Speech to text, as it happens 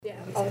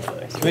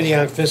Committee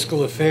on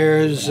Fiscal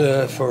Affairs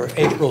for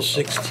April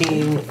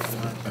 16,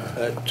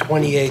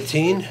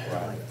 2018.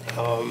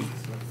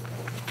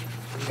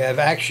 We have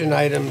action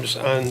items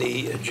on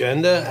the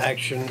agenda.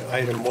 Action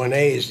item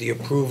 1A is the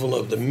approval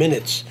of the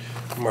minutes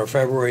from our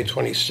February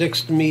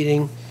 26th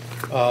meeting.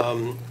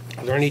 Are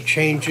there any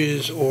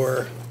changes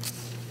or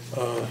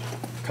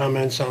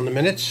comments on the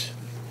minutes?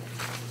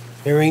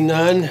 Hearing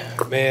none,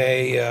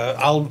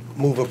 I'll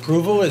move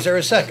approval. Is there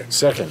a second?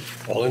 Second.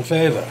 All in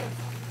favor?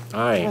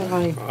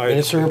 Aye.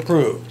 Minutes are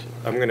approved.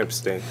 I'm going to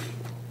abstain.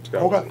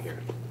 Okay.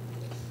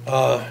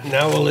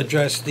 Now we'll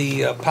address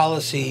the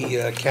policy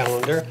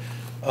calendar.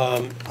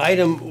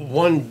 Item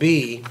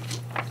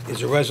 1B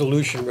is a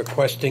resolution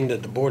requesting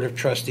that the Board of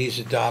Trustees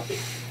adopt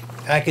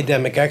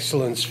academic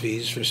excellence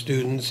fees for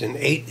students in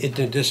 8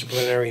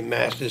 interdisciplinary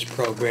master's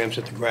programs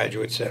at the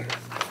Graduate Center.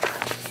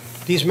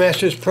 These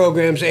master's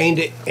programs aim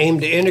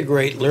to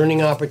integrate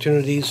learning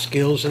opportunities,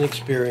 skills, and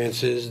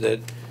experiences that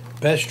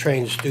best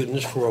train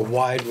students for a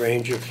wide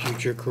range of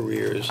future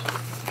careers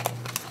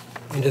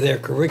into their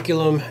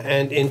curriculum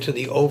and into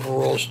the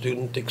overall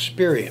student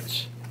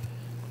experience.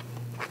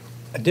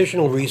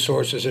 Additional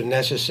resources are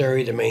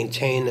necessary to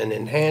maintain and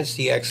enhance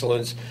the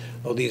excellence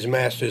of these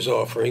master's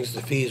offerings.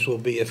 The fees will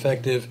be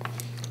effective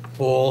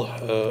fall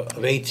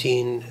of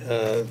 18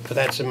 for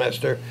that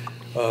semester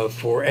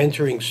for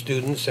entering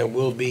students and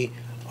will be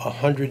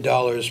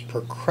 $100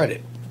 per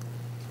credit.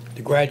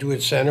 The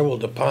Graduate Center will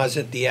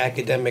deposit the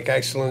academic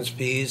excellence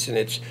fees in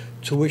its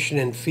tuition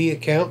and fee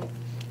account.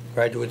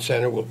 Graduate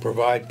Center will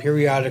provide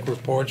periodic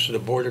reports to the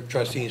Board of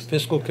Trustees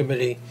Fiscal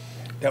Committee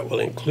that will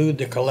include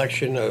the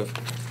collection of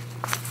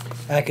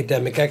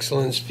academic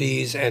excellence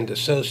fees and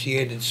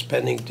associated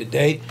spending to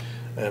date.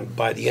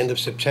 By the end of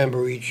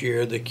September each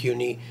year, the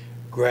CUNY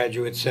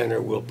Graduate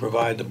Center will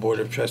provide the Board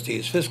of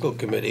Trustees Fiscal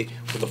Committee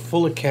with a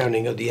full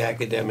accounting of the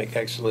academic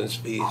excellence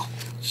fees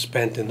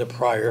spent in the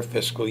prior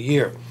fiscal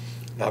year.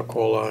 I'll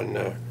call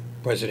on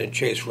President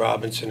Chase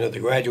Robinson of the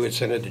Graduate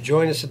Center to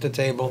join us at the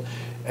table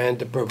and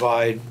to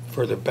provide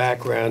further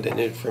background and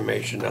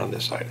information on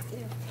this item.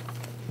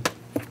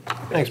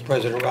 Thanks,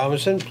 President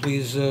Robinson.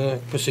 Please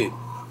proceed.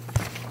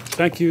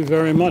 Thank you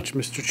very much,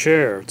 Mr.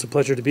 Chair. It's a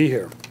pleasure to be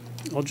here.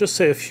 I'll just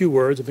say a few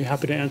words. I'll be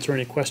happy to answer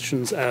any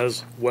questions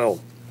as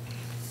well.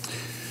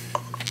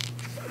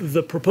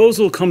 The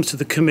proposal comes to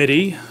the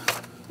committee,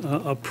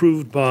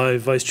 approved by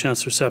Vice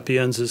Chancellor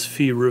Sapienza's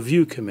Fee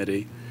Review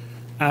Committee,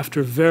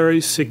 after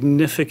very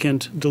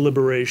significant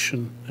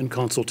deliberation and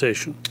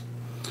consultation.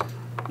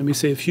 Let me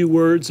say a few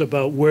words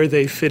about where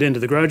they fit into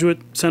the Graduate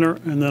Center,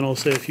 and then I'll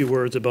say a few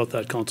words about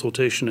that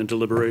consultation and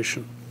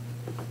deliberation.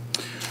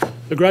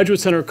 The Graduate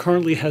Center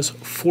currently has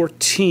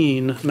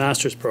 14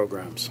 master's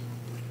programs.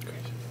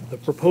 The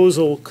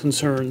proposal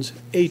concerns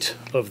 8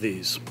 of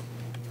these.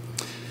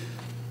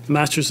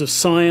 Masters of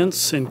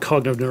Science in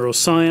Cognitive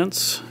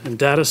Neuroscience, in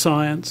Data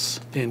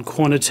Science, in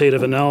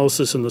Quantitative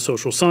Analysis in the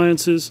Social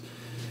Sciences,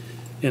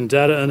 in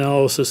Data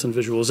Analysis and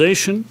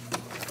Visualization,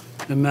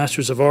 and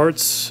Masters of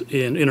Arts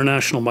in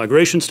International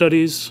Migration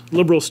Studies,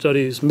 Liberal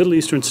Studies, Middle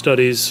Eastern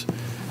Studies,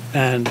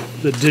 and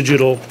the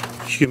Digital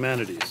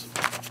Humanities.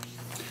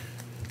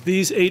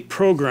 These 8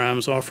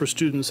 programs offer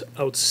students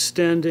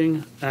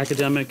outstanding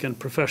academic and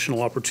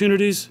professional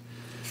opportunities.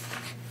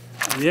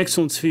 And the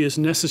excellence fee is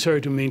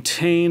necessary to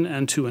maintain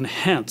and to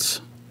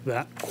enhance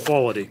that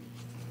quality.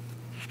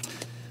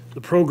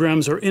 The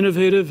programs are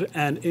innovative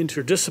and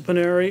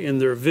interdisciplinary in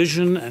their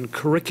vision and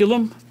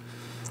curriculum,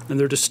 and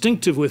they're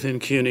distinctive within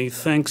CUNY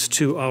thanks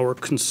to our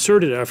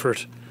concerted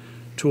effort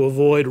to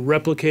avoid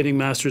replicating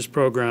master's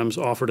programs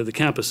offered at the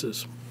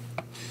campuses.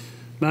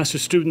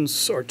 Master's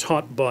students are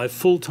taught by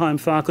full-time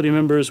faculty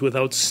members with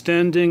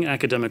outstanding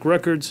academic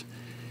records,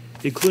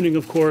 including,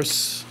 of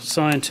course,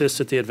 scientists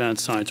at the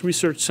Advanced Science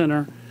Research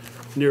Center,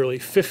 nearly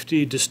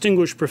 50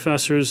 distinguished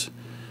professors,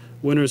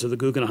 winners of the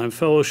Guggenheim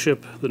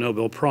Fellowship, the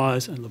Nobel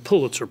Prize, and the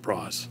Pulitzer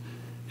Prize,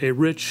 a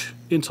rich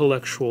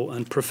intellectual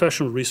and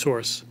professional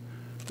resource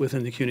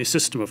within the CUNY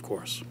system, of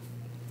course.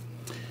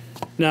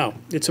 Now,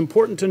 it's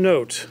important to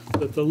note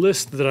that the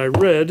list that I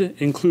read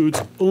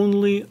includes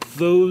only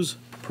those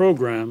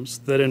programs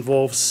that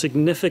involve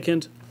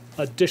significant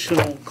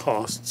additional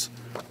costs.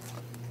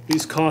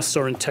 These costs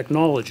are in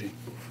technology,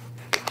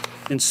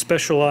 in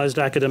specialized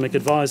academic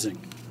advising,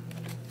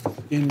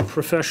 in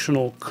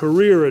professional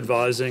career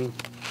advising,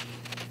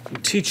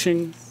 in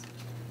teaching,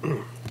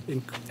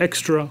 in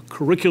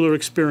extracurricular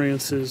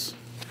experiences,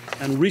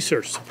 and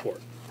research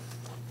support.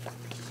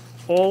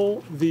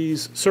 All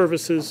these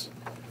services,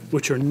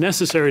 which are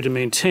necessary to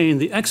maintain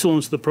the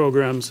excellence of the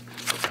programs,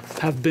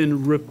 have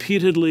been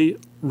repeatedly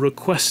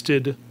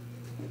requested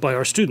by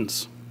our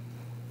students.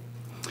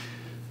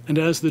 And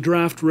as the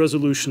draft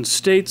resolution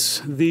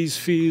states, these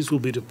fees will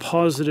be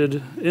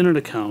deposited in an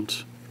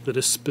account that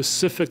is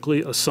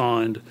specifically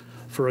assigned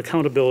for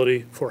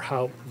accountability for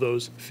how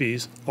those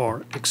fees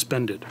are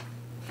expended.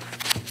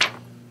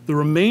 The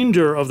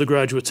remainder of the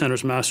Graduate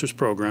Center's master's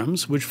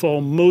programs, which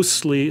fall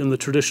mostly in the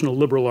traditional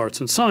liberal arts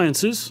and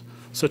sciences,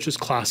 such as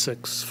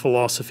classics,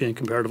 philosophy, and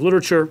comparative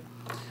literature,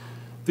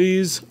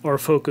 These are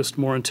focused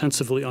more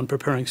intensively on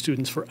preparing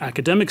students for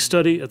academic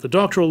study at the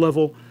doctoral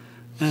level,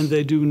 and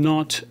they do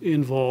not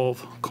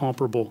involve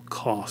comparable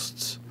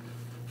costs.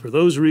 For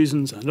those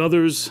reasons and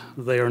others,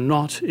 they are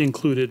not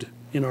included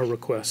in our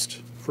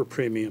request for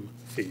premium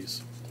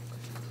fees.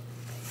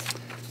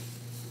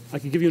 I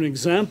can give you an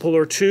example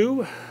or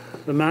two.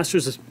 The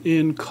Master's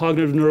in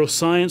Cognitive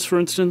Neuroscience, for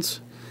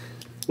instance.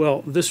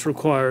 Well, this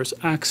requires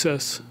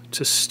access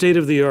to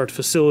state-of-the-art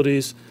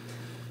facilities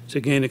to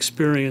gain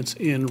experience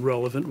in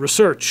relevant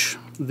research.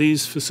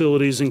 These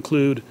facilities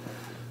include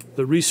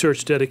the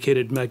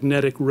research-dedicated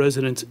magnetic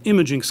resonance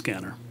imaging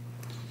scanner,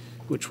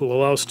 which will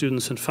allow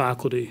students and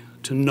faculty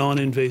to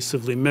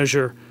non-invasively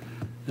measure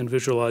and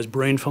visualize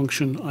brain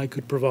function. I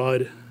could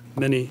provide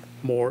many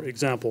more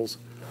examples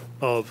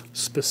of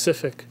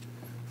specific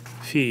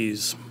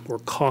fees or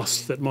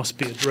costs that must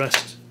be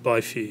addressed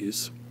by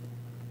fees.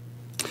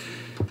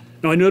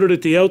 Now, I noted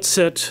at the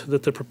outset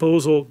that the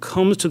proposal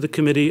comes to the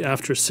committee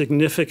after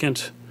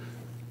significant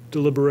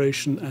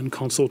deliberation and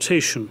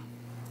consultation.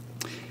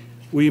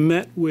 We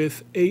met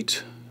with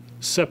 8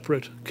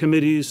 separate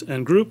committees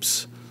and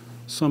groups,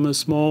 some as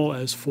small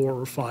as 4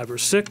 or 5 or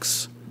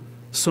 6,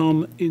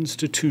 some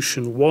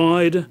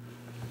institution-wide,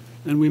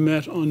 and we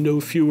met on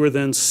no fewer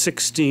than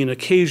 16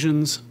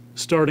 occasions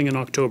starting in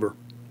October.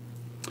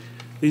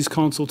 These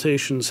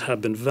consultations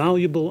have been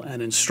valuable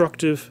and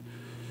instructive,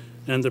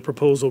 and the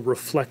proposal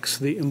reflects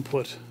the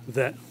input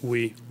that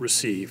we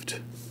received.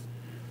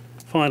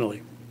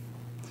 Finally,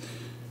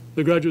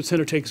 the Graduate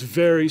Center takes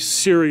very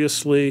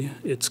seriously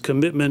its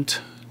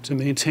commitment to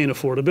maintain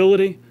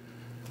affordability,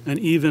 and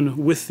even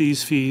with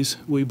these fees,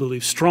 we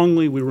believe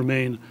strongly we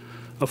remain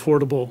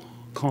affordable,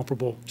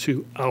 comparable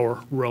to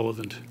our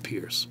relevant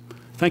peers.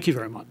 Thank you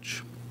very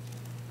much.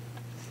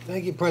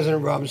 Thank you,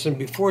 President Robinson.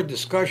 Before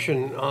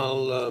discussion,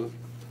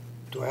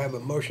 do I have a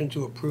motion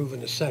to approve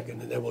in a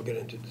second, and then we'll get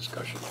into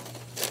discussion?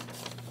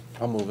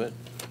 I'll move it.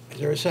 Is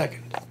there a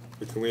second?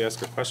 Can we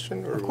ask a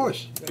question? Or Of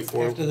course.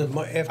 Before, After the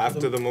motion.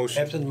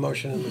 After the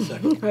motion and the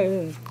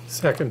second.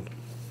 Second.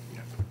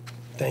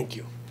 Thank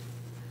you.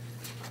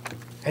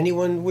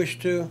 Anyone wish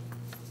to?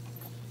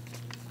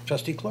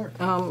 Trustee Clark?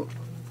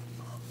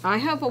 I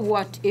have a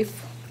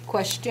what-if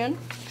question,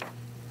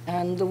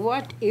 and the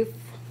what-if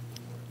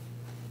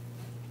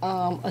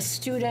a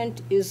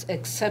student is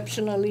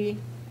exceptionally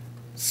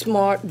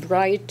smart,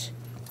 bright,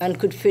 and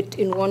could fit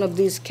in one of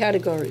these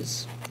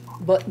categories,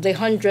 but the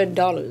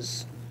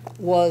 $100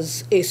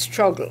 was a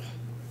struggle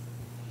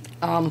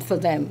for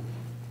them.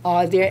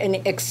 Are there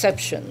any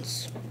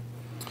exceptions?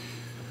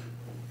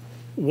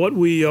 What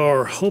we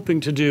are hoping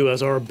to do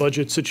as our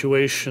budget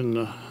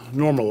situation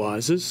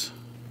normalizes,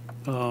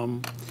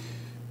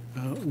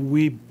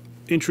 we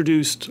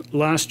introduced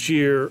last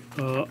year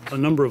a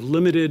number of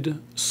limited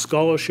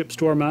scholarships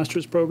to our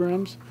master's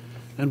programs,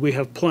 and we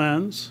have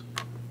plans,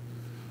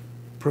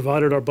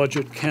 provided our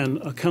budget can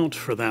account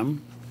for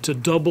them, to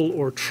double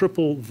or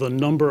triple the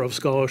number of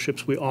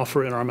scholarships we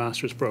offer in our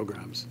master's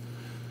programs.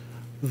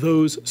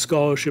 Those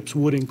scholarships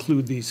would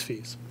include these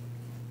fees.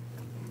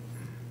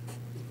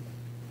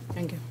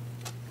 Thank you.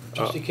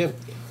 Trustee Kim?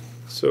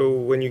 so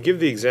when you give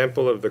the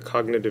example of the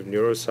cognitive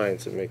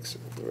neuroscience, it makes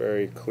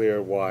very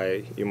clear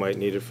why you might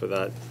need it for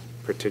that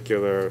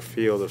particular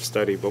field of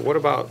study. But what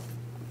about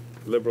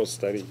liberal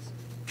studies?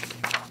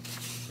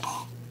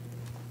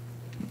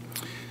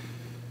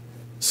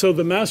 So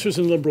the Master's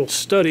in Liberal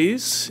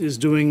Studies is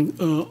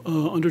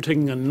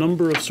undertaking a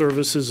number of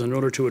services in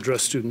order to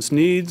address students'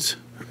 needs.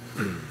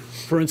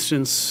 For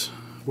instance,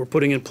 we're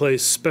putting in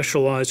place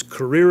specialized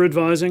career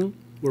advising.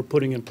 We're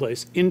putting in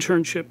place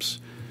internships.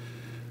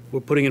 We're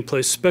putting in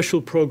place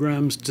special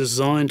programs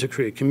designed to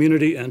create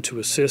community and to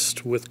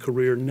assist with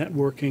career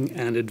networking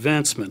and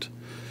advancement.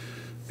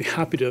 I'd be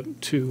happy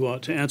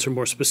to answer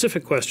more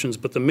specific questions,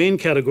 but the main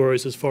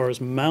categories as far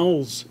as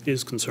MALS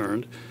is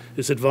concerned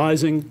is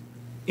advising,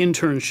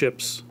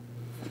 internships,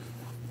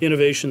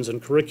 innovations in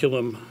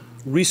curriculum,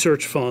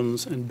 research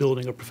funds, and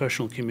building a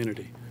professional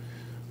community.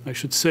 I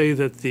should say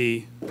that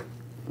the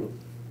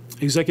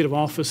executive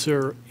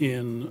officer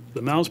in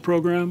the MALS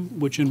program,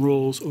 which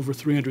enrolls over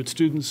 300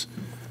 students,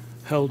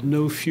 held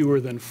no fewer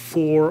than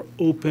 4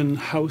 open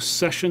house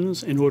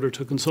sessions in order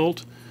to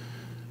consult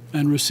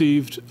and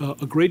received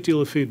a great deal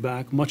of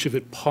feedback, much of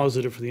it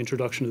positive for the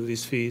introduction of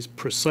these fees,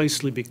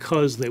 precisely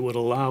because they would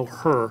allow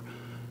her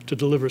to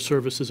deliver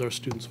services our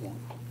students want.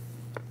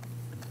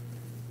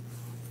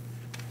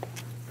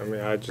 I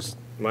mean,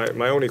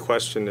 my only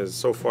question is,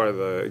 so far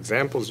the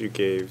examples you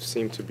gave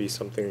seem to be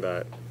something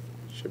that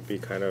should be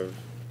kind of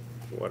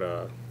what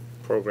a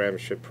program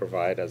should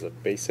provide as a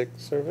basic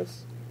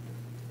service.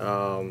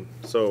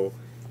 So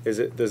does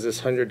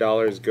this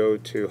 $100 go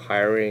to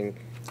hiring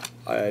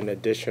an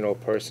additional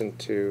person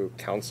to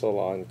counsel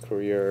on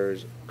career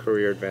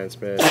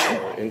advancement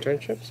or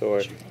internships,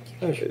 or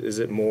is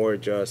it more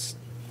just,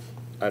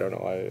 I don't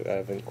know, I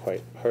haven't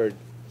quite heard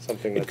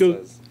something that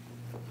says.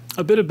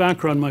 A bit of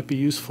background might be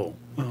useful.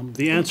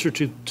 The answer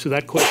to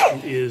that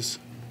question is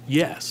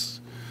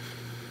yes.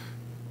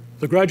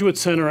 The Graduate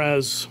Center,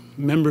 as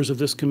members of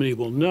this committee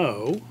will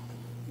know,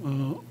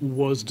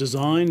 was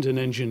designed and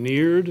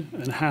engineered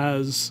and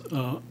has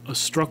a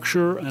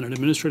structure and an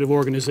administrative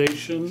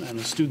organization and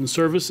a student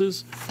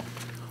services,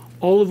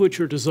 all of which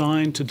are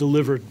designed to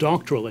deliver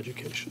doctoral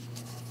education.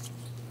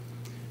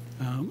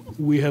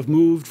 We have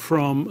moved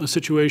from a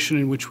situation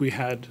in which we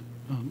had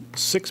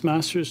 6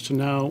 masters to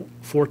now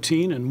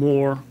 14 and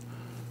more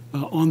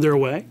on their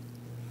way.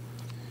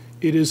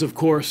 It is, of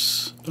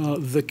course,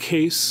 the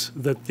case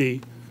that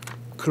the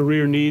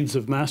career needs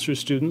of master's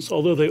students,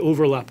 although they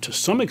overlap to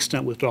some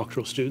extent with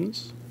doctoral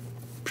students,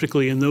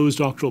 particularly in those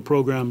doctoral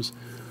programs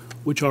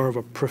which are of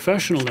a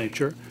professional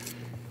nature,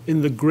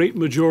 in the great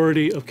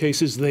majority of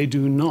cases they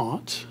do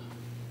not.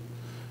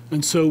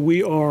 And so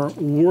we are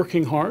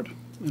working hard,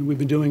 and we've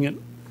been doing it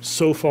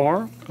so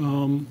far,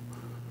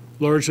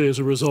 largely as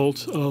a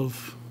result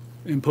of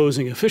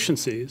imposing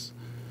efficiencies,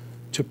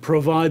 to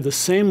provide the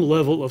same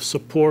level of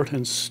support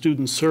and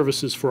student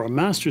services for our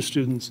master's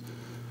students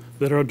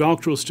that our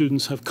doctoral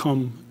students have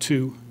come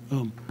to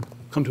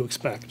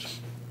expect.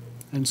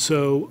 And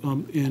so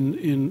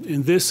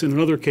in this and in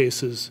other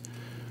cases,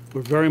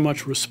 we're very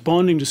much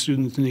responding to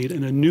student need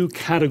in a new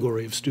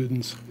category of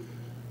students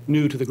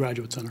new to the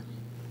Graduate Center.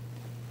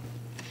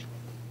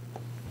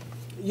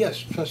 Yes,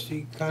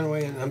 Trustee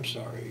Conway, and I'm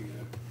sorry,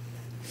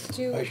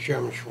 Do Vice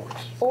Chairman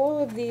Schwartz.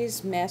 all of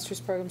these master's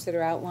programs that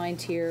are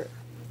outlined here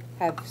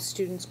have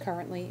students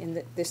currently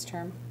in this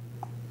term?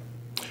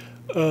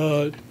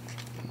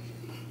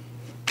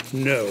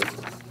 No.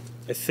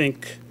 I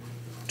think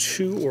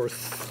 2 or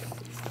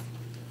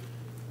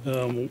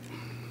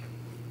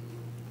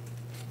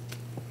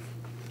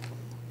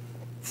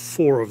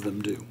 4 of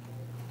them do.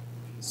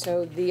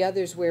 So the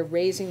others, we're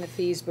raising the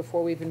fees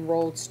before we've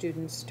enrolled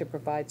students to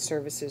provide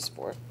services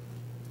for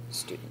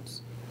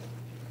students.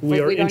 We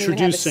are We don't even have a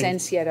introducing.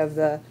 sense yet of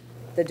the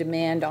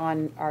demand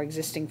on our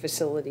existing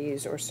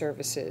facilities or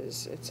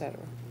services, et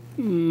cetera.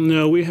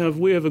 No, we have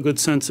a good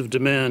sense of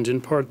demand,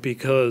 in part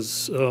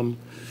because,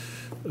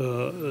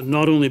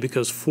 not only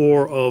because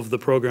 4 of the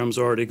programs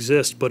already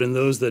exist, but in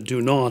those that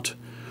do not,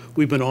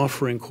 we've been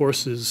offering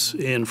courses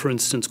in, for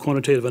instance,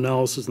 quantitative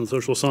analysis and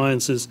social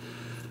sciences,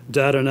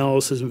 data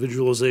analysis and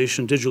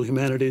visualization, digital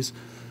humanities.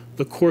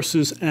 The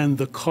courses and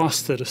the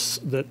costs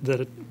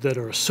that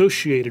are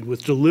associated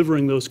with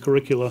delivering those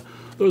curricula,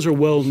 those are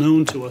well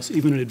known to us,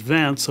 even in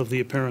advance of the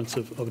appearance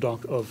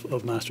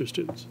of master's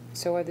students.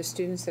 So are the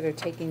students that are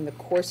taking the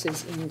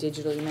courses in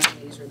digital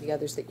humanities or the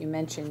others that you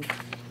mentioned,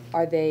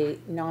 are they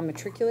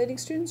non-matriculating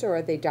students or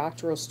are they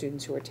doctoral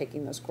students who are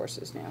taking those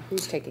courses now?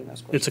 Who's taking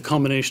those courses? It's a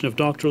combination of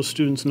doctoral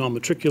students,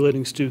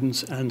 non-matriculating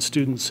students, and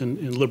students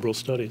in liberal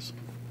studies.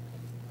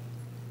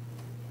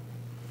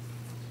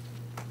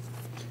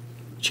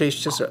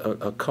 Chase, just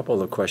a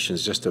couple of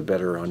questions just to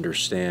better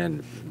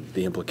understand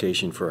the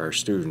implication for our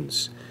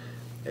students.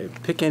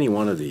 Pick any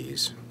one of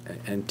these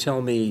and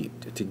tell me,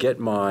 to get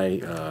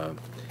my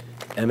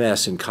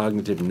MS in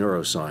cognitive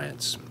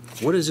neuroscience,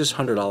 what does this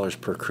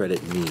 $100 per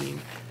credit mean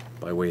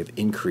by way of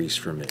increase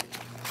for me?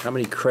 How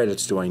many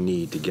credits do I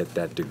need to get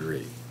that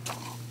degree?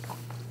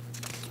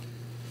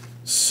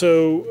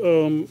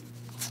 So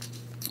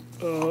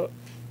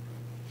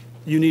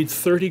you need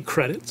 30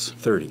 credits.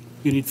 30.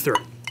 You need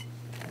 30.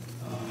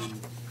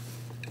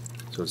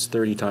 So it's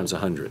 30 times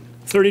 100.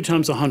 30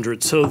 times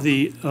 100. So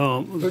the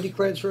 30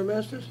 credits for a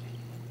master's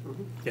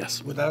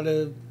yes. without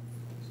a,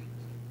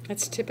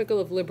 That's typical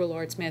of liberal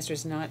arts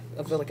masters, not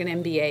of like an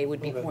MBA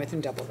would be Okay. more than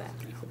double that.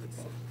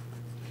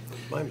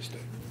 my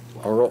mistake.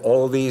 Are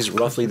all of these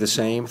roughly the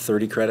same,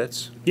 30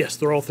 credits? Yes,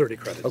 they're all 30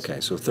 credits.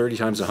 Okay, so 30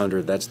 times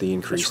 100, that's the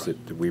increase That's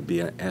right. that we'd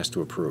be asked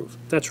to approve.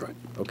 That's right.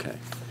 Okay.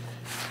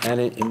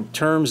 And in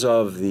terms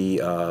of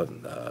the,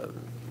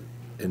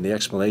 in the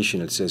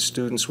explanation, it says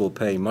students will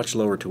pay much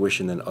lower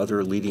tuition than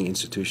other leading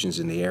institutions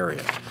in the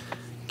area.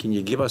 Can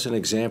you give us an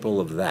example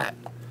of that?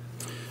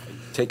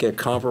 Take a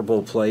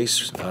comparable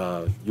place,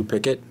 you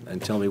pick it,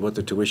 and tell me what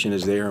the tuition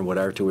is there and what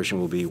our tuition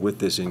will be with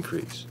this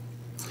increase.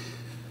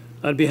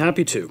 I'd be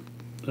happy to.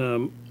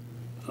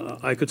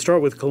 I could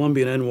start with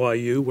Columbia and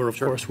NYU, where, of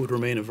course, would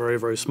remain a very,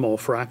 very small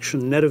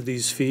fraction. Net of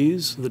these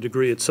fees, the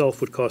degree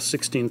itself would cost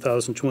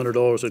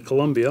 $16,200 at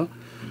Columbia,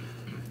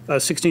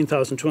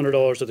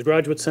 $16,200 at the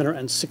Graduate Center,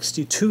 and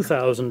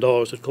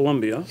 $62,000 at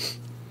Columbia.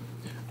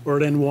 Or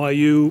at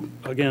NYU,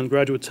 again,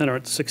 Graduate Center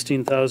at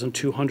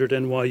 $16,200,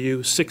 NYU,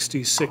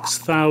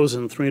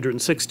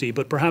 $66,360.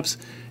 But perhaps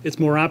it's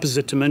more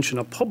apposite to mention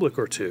a public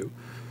or two.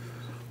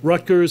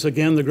 Rutgers,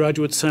 again, the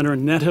Graduate Center,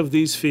 net of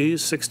these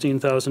fees,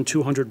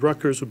 $16,200.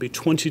 Rutgers would be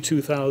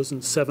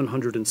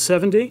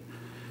 $22,770.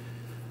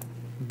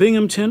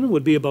 Binghamton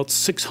would be about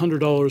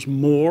 $600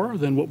 more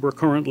than what we're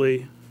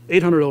currently,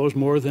 $800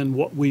 more than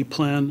what we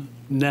plan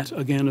net,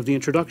 again, of the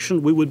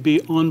introduction. We would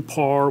be on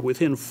par,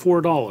 within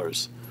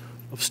 $4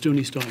 of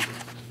SUNY Stony Brook.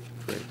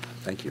 Great,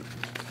 thank you.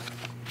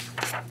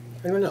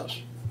 Anyone else?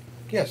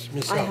 Yes,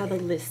 Ms. I have a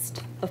Salve.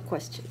 list of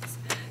questions.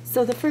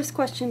 So the first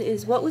question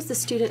is, what was the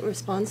student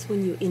response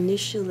when you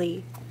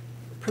initially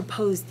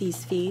proposed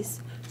these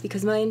fees?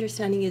 Because my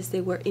understanding is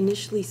they were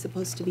initially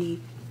supposed to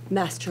be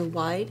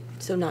master-wide,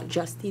 so not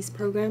just these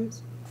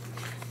programs.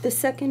 The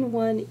second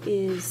one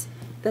is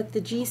that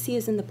the GC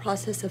is in the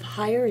process of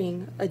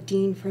hiring a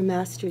dean for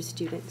master's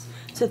students.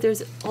 So if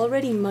there's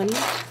already money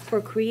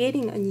for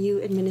creating a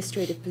new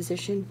administrative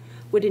position,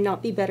 would it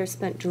not be better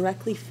spent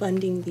directly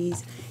funding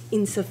these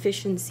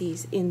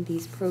insufficiencies in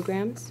these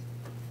programs?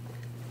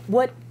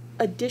 What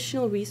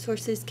additional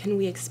resources can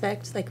we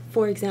expect? Like,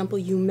 for example,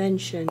 you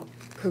mentioned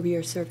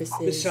career services.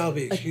 Ms.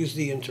 Salvi, excuse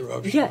the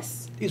interruption.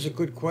 Yes. These are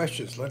good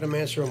questions. Let them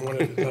answer them one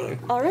at a time.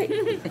 All right.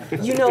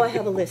 You know I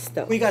have a list,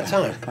 though. We got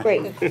time,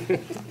 Great.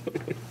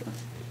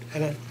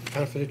 and I'm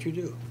confident you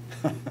do.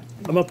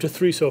 I'm up to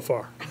 3 so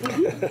far.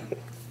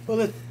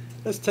 Well,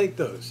 let's take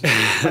those.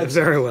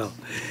 Very well.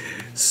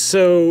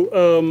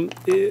 So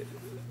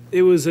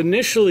it was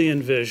initially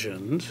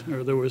envisioned,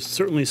 or there was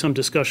certainly some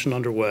discussion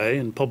underway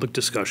and public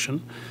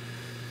discussion,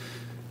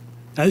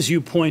 as you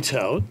point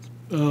out,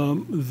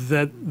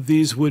 that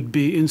these would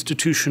be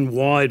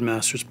institution-wide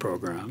master's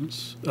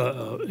programs,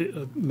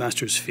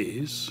 master's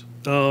fees.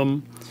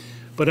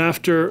 But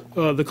after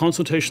the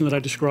consultation that I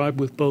described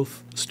with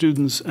both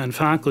students and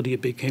faculty,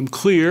 it became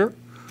clear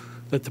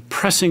that the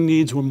pressing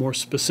needs were more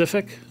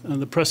specific,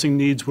 and the pressing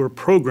needs were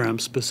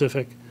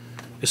program-specific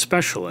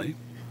especially.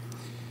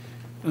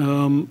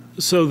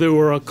 So there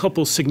were a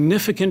couple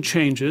significant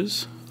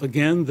changes,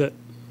 again, that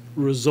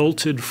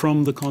resulted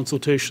from the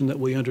consultation that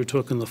we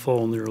undertook in the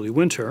fall and the early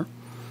winter.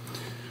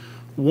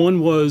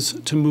 One was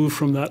to move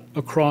from that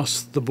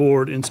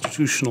across-the-board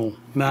institutional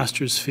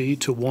master's fee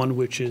to one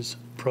which is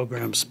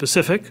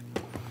program-specific.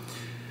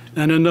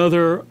 And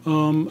another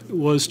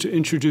was to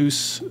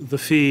introduce the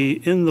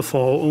fee in the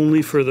fall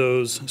only for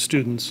those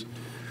students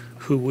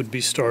who would be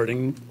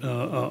starting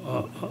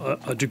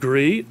a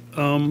degree.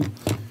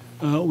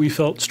 We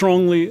felt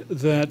strongly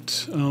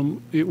that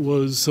it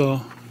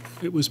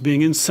was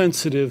being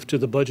insensitive to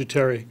the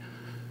budgetary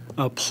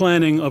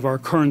planning of our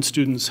current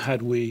students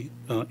had we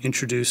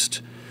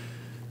introduced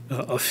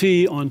a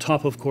fee on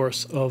top, of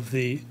course, of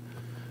the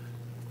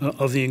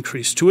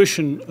increased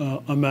tuition,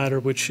 a matter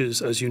which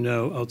is, as you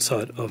know,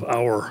 outside of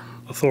our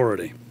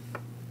authority.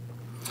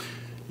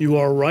 You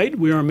are right,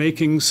 we are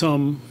making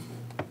some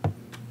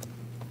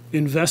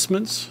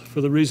investments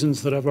for the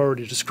reasons that I've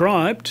already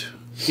described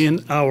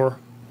in our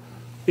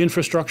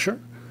infrastructure.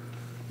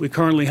 We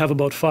currently have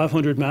about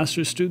 500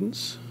 master's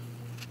students.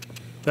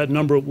 That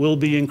number will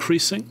be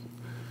increasing.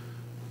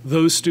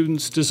 Those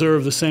students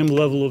deserve the same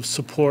level of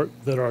support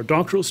that our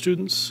doctoral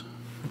students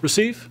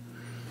receive.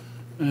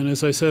 And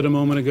as I said a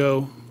moment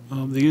ago,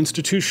 the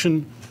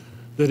institution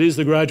that is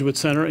the Graduate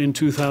Center in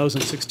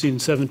 2016,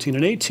 17,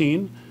 and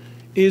 18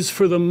 is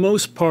for the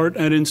most part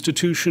an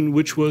institution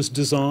which was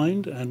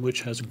designed and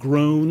which has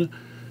grown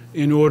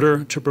in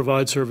order to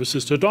provide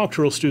services to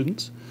doctoral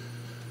students.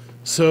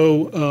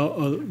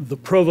 So the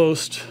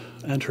provost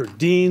and her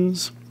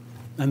deans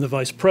and the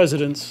vice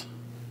presidents,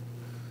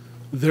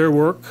 their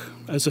work,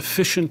 as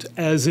efficient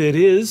as it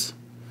is,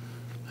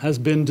 has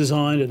been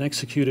designed and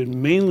executed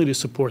mainly to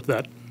support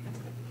that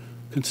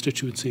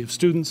constituency of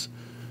students,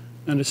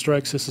 and it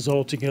strikes us as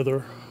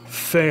altogether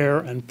fair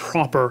and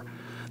proper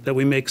that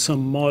we make some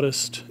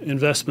modest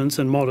investments,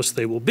 and modest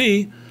they will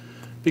be,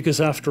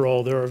 because after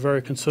all, there are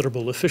very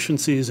considerable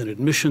efficiencies in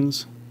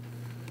admissions,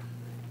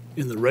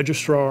 in the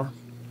registrar,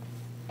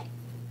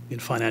 in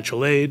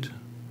financial aid,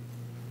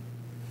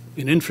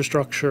 in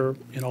infrastructure,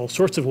 in all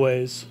sorts of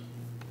ways,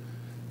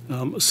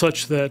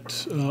 such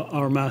that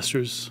our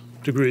master's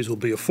degrees will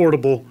be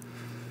affordable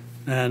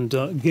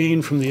and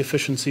gain from the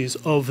efficiencies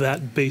of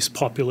that base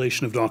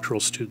population of doctoral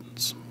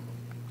students.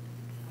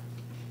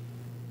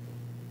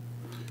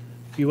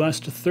 You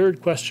asked a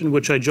third question,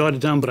 which I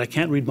jotted down, but I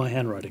can't read my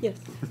handwriting. Yes,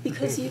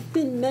 because you've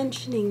been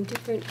mentioning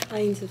different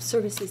kinds of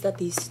services that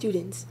these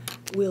students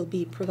will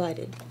be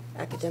provided.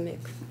 Academic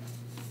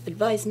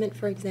advisement,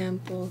 for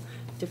example,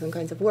 different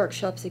kinds of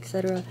workshops,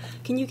 etc.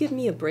 Can you give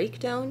me a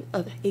breakdown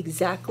of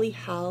exactly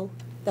how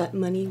that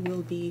money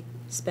will be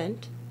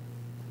spent?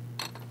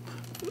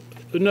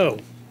 No.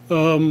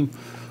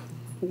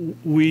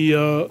 We,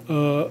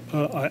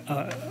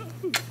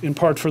 in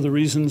part for the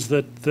reasons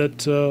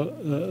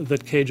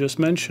that Kay just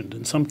mentioned.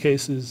 In some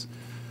cases,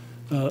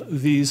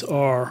 these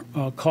are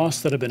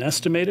costs that have been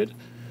estimated.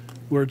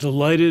 We're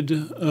delighted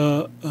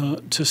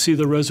to see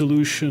the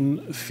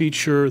resolution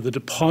feature the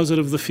deposit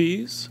of the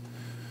fees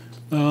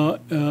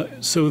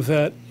so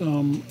that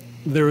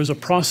there is a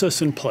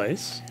process in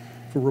place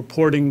for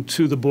reporting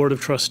to the Board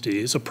of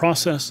Trustees, a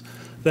process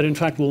that in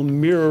fact will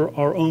mirror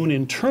our own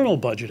internal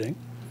budgeting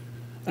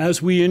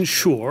as we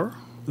ensure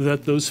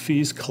that those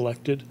fees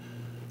collected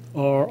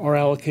are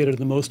allocated in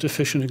the most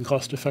efficient and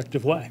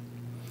cost-effective way.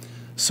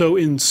 So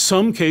in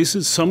some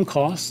cases, some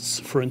costs,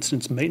 for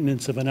instance,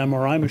 maintenance of an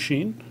MRI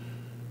machine,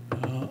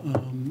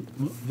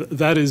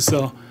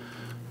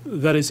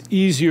 that is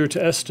easier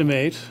to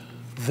estimate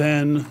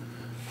than,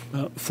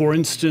 for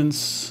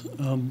instance,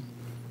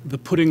 the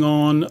putting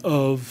on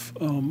of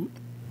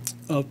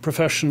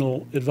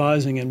professional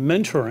advising and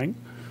mentoring,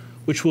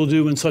 which we'll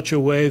do in such a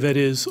way that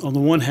is, on the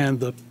one hand,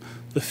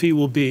 the fee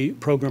will be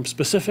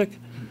program-specific,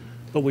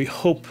 but we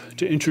hope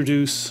to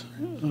introduce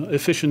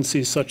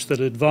efficiencies such that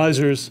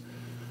advisors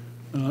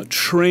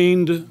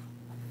trained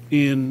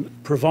in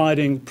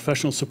providing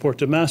professional support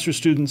to master's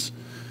students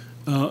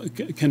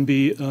can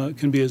be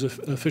as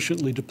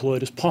efficiently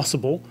deployed as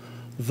possible.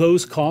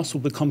 Those costs will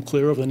become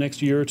clear over the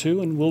next year or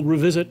two, and we'll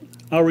revisit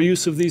our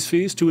use of these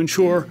fees to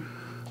ensure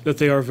that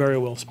they are very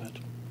well spent.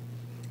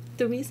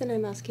 The reason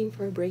I'm asking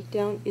for a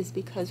breakdown is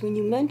because when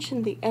you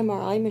mentioned the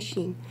MRI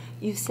machine,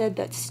 you said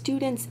that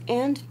students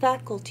and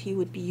faculty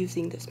would be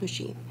using this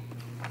machine.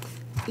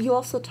 You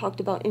also talked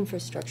about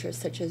infrastructure,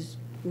 such as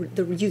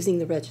using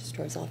the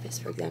registrar's office,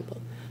 for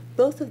example.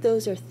 Both of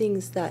those are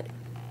things that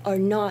are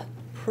not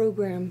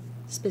program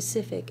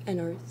specific and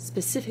are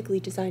specifically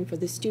designed for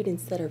the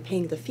students that are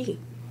paying the fee.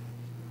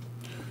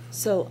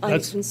 So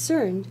I'm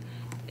concerned,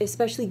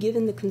 especially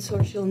given the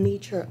consortial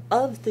nature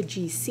of the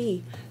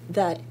GC,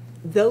 that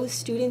those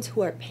students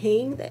who are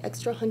paying the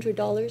extra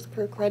 $100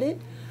 per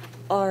credit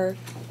are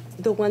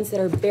the ones that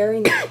are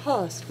bearing the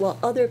cost, while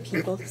other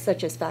people,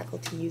 such as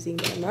faculty using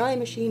the MRI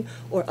machine,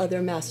 or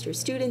other master's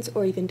students,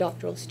 or even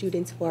doctoral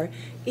students who are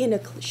in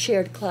a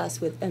shared class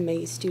with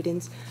MA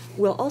students,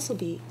 will also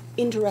be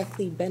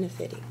indirectly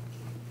benefiting.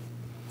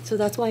 So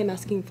that's why I'm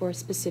asking for a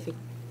specific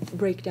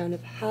breakdown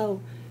of how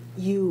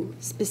you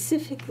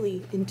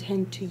specifically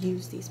intend to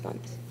use these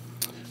funds.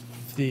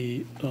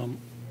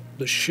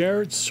 The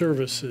shared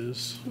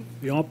services,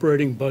 the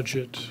operating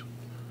budget,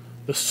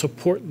 the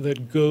support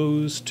that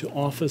goes to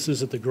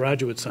offices at the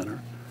Graduate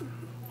Center,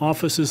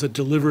 offices that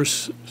deliver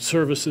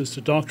services to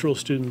doctoral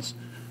students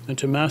and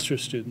to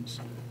master's students,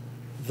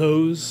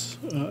 those,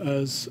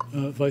 as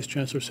Vice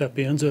Chancellor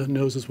Sapienza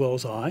knows as well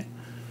as I,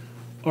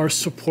 are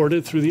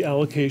supported through the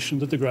allocation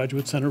that the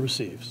Graduate Center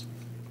receives.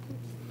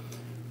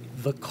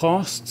 The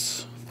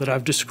costs that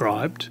I've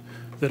described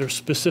that are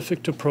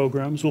specific to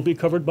programs will be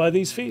covered by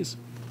these fees.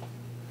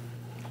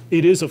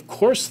 It is, of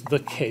course, the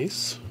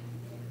case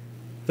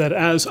that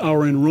as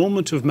our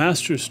enrollment of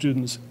master's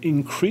students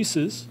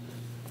increases,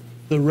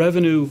 the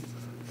revenue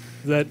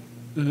that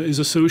is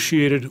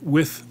associated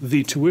with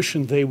the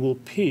tuition they will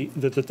pay,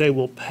 that they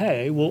will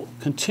pay will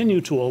continue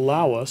to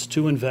allow us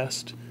to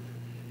invest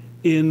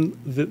in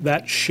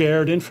that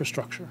shared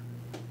infrastructure.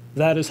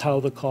 That is how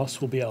the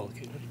costs will be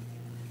allocated.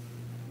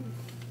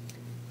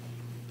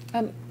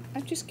 I'm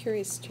just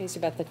curious, Chase,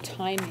 about the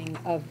timing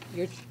of,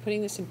 you're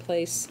putting this in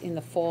place in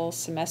the fall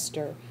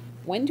semester.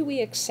 When do we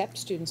accept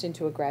students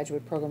into a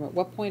graduate program? At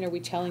what point are we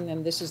telling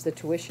them this is the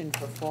tuition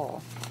for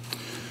fall?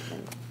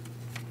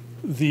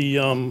 The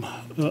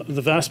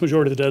vast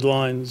majority of the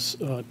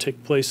deadlines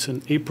take place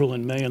in April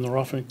and May, and they're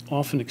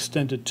often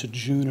extended to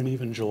June and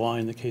even July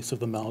in the case of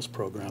the MALS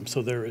program.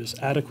 So there is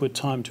adequate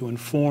time to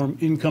inform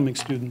incoming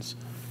students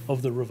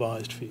of the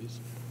revised fees.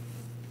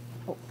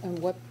 Oh, and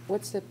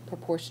what's the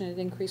proportionate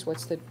increase?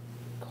 What's the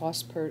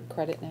cost per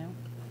credit now?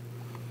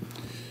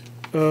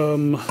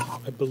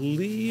 I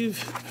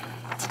believe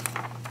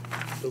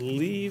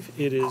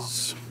it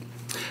is,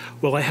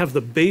 well, I have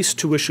the base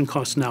tuition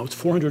cost now. It's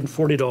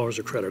 $440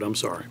 a credit, I'm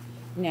sorry.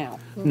 Now?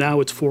 Now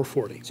it's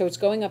 $440. So it's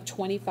going up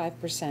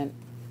 25%,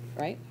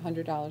 right?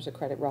 $100 a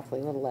credit,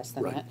 roughly, a little less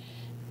than Right. that.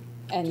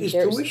 And Is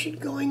there's, tuition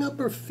going up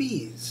or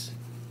fees?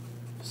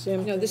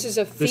 no, this is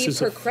a fee is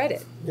per a-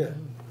 credit. Yeah.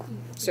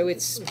 So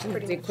it's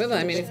the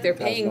equivalent. I mean, if they're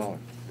paying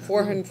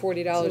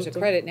 $440 a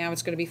credit, now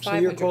it's going to be $540. So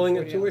you're calling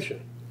it tuition?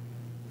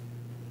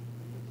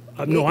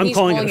 No, I'm He's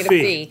calling it a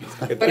fee.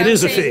 But It I'm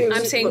is a saying- fee.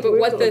 I'm saying, but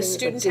what the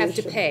students have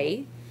to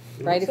pay,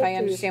 right, if I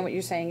understand what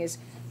you're saying, is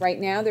right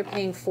now they're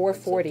paying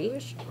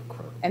 $440,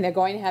 and they're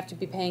going to have to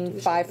be paying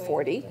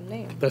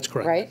 $540, That's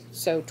correct. right?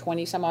 So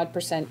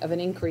 20-some-odd% of an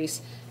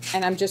increase.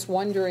 And I'm just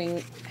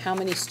wondering how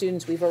many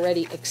students we've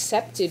already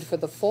accepted for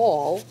the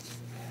fall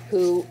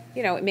who,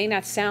 you know, it may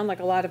not sound like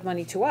a lot of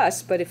money to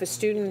us, but if a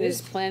student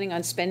is planning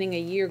on spending a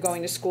year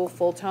going to school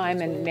full-time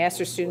and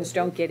master's students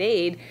don't get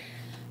aid,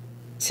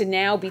 to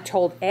now be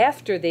told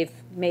after they've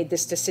made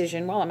this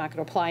decision, well, I'm not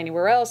going to apply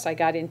anywhere else, I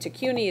got into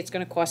CUNY, it's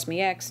going to cost me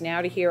X,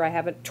 now to hear I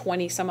have a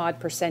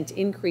 20-some-odd%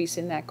 increase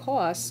in that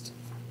cost,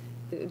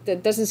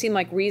 that doesn't seem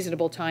like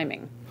reasonable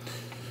timing.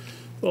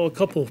 Well, a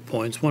couple of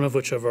points, one of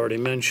which I've already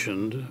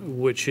mentioned,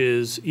 which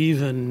is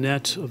even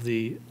net of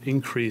the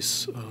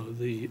increase,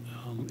 the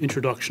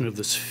introduction of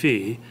this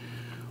fee,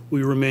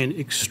 we remain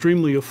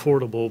extremely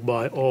affordable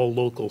by all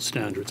local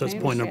standards. That's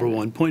point number understand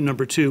one. that. Point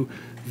number two,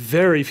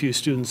 very few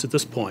students at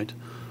this point,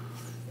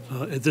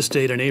 at this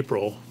date in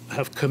April,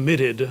 have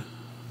committed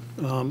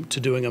to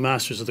doing a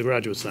master's at the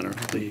Graduate Center.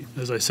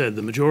 As I said,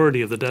 the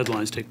majority of the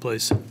deadlines take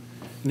place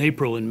in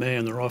April and May,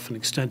 and they're often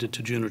extended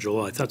to June or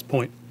July. That's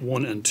point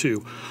 1 and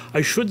 2.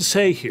 I should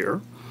say here,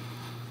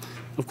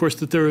 of course,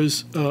 that there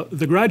is,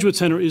 the Graduate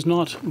Center is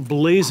not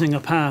blazing a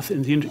path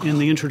in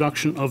the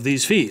introduction of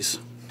these fees.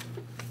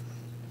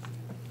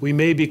 We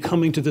may be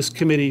coming to this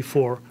committee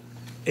for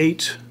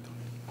 8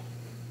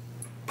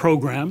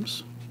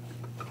 programs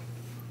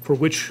for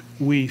which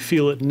we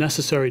feel it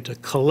necessary to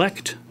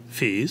collect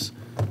fees,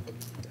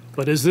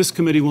 But as this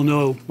committee will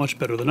know much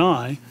better than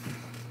I,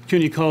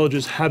 community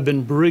colleges have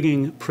been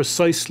bringing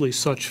precisely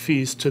such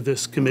fees to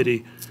this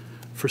committee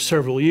for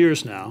several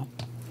years now.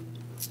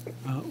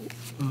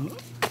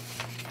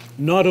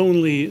 Not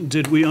only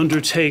did we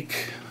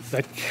undertake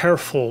that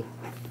careful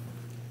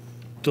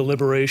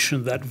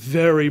deliberation, that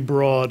very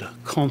broad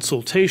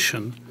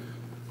consultation,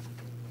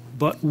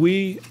 but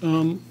we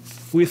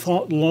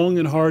thought long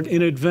and hard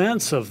in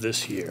advance of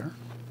this year,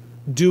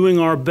 doing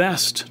our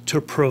best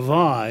to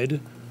provide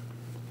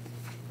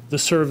the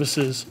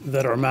services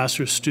that our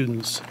master's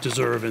students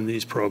deserve in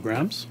these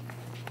programs.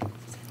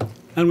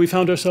 And we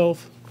found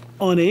ourselves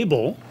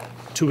unable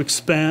to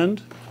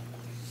expand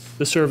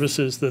the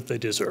services that they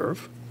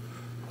deserve.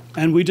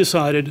 And we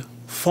decided,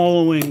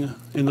 following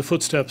in the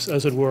footsteps,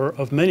 as it were,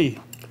 of many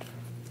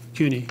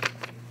CUNY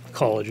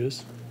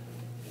colleges,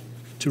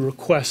 to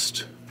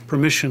request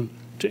permission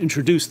to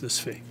introduce this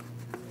fee.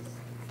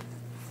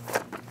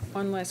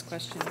 One last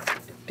question,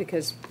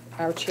 because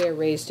our chair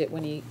raised it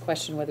when he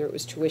questioned whether it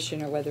was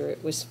tuition or whether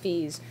it was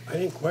fees. I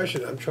didn't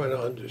question it, I'm trying to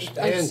understand.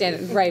 I understand,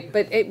 it, right,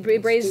 but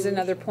it raises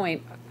another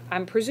point.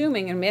 I'm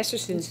presuming, and master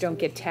students don't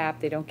get TAP,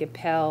 they don't get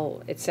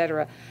Pell, et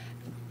cetera.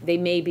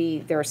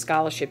 There are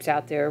scholarships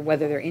out there,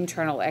 whether they're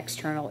internal,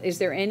 external. Is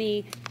there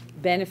any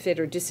benefit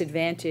or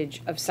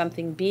disadvantage of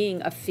something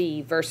being a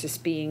fee versus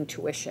being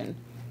tuition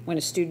when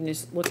a student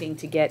is looking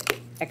to get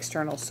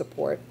external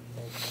support?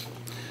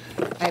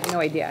 I have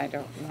no idea. I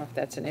don't know if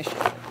that's an issue.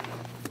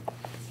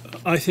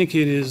 I think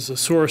it is a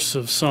source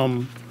of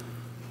some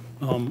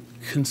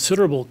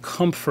considerable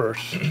comfort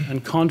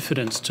and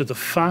confidence to the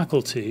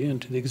faculty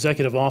and to the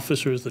executive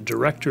officers, the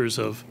directors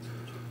of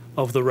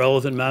the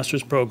relevant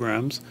master's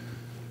programs,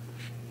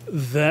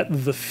 that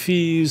the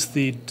fees,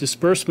 the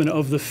disbursement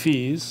of the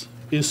fees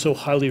is so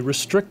highly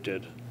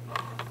restricted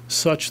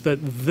such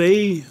that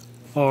they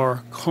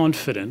are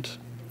confident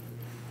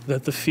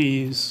that the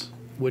fees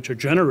which are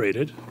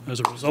generated as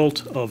a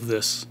result of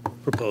this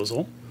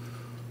proposal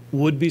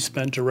would be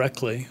spent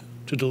directly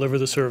to deliver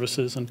the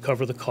services and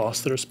cover the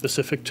costs that are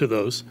specific to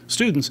those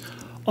students,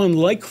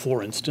 unlike,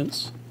 for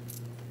instance,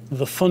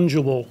 the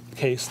fungible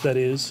case that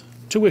is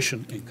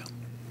tuition income.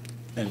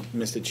 And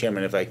Mr.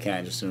 Chairman, if I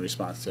can, just in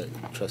response to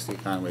Trustee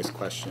Conway's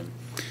question,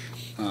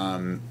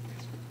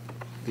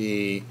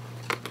 the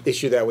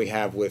issue that we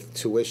have with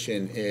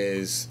tuition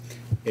is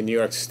in New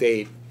York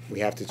State,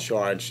 we have to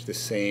charge the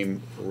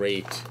same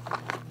rate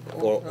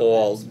for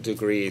all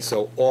degrees.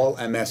 So all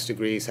MS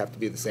degrees have to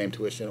be the same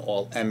tuition,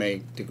 all MA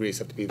degrees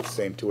have to be the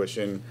same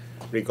tuition,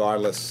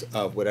 regardless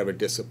of whatever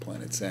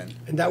discipline it's in.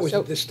 And that was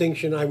a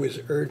distinction I was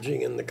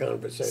urging in the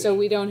conversation. So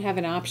we don't have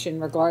an option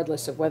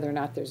regardless of whether or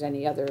not there's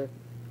any other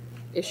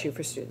issue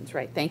for students,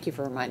 right? Thank you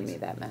for reminding me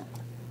of that, Matt.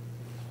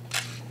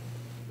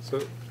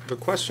 So the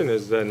question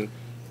is then,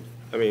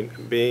 I mean,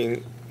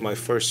 being my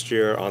first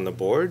year on the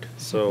board,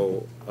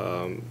 so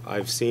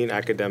I've seen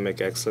academic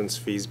excellence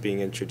fees being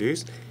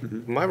introduced.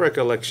 My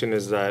recollection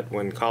is that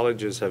when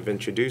colleges have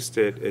introduced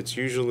it, it's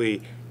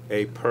usually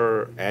a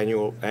per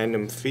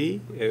annum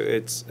fee.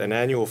 It's an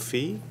annual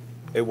fee.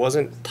 It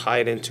wasn't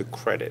tied into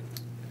credit.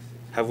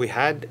 Have we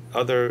had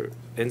other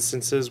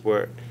instances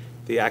where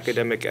the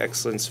academic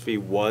excellence fee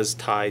was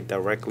tied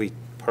directly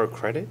per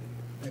credit?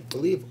 I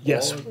believe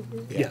Yes, all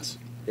yes.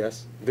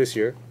 Yes, this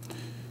year.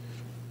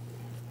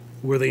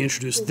 Were they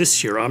introduced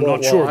this year? I'm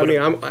not sure. I but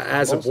mean, I'm,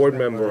 as a board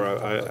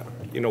member,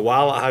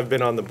 while I've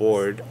been on the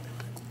board,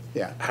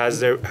 Yeah.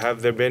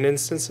 have there been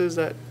instances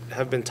that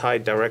have been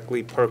tied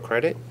directly per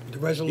credit? The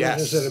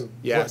resolutions that have,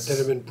 Yes. that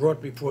have been brought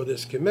before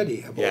this committee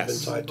have all been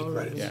Yes. tied to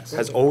credits. Yes.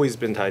 Has always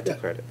been tied to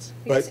credits.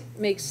 Because But-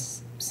 it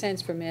makes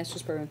sense for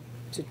master's program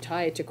to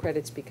tie it to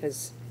credits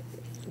because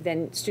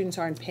then students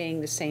aren't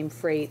paying the same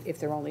freight if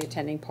they're only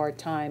attending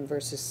part-time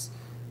versus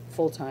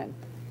full-time.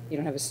 You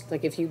don't have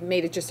like if you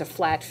made it just a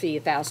flat fee,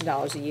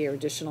 $1,000 a year,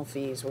 additional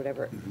fees,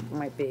 whatever it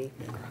might be.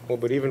 Well,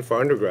 but even for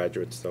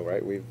undergraduates though,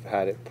 right, we've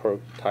had it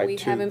tied We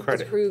to haven't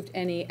credit. approved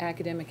any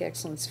academic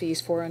excellence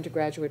fees for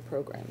undergraduate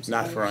programs.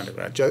 Not for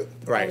undergrad,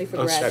 right. Only for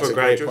Oh, graduate. for That's a great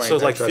graduate, point so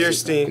that like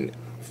Trustee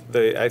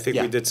Fierstein, I think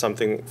Yeah. we did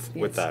something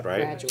with It's that,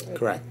 right? graduate.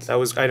 Correct. That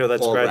was, I know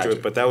that's All graduate,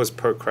 graduate. but that was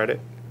per credit?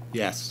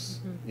 Yes,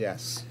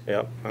 yes.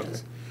 Yep, okay.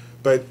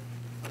 But,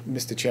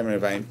 Mr. Chairman,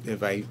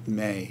 if I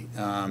may,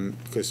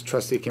 because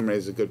Trustee Kim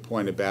raised a good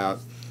point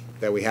about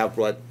that we have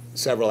brought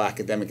several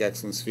academic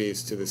excellence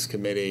fees to this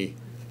committee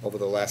over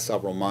the last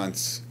several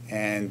months.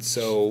 And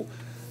so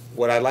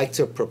what I'd like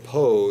to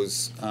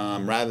propose,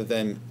 rather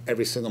than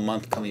every single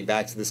month coming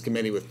back to this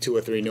committee with 2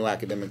 or 3 new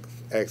academic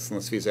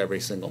excellence fees every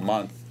single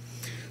month,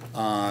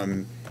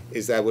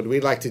 is that what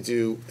we'd like to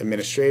do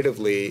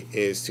administratively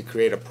is to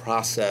create a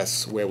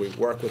process where we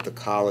work with the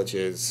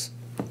colleges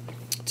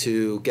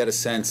to get a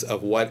sense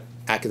of what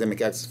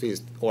academic excellence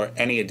fees or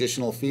any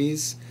additional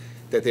fees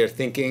that they're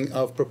thinking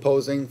of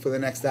proposing for the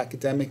next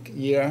academic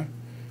year,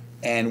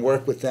 and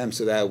work with them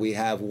so that we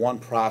have one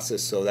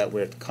process so that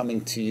we're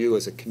coming to you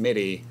as a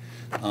committee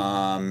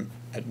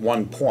at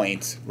one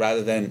point,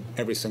 rather than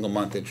every single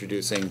month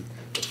introducing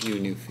a few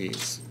new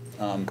fees.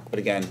 But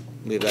again,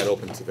 leave that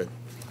open to the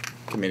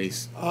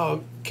committees.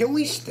 Can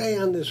we stay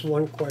on this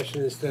one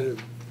question instead of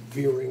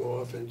veering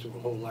off into a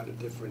whole lot of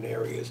different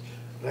areas?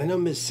 And I know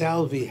Ms.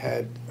 Salvi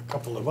had a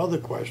couple of other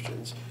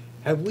questions.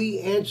 Have we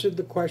answered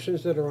the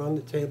questions that are on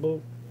the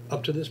table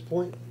up to this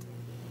point?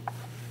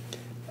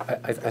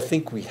 I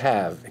think we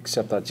have,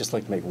 except I'd just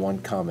like to make one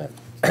comment.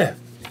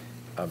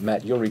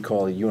 Matt, you'll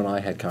recall you and I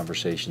had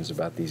conversations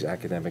about these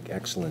academic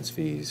excellence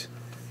fees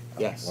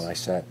Yes. when I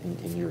sat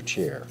in your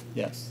chair.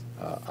 Yes.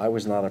 I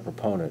was not a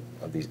proponent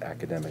of these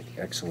academic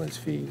excellence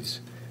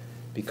fees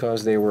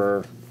because they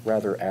were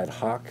rather ad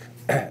hoc.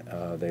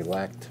 They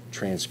lacked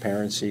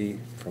transparency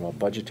from a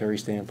budgetary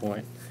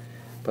standpoint.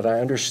 But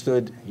I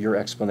understood your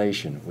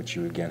explanation, which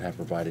you again have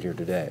provided here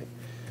today.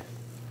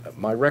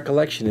 My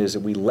recollection is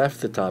that we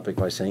left the topic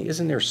by saying,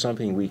 isn't there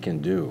something we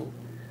can do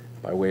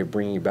by way of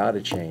bringing about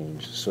a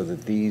change so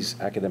that these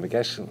academic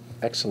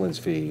excellence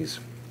fees,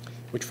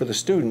 which for the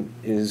student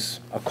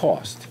is a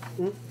cost,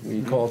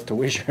 you call it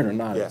tuition or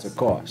not, it's Yes. a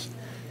cost.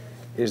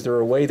 Is there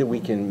a way that we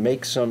can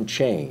make some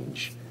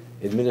change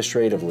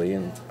administratively,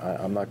 and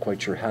I'm not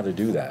quite sure how to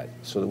do that,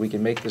 so that we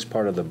can make this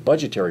part of the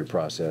budgetary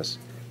process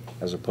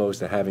as opposed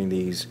to having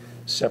these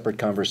separate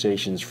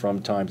conversations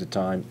from time to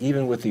time,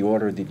 even with the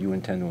order that you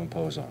intend to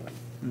impose on it?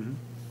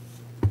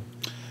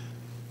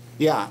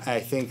 Yeah, I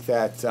think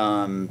that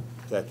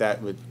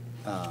that would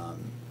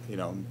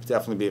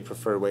definitely be a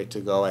preferred way to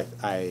go.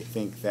 I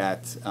think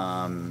that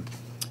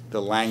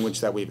the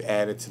language that we've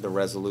added to the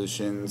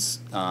resolutions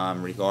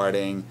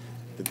regarding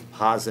the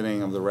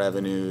depositing of the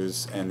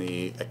revenues and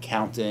the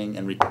accounting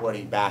and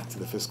reporting back to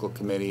the fiscal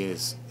committee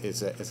is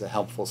a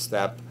helpful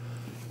step.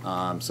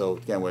 So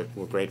again,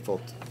 we're grateful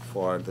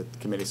for the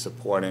committee's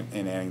support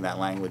in adding that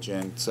language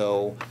in.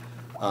 So,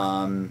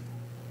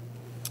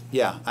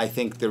 yeah, I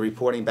think the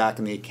reporting back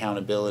and the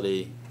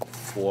accountability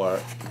for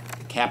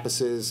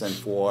campuses and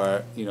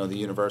for the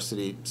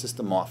university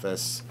system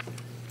office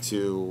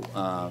to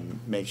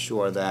make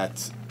sure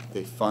that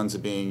the funds are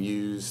being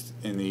used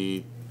in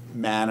the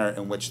manner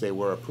in which they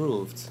were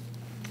approved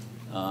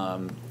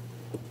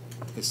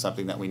is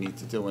something that we need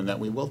to do and that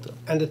we will do.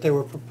 And that they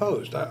were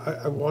proposed.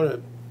 I want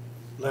to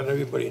let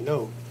everybody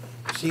know,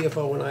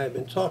 CFO and I have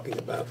been talking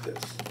about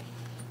this,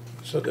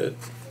 so that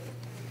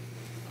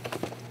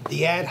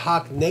the ad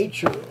hoc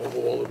nature of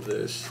all of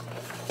this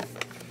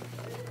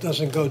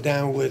doesn't go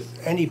down with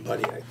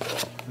anybody, I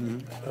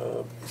think.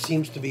 It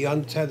seems to be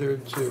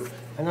untethered to,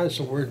 I know it's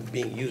a word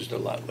being used a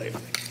lot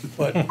lately,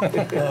 but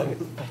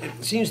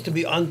it seems to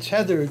be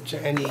untethered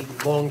to any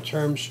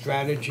long-term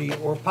strategy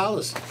or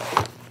policy.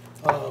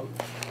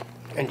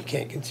 And you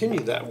can't continue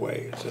that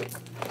way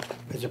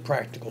as a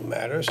practical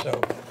matter.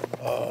 So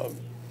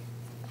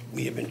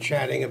we have been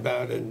chatting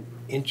about an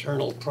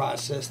internal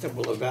process that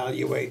will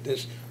evaluate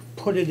this,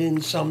 put it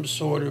in some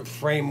sort of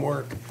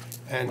framework,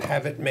 and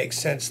have it make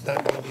sense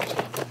not only to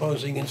the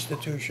proposing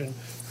institution,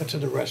 but to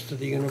the rest of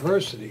the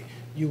university.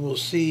 You will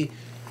see,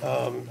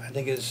 I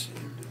think as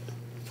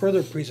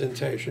further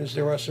presentations,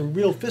 there are some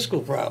real fiscal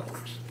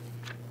problems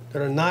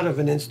that are not of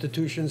an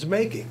institution's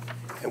making.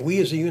 And we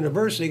as a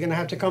university are going to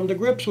have to come to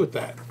grips with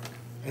that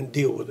and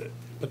deal with it.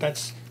 But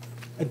that's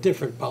a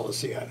different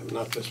policy item,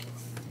 not this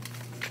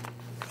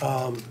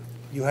one.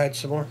 You had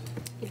some more?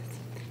 Yes.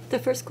 The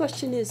first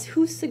question is,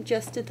 who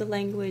suggested the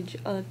language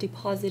of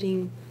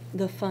depositing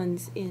the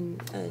funds in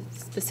a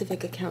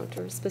specific account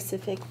or a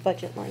specific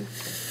budget line?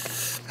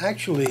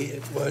 Actually,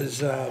 it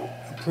was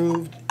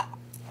approved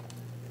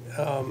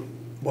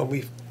when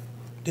we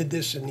did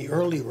this in the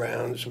early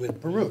rounds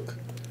with Baruch.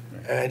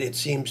 And it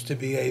seems to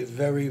be a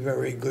very,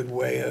 very good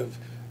way of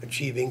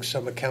achieving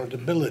some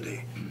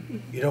accountability.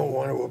 You don't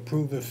want to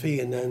approve a fee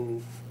and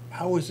then,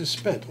 how was it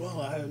spent? Well,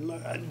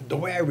 the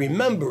way I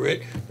remember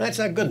it, that's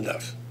not good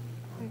enough.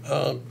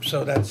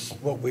 So that's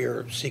what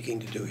we're seeking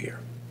to do here.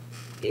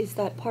 Is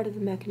that part of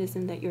the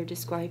mechanism that you're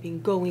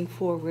describing? Going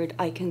forward,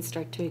 I can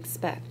start to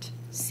expect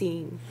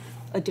seeing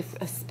a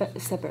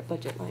separate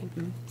budget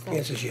line? The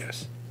answer is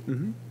yes.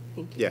 Thank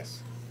you.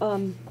 Yes.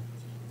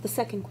 The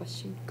second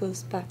question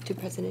goes back to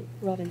President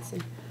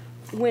Robinson.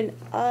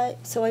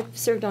 So I've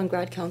served on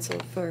grad council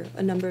for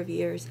a number of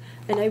years,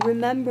 and I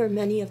remember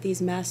many of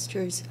these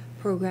master's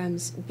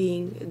programs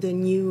being the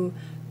new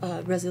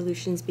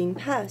resolutions being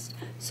passed.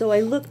 So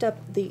I looked up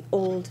the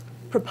old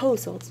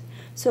proposals.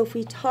 So if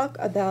we talk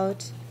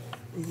about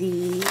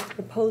the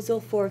proposal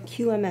for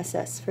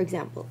QMSS, for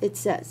example, it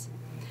says,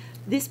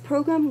 this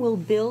program will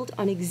build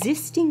on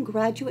existing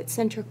graduate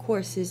center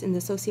courses in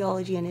the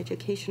sociology and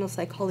educational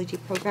psychology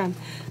program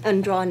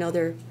and draw on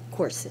other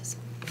courses,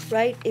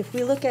 right? If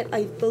we look at,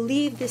 I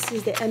believe this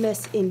is the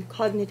MS in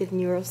cognitive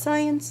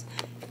neuroscience,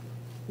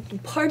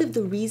 part of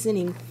the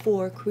reasoning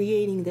for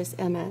creating this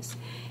MS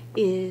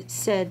is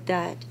said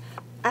that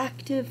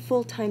active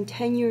full-time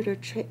tenured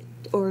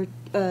or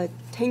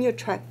tenure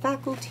track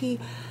faculty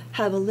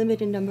have a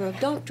limited number of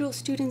doctoral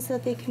students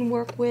that they can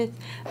work with,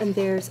 and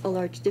there's a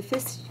large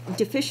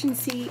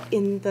deficiency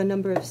in the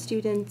number of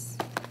students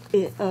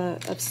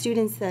of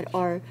students that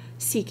are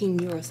seeking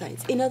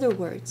neuroscience. In other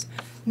words,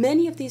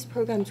 many of these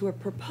programs were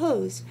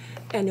proposed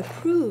and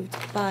approved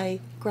by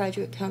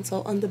Graduate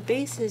Council on the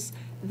basis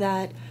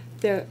that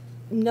their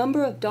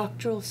number of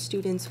doctoral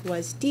students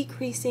was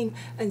decreasing,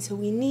 and so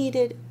we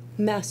needed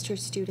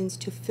master's students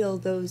to fill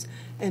those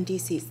empty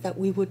seats, that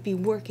we would be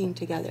working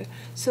together.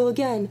 So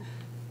again,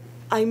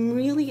 I'm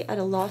really at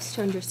a loss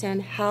to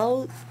understand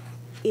how,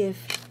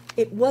 if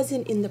it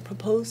wasn't in the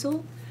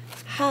proposal,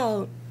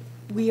 how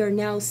we are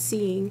now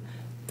seeing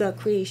the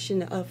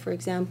creation of, for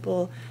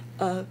example,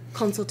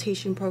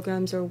 consultation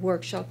programs or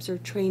workshops or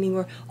training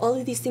or all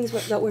of these things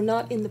that were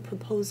not in the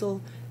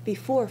proposal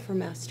before for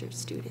master's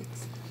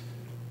students.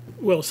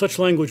 Well, such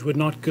language would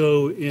not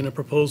go in a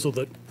proposal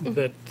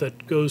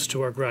that goes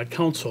to our grad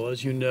council.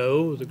 As you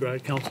know, the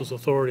grad council's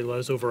authority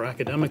lies over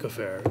academic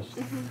affairs.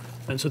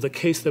 And so the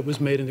case that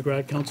was made in the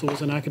grad council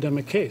was an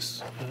academic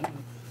case.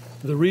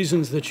 The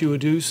reasons that you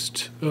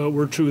adduced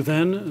were true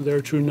then,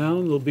 they're true now,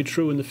 and they'll be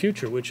true in the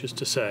future, which is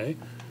to say,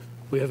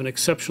 we have an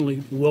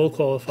exceptionally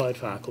well-qualified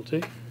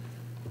faculty.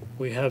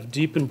 We have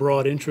deep and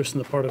broad interest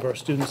on the part of our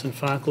students and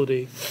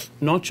faculty,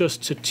 not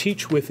just to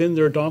teach within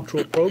their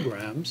doctoral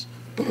programs,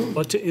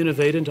 but to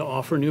innovate and to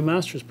offer new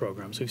master's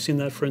programs. We've seen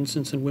that, for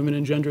instance, in women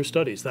and gender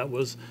studies. That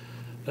was,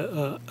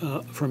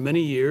 for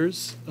many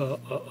years,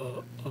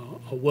 a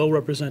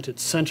well-represented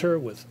center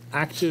with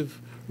active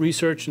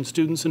research and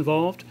students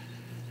involved.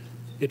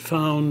 It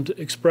found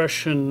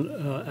expression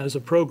as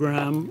a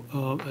program,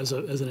 as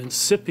an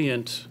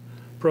incipient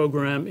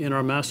program in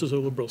our Masters of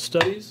Liberal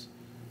Studies.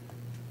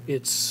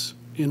 Its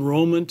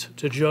enrollment,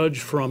 to judge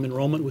from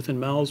enrollment within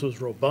MALS,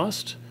 was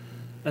robust.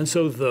 And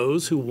so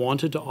those who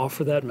wanted to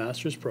offer that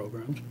master's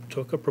program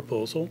took a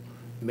proposal,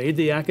 made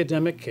the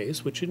academic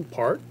case, which in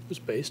part was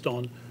based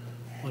on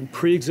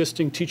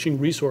pre-existing teaching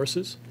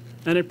resources,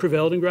 and it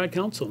prevailed in grad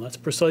council. And that's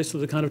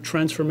precisely the kind of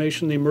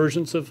transformation, the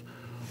emergence of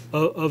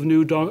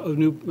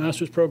new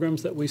master's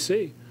programs that we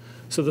see.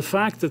 So the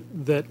fact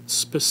that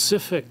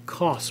specific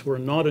costs were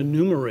not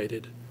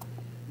enumerated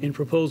in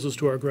proposals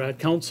to our grad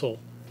council,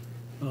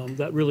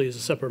 that really is a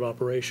separate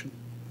operation.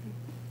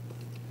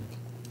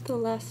 The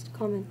last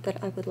comment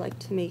that I would like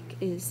to make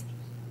is,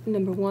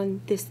 number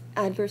one, this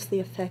adversely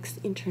affects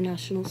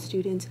international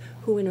students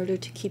who, in order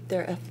to keep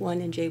their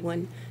F1 and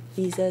J1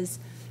 visas,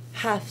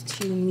 have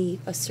to meet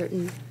a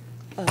certain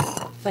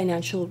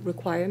financial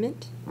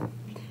requirement.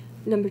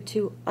 Number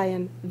two, I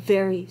am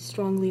very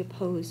strongly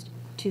opposed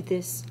to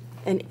this,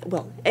 and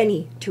well,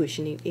 any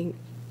tuition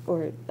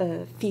or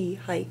fee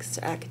hikes,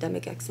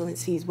 academic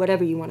excellence fees,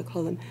 whatever you want to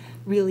call them.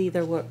 Really,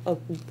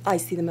 I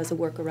see them as a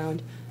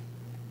workaround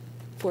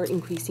for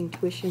increasing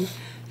tuition.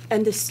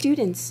 And the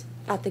students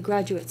at the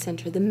Graduate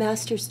Center, the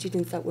master's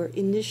students that were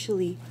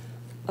initially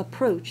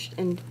approached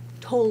and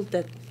told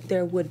that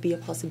there would be a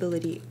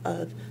possibility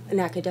of an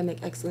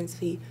academic excellence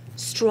fee,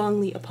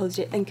 strongly opposed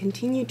it and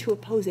continue to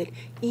oppose it,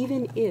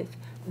 even if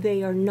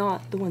they are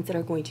not the ones that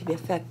are going to be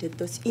affected.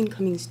 Those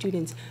incoming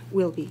students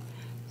will be.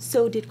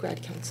 So did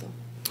grad council.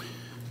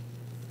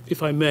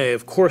 If I may,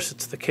 of course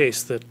it's the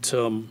case that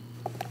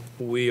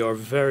we are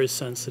very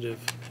sensitive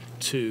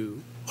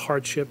to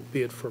hardship,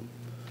 be it for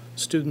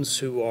students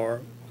who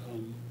are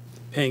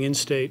paying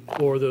in-state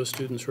or those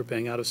students who are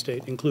paying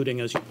out-of-state,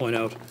 including, as you point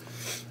out,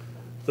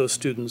 those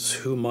students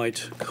who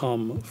might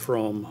come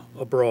from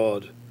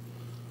abroad.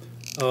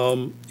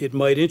 It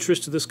might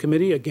interest this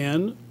committee,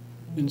 again,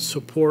 in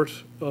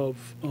support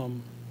of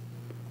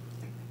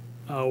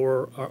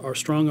our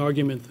strong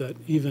argument that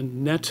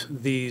even net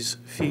these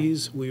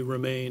fees, we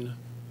remain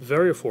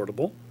very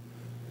affordable.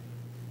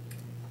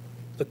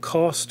 The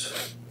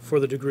cost for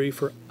the degree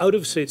for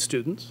out-of-state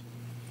students,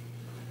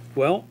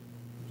 well,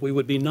 we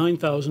would be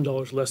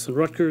 $9,000 less than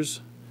Rutgers,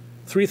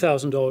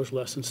 $3,000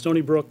 less than Stony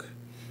Brook,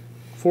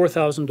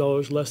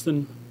 $4,000 less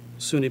than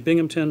SUNY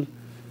Binghamton,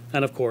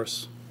 and of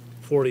course,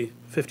 $40,000,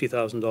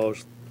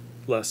 $50,000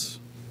 less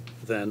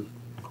than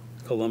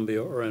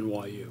Columbia or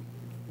NYU.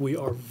 We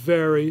are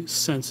very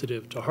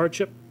sensitive to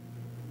hardship.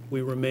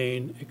 We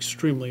remain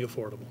extremely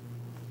affordable.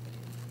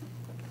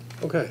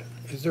 Okay.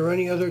 Is there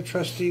any other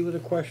trustee with a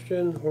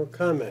question or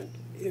comment?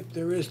 If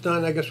there is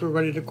none, I guess we're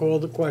ready to call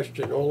the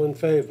question. All in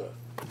favor?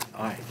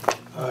 Aye.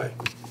 Aye.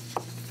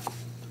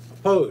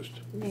 Opposed?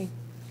 Nay.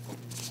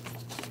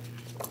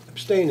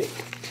 Abstaining?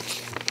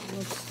 I'm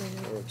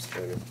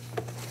abstaining.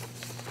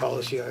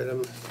 Policy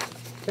item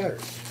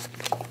carries.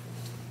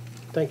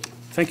 Thank you.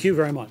 Thank you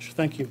very much.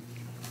 Thank you.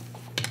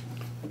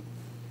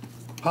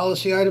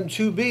 Policy item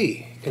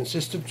 2B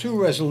consists of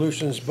two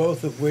resolutions,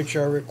 both of which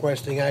are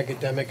requesting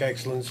academic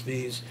excellence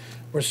fees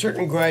for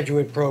certain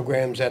graduate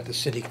programs at the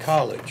City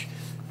College.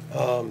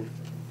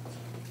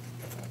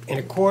 In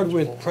accord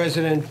with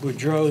President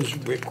Boudreau's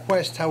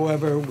request,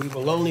 however, we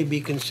will only be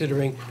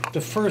considering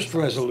the first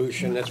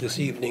resolution at this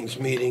evening's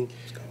meeting.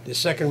 The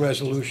second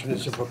resolution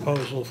is a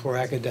proposal for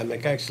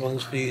academic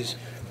excellence fees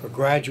for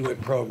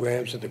graduate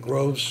programs at the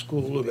Groves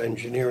School of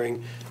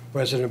Engineering.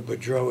 President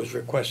Boudreau has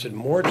requested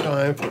more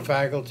time for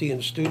faculty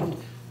and student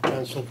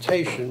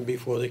consultation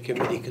before the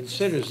committee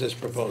considers this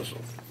proposal.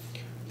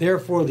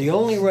 Therefore, the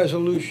only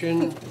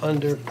resolution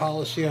under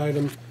policy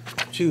item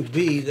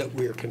 2B that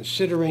we are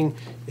considering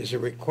is a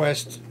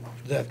request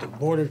that the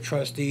Board of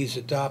Trustees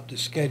adopt a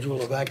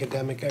schedule of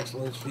academic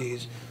excellence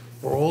fees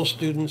for all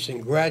students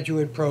in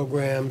graduate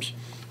programs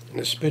in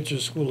the Spitzer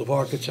School of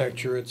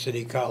Architecture at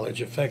City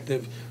College,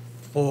 effective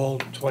fall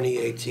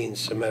 2018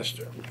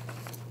 semester.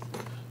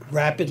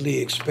 Rapidly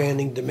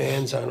expanding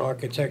demands on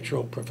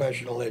architectural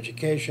professional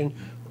education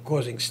are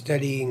causing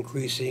steadily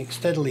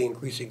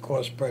increasing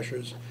cost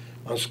pressures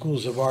on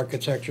schools of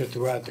architecture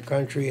throughout the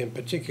country, and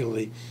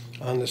particularly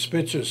on the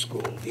Spitzer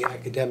School. The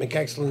academic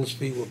excellence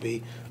fee will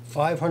be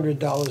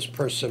 $500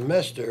 per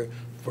semester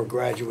for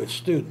graduate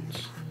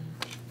students.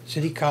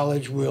 City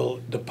College will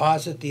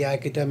deposit the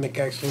academic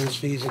excellence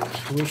fees in its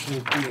tuition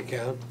and fee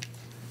account.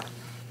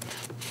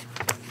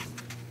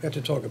 We have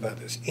to talk about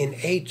this. In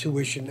a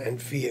tuition and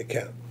fee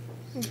account.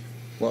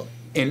 Well,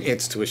 in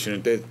its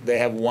tuition, they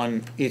have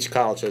one, each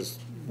college has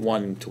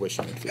one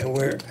tuition and fee.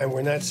 And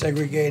we're not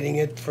segregating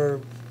it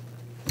for,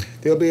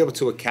 They'll be able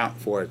to account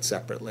for it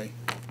separately,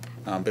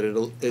 but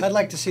I'd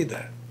like to see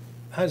that.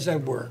 How does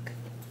that work?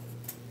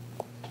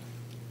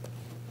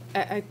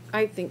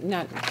 I think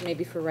not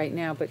maybe for right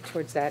now, but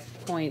towards that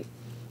point,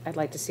 I'd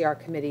like to see our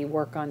committee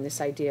work on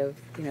this idea of,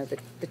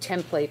 the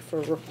template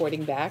for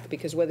reporting back,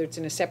 because whether it's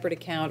in a separate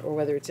account or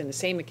whether it's in the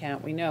same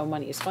account, we know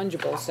money is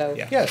fungible, so.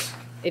 Yeah. Yes.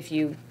 If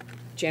you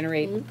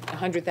generate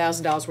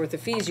 $100,000 worth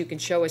of fees, you can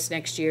show us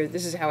next year,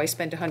 this is how I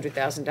spent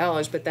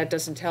 $100,000, but that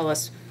doesn't tell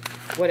us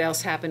what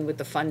else happened with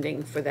the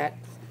funding for that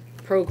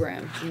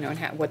program,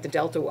 and what the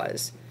delta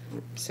was,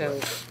 so.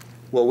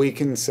 well, we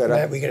can set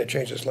Matt, up, we gotta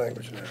change this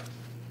language now.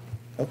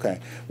 okay.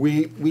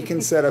 We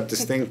can set up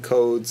distinct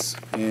codes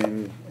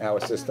in our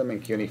system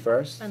in CUNY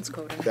First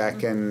that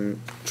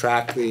can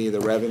track the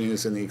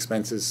revenues and the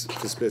expenses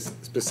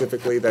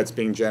specifically that's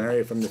being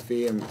generated from the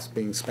fee and what's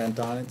being spent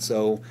on it.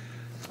 So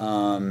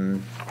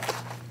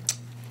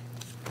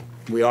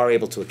we are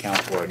able to account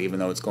for it, even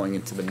though it's going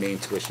into the main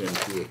tuition and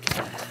fee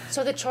account.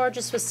 So the charge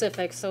is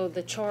specific, so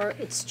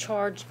it's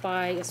charged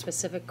by a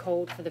specific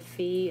code for the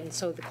fee, and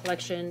so the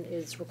collection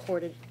is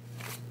recorded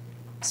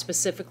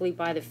specifically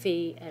by the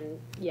fee, and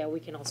yeah,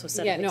 we can also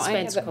set Yeah, an no,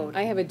 expense code.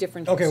 I have a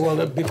different. Okay,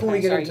 well, before we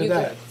get Sorry, into you go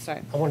that, ahead.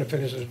 Sorry. I wanna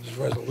finish this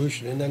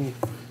resolution, and then,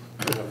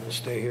 we'll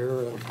stay here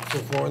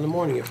till 4 in the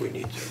morning if we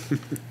need to.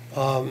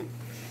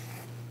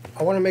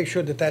 I wanna make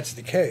sure that that's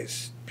the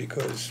case,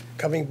 because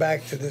coming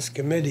back to this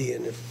committee,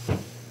 and if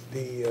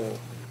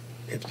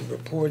the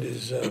report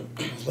is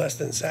less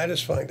than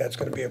satisfying, that's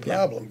gonna be a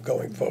problem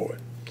going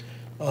forward.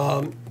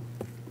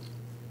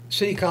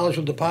 City College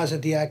will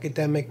deposit the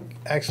academic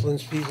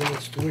excellence fees in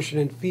its tuition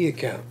and fee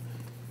account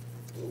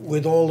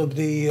with all of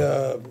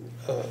the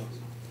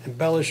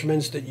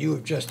embellishments that you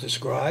have just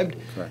described.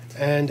 Correct.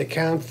 And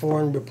account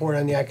for and report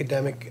on the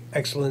academic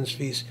excellence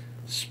fees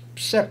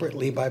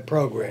separately by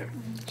program.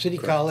 City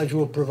College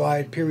will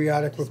provide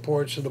periodic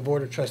reports to the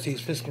Board of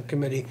Trustees Fiscal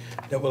Committee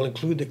that will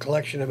include the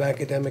collection of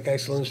academic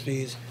excellence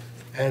fees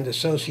and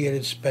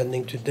associated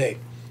spending to date.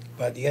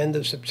 By the end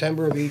of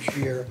September of each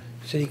year,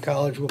 City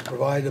College will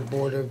provide the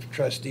Board of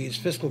Trustees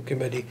Fiscal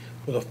Committee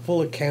with a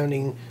full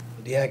accounting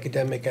of the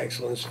academic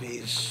excellence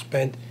fees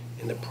spent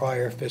in the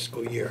prior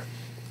fiscal year.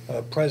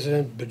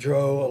 President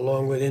Bedreau,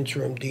 along with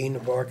Interim Dean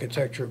of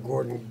Architecture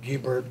Gordon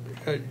Giebert,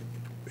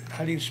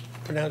 how do you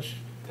pronounce?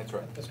 That's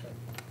right.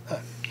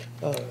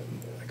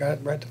 I got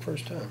it right the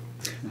first time.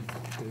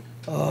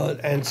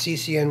 And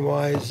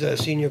CCNY's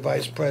Senior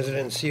Vice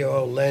President and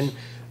COO Len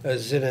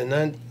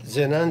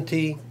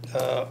Zenanti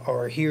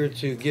are here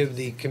to give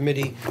the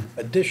committee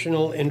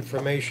additional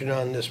information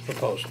on this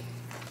proposal.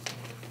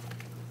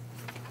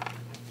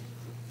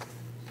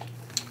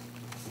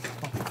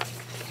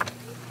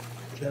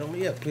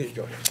 Gentlemen, yeah, please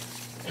join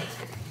us.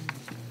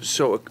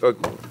 So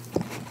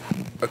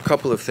a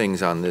couple of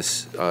things on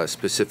this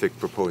specific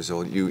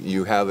proposal.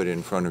 You have it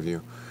in front of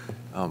you.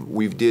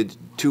 We did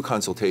 2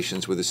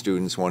 consultations with the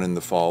students, one in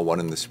the fall, one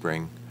in the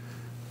spring.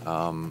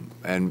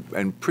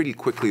 And pretty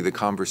quickly the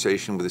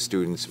conversation with the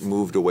students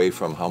moved away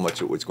from how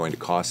much it was going to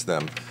cost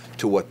them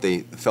to what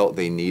they felt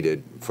they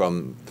needed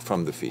from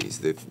the fees.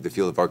 The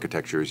field of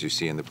architecture, as you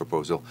see in the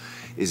proposal,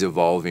 is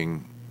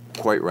evolving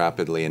quite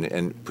rapidly,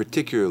 and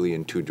particularly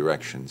in 2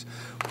 directions.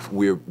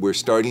 We're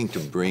starting to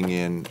bring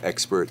in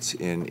experts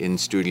in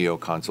studio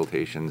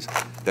consultations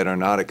that are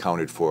not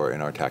accounted for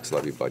in our tax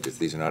levy budgets.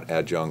 These are not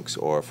adjuncts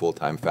or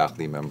full-time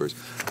faculty members,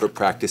 but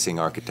practicing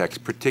architects,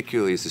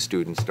 particularly as the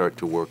students start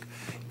to work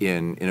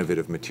in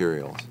innovative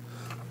materials.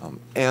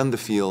 And the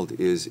field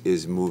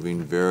is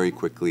moving very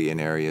quickly in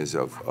areas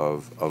of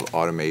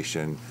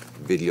automation,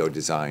 video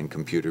design,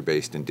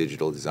 computer-based and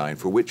digital design,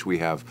 for which we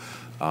have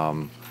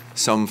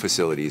some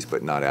facilities,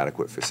 but not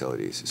adequate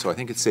facilities. So I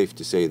think it's safe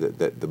to say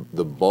that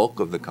the bulk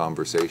of the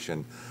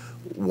conversation,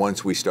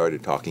 once we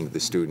started talking to the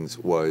students,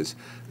 was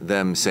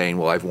them saying,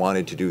 well, I've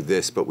wanted to do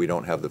this, but we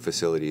don't have the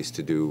facilities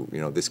to do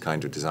this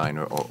kind of design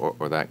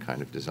or that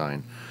kind of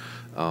design.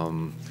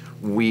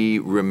 We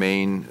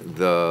remain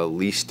the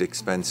least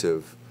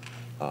expensive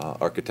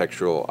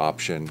architectural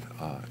option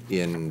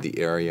in the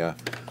area.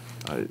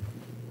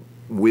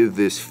 With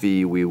this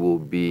fee, we will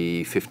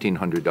be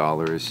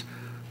 $1,500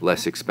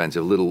 less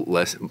expensive, a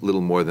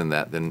little more than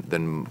that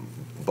than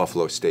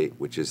Buffalo State,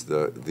 which is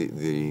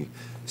the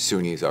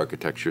SUNY's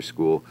architecture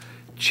school,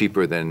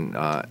 cheaper than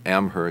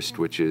Amherst,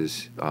 which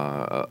is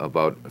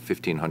about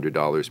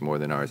 $1,500 more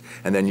than ours.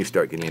 And then you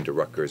start getting into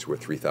Rutgers, we're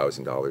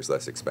 $3,000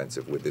 less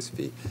expensive with this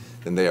fee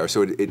than they are.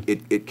 So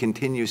it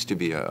continues to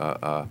be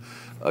a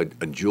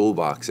jewel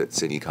box at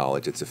City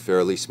College. It's a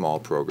fairly small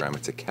program.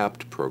 It's a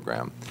capped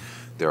program.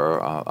 There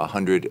are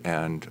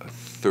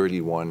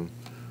 131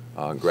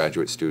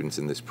 graduate students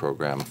in this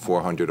program,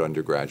 400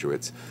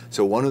 undergraduates.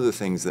 So one of the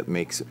things that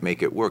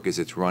make it work is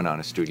it's run on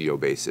a studio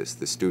basis.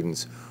 The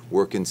students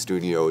work in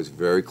studios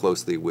very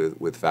closely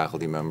with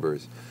faculty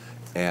members.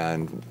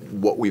 And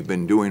what we've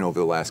been doing over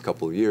the last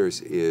couple of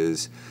years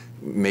is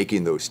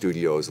making those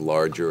studios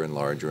larger and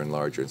larger and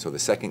larger. And so the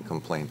second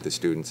complaint the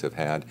students have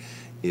had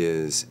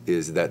is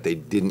that they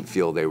didn't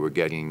feel they were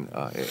getting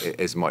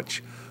as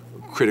much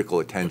critical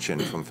attention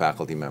from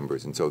faculty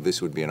members. And so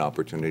this would be an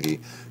opportunity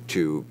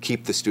to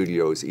keep the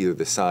studios either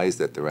the size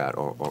that they're at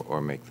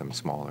or make them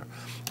smaller.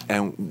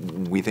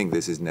 And we think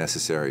this is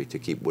necessary to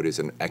keep what is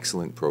an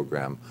excellent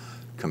program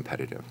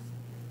competitive.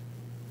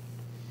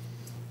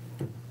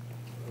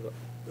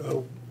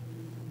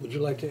 Would you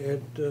like to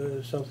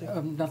add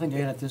something? Nothing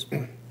to add at this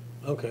point.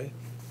 Okay.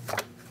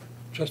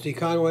 Trustee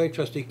Conway,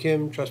 Trustee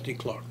Kim, Trustee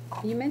Clark.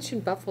 You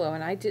mentioned Buffalo,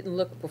 and I didn't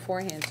look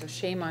beforehand, so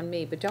shame on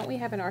me, but don't we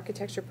have an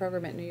architecture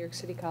program at New York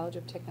City College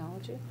of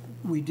Technology?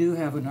 We do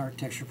have an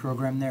architecture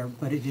program there,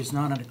 but it is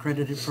not an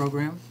accredited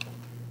program.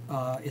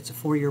 It's a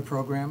 4-year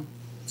program.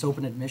 It's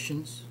open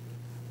admissions,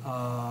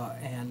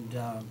 and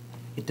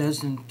it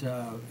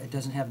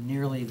doesn't have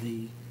nearly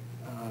the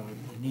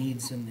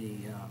needs and the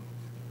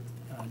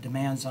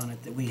demands on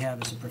it that we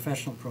have as a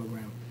professional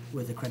program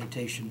with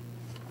accreditation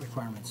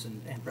requirements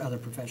and other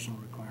professional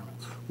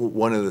requirements.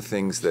 One of the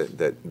things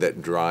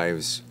that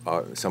drives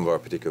some of our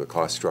particular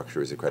cost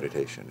structure is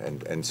accreditation,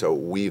 and so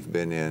we've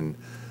been in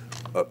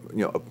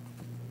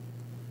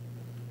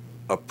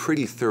a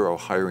pretty thorough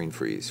hiring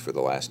freeze for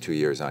the last 2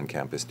 years on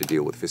campus to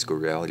deal with fiscal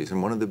realities.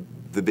 And one of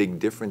the big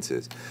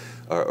differences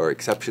or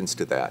exceptions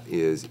to that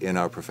is in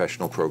our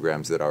professional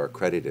programs that are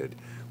accredited,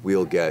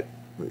 we'll get,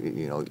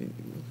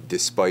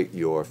 despite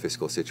your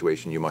fiscal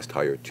situation, you must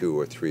hire 2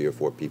 or 3 or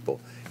 4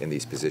 people in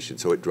these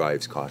positions. So it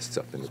drives costs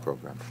up in the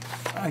program.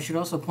 I should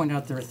also point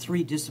out there are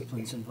 3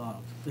 disciplines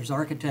involved. There's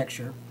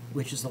architecture,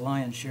 which is the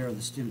lion's share of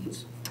the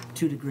students,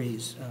 2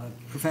 degrees, a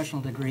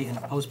professional degree and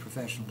a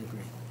post-professional degree.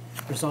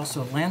 There's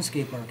also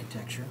landscape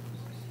architecture,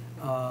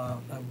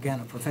 again,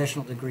 a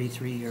professional degree,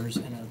 3 years,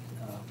 and a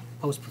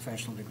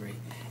post-professional degree,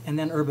 and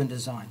then urban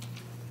design.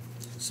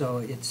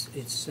 So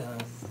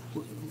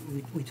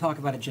we talk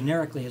about it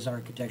generically as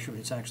architecture, but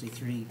it's actually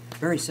 3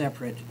 very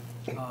separate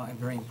and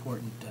very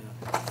important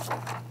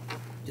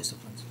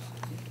disciplines.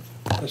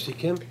 Trustee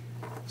Kim?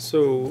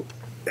 So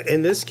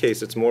in this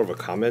case, it's more of a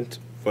comment,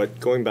 but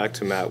going back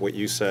to Matt, what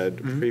you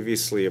said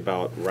previously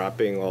about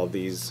wrapping all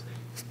these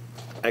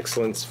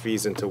excellence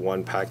fees into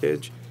one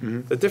package.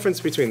 The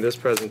difference between this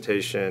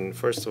presentation,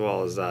 first of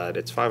all, is that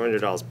it's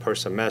 $500 per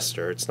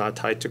semester. It's not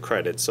tied to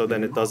credit, so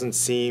then it doesn't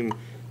seem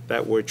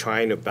that we're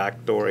trying to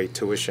backdoor a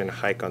tuition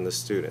hike on the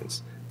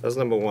students. That's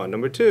number one.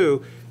 Number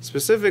two,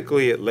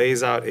 specifically, it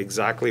lays out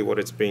exactly what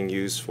it's being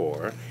used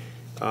for.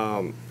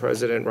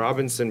 President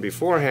Robinson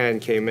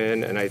beforehand came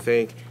in, and I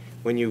think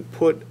when you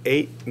put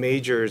 8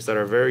 majors that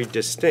are very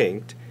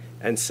distinct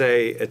and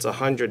say it's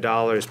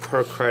 $100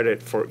 per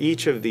credit for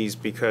each of these,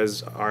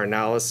 because our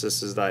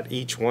analysis is that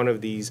each one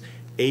of these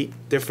 8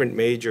 different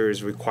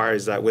majors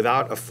requires that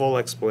without a full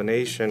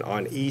explanation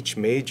on each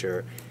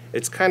major,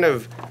 it's kind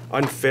of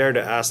unfair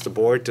to ask the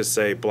board to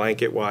say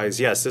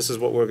blanket-wise, yes, this is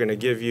what we're going to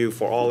give you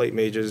for all 8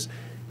 majors.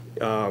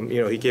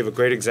 He gave a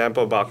great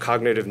example about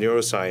cognitive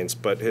neuroscience,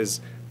 but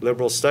his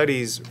liberal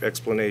studies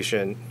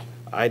explanation,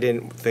 I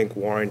didn't think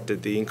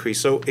warranted the increase.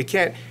 So it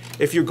can't,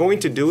 if you're going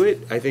to do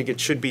it, I think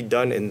it should be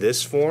done in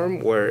this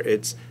form where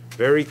it's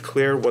very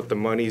clear what the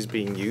money is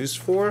being used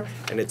for,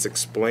 and it's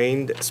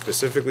explained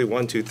specifically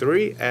 1, 2,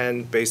 3,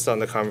 and based on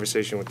the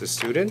conversation with the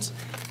students.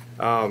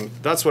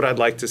 That's what I'd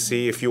like to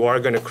see if you are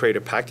going to create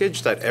a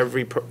package, that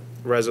every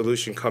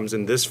resolution comes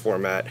in this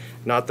format,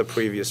 not the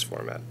previous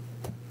format.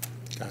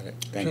 Got it.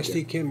 Thank Trustee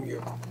you. Kim,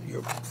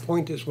 your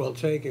point is well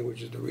taken,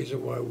 which is the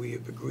reason why we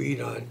have agreed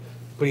on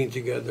putting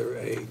together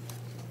a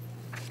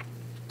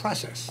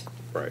process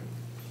Right.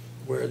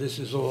 where this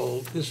is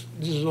all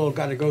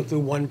got to go through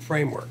one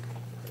framework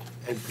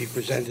and be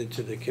presented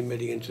to the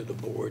committee and to the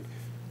board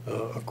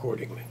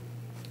accordingly.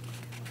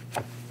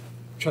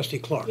 Trustee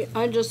Clark. Yeah,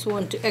 I just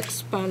want to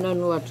expand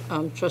on what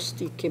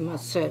Trustee Kim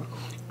has said.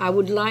 I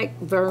would like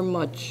very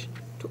much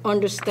to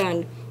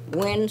understand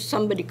when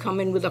somebody come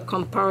in with a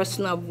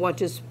comparison of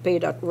what is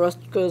paid at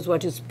Rutgers,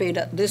 what is paid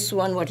at this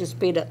one, what is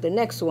paid at the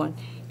next one.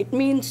 It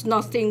means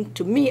nothing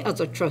to me as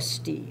a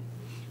trustee,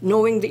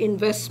 knowing the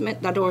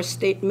investment that our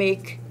state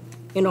make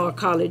in our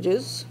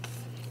colleges,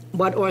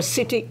 what our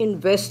city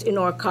invest in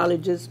our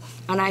colleges,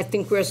 and I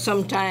think we're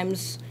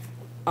sometimes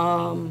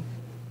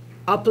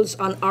apples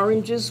and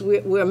oranges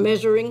we're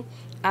measuring.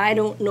 I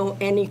don't know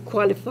any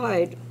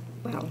qualified,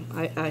 well,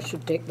 I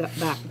should take that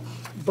back,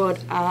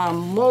 but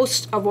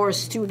most of our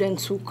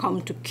students who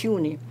come to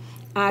CUNY,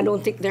 I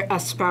don't think they're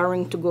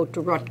aspiring to go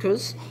to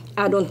Rutgers.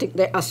 I don't think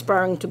they're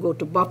aspiring to go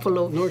to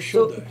Buffalo. Nor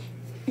should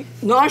they.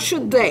 Nor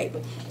should they.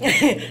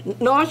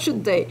 Nor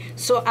should they.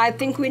 So I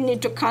think we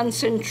need to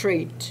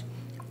concentrate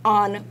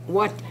on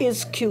what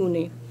is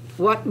CUNY,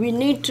 what we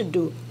need to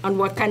do, and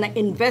what kind of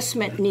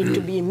investment need to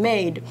be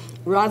made,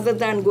 rather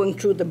than going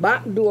through the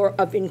back door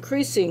of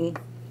increasing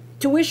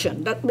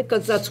tuition.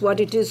 Because that's what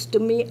it is to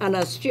me, and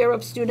as chair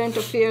of student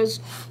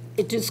affairs,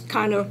 it is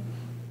kind of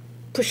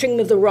pushing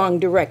me the wrong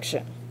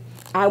direction.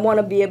 I want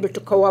to be able to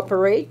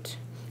cooperate.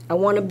 I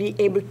want to be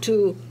able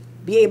to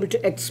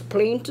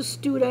explain to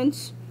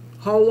students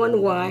how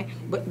and why.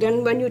 But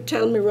then when you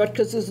tell me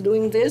Rutgers is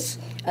doing this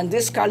and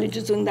this college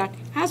is doing that,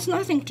 has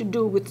nothing to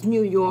do with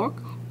New York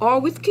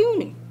or with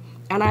CUNY.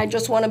 And I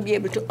just want to be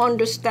able to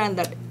understand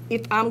that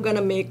if I'm going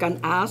to make an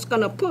ask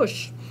and a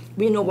push,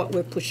 we know what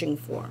we're pushing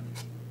for.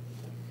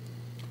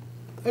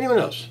 Anyone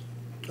else?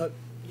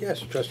 Yes,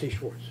 Trustee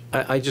Schwartz.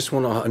 I just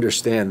want to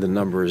understand the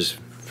numbers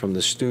from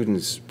the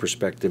student's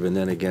perspective and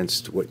then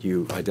against what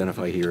you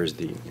identify here as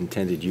the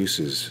intended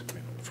uses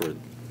for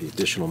the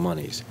additional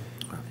monies.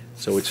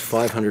 So it's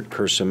 $500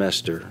 per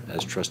semester,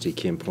 as Trustee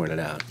Kim pointed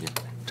out,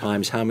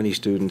 times how many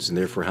students and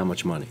therefore how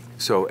much money?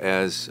 So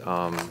as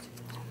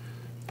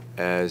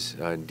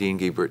Dean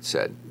Giebert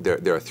said,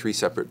 there are 3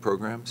 separate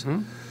programs.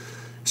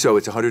 So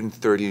it's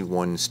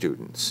 131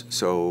 students,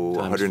 so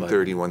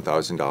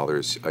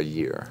 $131,000 a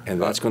year.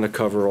 And that's going to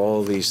cover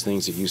all these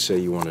things that you say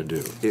you want to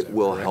do. It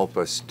will help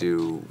us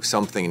do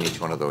something in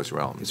each one of those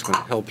realms. It's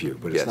going to help you,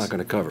 but it's Yes. not going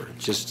to cover it.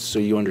 Just so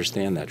you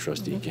understand that,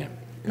 Trustee Kim.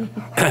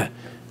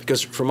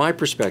 Because from my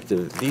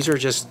perspective, these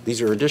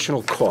are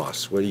additional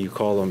costs, whether you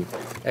call them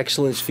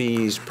excellence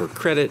fees per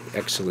credit,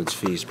 excellence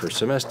fees per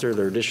semester,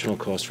 they're additional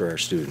costs for our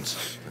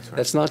students.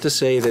 That's not to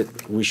say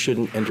that we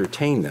shouldn't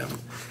entertain them,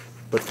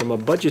 but from a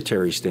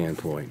budgetary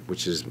standpoint,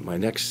 which is my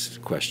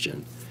next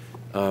question,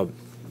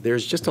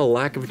 there's just a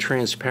lack of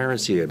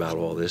transparency about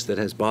all this that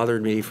has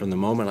bothered me from the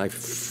moment I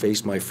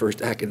faced my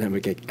first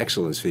academic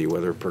excellence fee,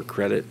 whether per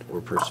credit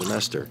or per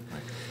semester.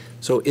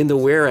 So in the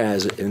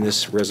whereas in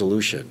this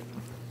resolution,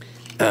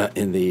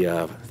 in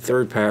the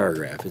third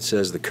paragraph, it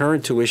says the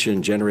current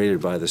tuition generated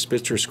by the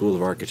Spitzer School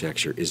of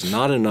Architecture is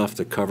not enough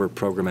to cover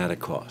programmatic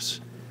costs.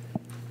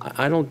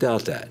 I don't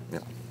doubt that. Yeah.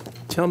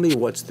 Tell me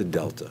what's the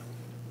delta?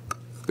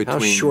 How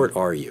short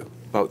are you?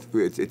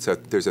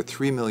 There's a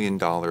 $3 million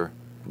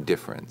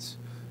difference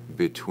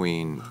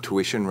between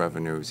tuition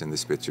revenues in the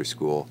Spitzer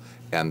School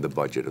and the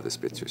budget of the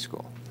Spitzer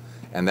School.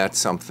 And that's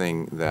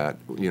something that,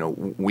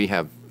 we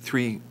have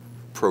 3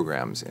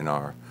 programs in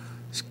our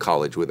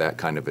college with that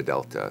kind of a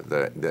delta.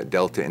 The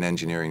delta in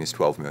engineering is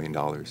 $12 million.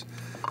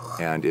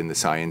 And in the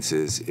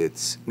sciences,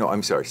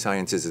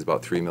 sciences is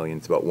about $3 million.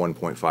 It's about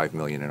 $1.5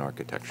 million in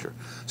architecture.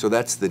 So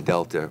that's the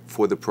delta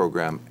for the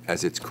program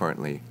as it's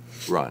currently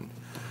run.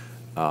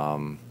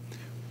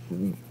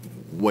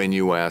 When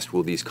you asked,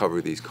 will these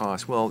cover these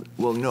costs? Well,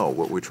 no.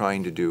 What we're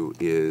trying to do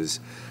is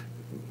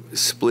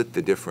split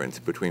the difference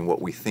between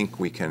what we think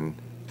we can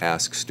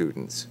ask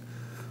students,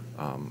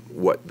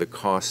 what the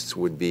costs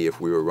would be if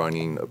we were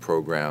running a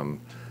program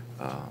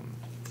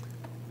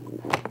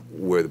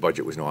where the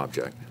budget was no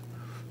object,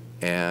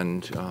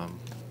 and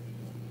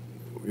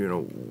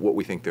what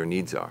we think their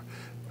needs are.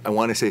 I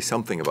want to say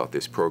something about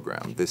this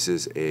program.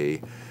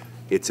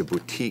 It's a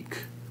boutique,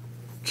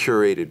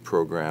 curated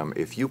program.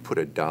 If you put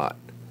a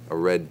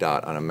red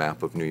dot on a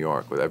map of New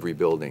York with every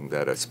building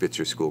that a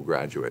Spitzer School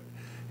graduate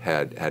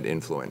had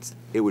influenced,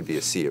 it would be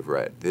a sea of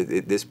red.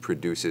 This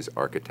produces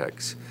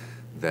architects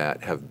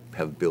that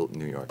have built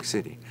New York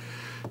City.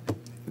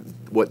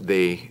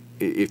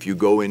 If you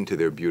go into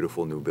their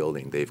beautiful new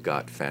building, they've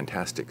got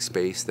fantastic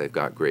space, they've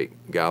got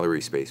great gallery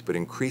space, but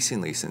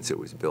increasingly since it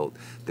was built,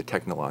 the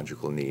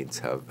technological needs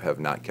have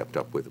not kept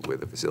up with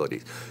the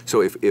facilities.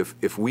 So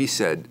if we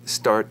said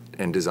start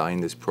and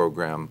design this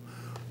program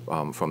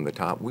from the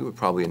top, we would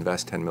probably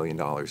invest $10 million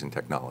in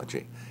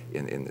technology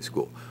in the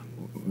school.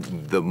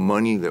 The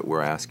money that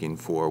we're asking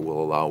for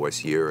will allow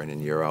us year in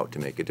and year out to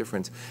make a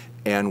difference,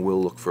 and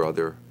we'll look for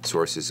other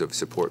sources of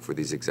support for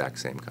these exact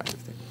same kind of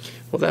things.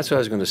 Well, that's what I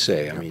was going to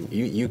say. I mean,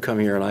 you come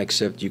here, and I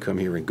accept you come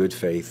here in good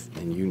faith,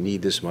 and you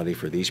need this money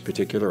for these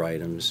particular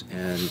items,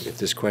 and if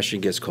this question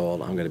gets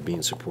called, I'm going to be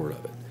in support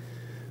of it.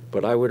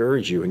 But I would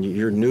urge you, and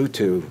you're new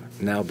to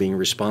now being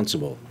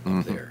responsible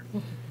up there,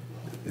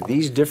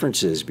 these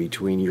differences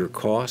between your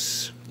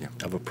costs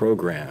of a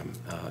program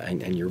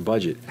and your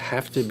budget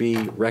have to be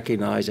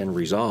recognized and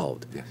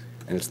resolved. Yes.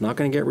 And it's not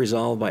going to get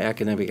resolved by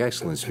academic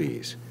excellence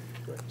fees.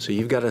 So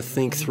you've got to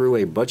think through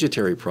a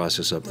budgetary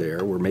process up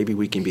there where maybe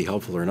we can be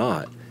helpful or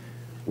not,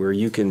 where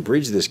you can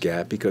bridge this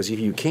gap, because if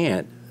you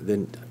can't,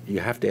 then you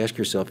have to ask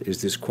yourself,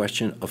 is this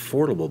question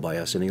affordable by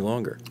us any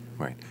longer?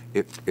 Right.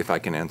 If I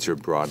can answer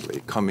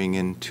broadly, coming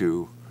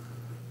into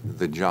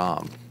the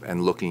job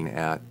and looking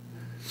at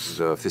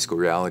the fiscal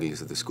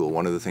realities of the school,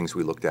 one of the things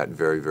we looked at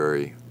very,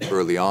 very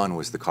early on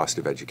was the cost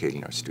of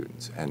educating our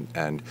students.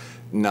 And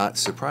not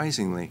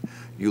surprisingly,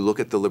 you look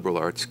at the liberal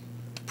arts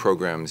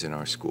programs in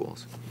our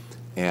schools,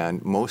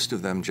 and most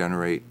of them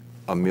generate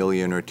 $1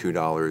 million or $2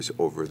 million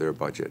over their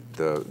budget.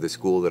 The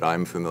school that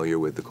I'm familiar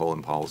with, the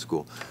Colin Powell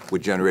School,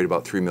 would generate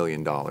about $3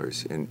 million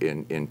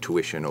in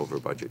tuition over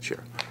budget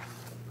share.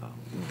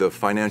 The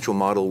financial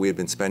model we had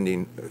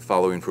been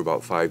following for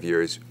about 5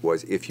 years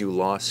was if you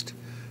lost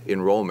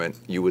enrollment,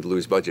 you would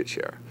lose budget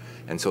share.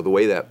 And so the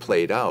way that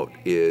played out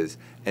is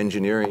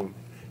engineering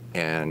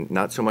and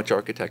not so much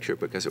architecture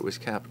because it was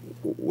capped,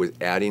 was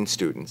adding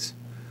students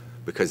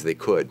because they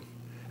could.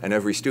 And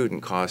every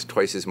student cost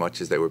twice as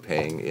much as they were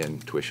paying in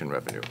tuition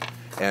revenue.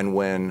 And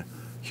when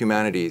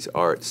humanities,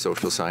 arts,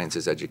 social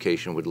sciences,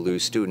 education would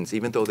lose students,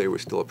 even though they were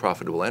still a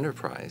profitable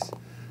enterprise,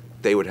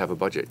 they would have a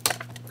budget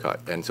cut.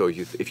 And so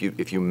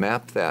if you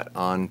map that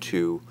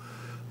onto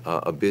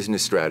a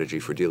business strategy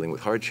for dealing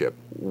with hardship,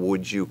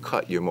 would you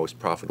cut your most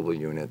profitable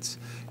units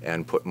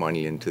and put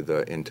money into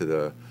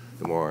the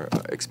more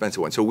expensive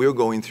ones? So we're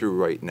going through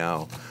right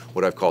now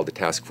what I've called the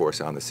task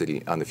force on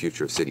the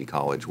future of City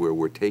College, where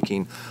we're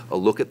taking a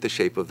look at the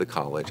shape of the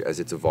college as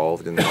it's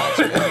evolved in the last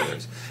 10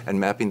 years and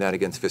mapping that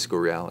against fiscal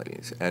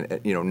realities, and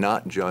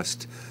not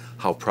just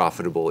how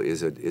profitable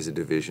is a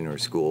division or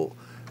school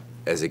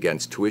as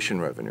against tuition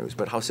revenues,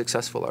 but how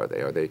successful are they?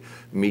 Are they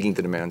meeting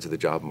the demands of the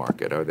job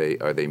market? Are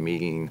they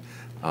meeting?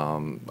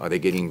 Are they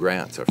getting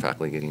grants? Are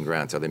faculty getting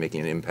grants? Are they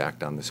making an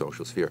impact on the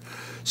social sphere?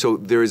 So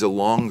there is a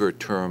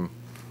longer-term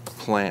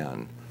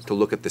plan to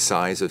look at the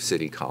size of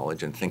City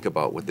College and think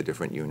about what the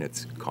different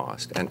units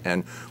cost.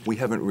 And we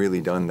haven't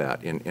really done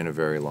that in a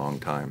very long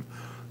time.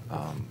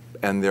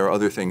 And there are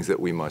other things that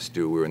we must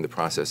do. We're in the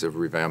process of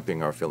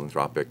revamping our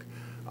philanthropic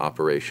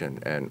operation,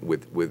 and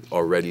with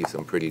already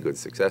some pretty good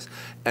success,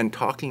 and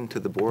talking to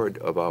the board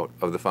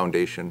of the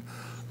foundation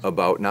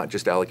about not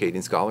just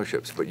allocating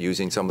scholarships, but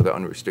using some of the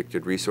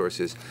unrestricted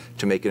resources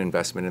to make an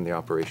investment in the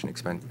operation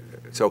expense.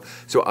 So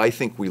I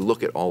think we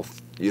look at all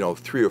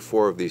 3 or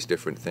 4 of these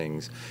different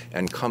things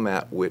and come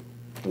at with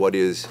what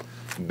has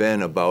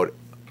been about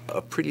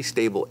a pretty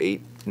stable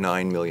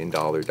 $8-9 million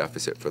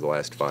deficit for the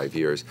last 5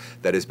 years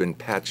that has been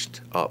patched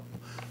up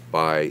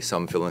by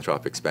some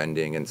philanthropic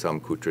spending and some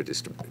Kutra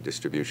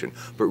distribution,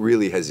 but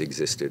really has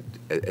existed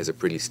as a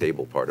pretty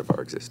stable part of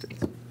our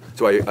existence.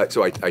 So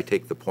I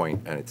take the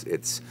point, and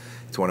it's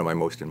one of my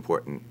most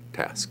important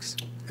tasks.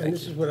 And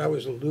this is what I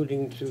was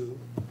alluding to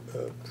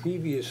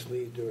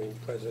previously during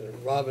President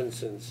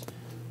Robinson's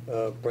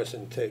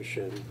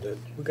presentation, that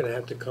we're going to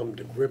have to come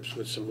to grips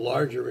with some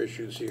larger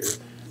issues here,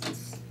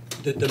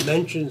 the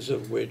dimensions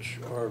of which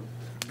are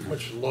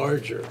much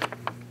larger,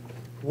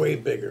 way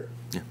bigger.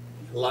 Yeah.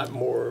 A lot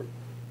more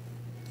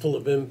full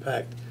of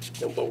impact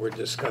than what we're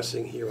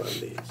discussing here on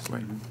these.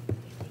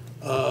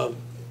 Right.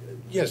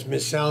 Yes,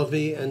 Ms.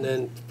 Salvi, and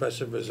then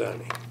Professor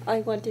Bazzani. I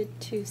wanted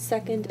to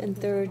second and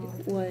third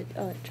what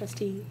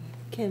Trustee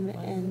Kim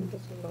and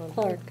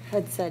Clark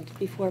had said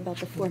before about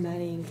the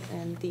formatting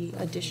and the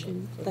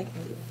addition. Like,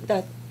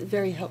 that's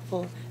very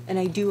helpful, and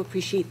I do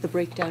appreciate the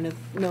breakdown of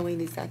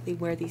knowing exactly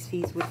where these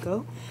fees would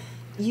go.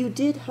 You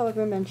did,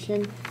 however,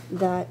 mention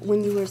that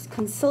when you were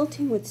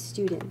consulting with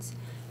students,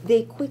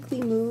 they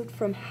quickly moved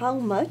from how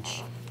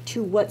much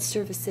to what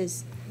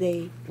services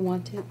they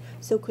wanted.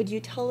 So could you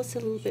tell us a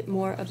little bit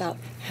more about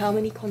how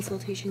many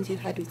consultations you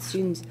had with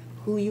students,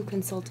 who you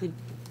consulted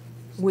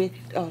with,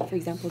 for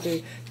example,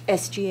 the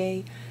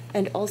SGA,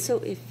 and also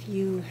if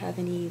you have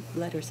any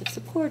letters of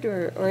support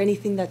or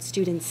anything that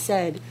students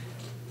said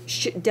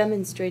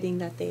demonstrating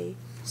that they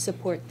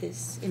support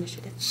this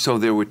initiative? So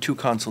there were 2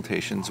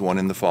 consultations, one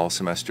in the fall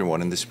semester,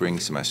 one in the spring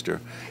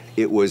semester.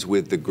 It was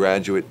with the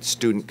graduate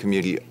student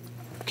community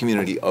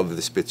of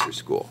the Spitzer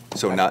School.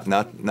 So not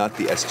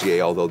the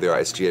SGA, although there are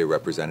SGA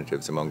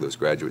representatives among those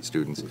graduate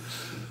students.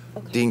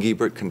 Okay. Dean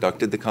Giebert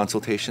conducted the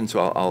consultation, so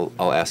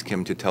I'll ask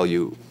him to tell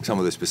you some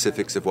of the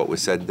specifics of what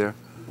was said there.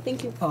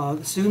 Thank you.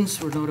 The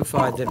students were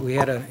notified that we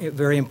had a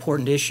very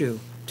important issue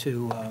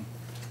to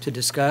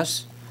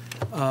discuss.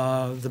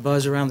 The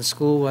buzz around the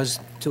school was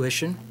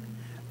tuition,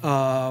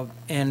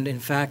 and in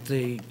fact,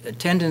 the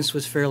attendance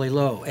was fairly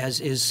low, as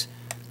is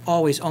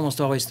almost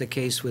always the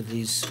case with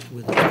these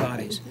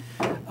bodies.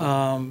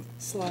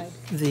 Slide.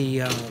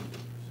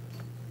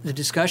 The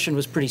discussion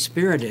was pretty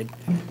spirited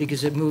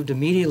because it moved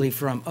immediately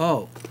from,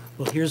 well,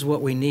 here's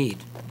what we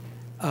need.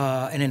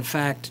 And in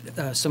fact,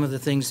 some of the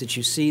things that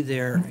you see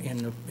there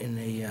in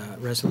the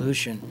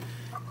resolution,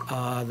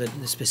 the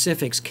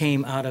specifics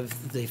came out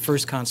of the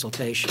first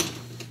consultation.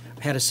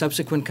 Had a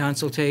subsequent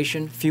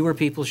consultation, fewer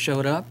people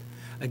showed up.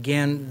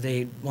 Again,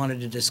 they wanted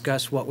to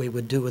discuss what we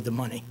would do with the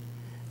money.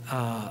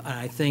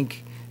 I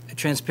think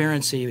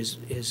transparency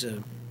is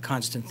a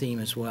constant theme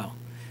as well.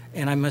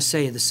 And I must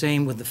say the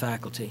same with the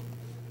faculty.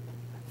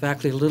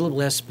 Faculty a little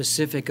less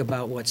specific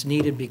about what's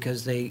needed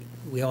because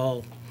we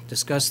all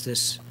discuss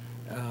this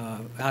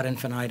ad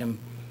infinitum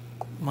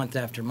month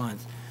after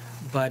month.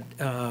 But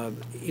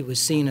it was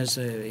seen as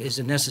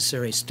a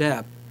necessary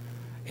step,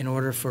 in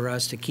order for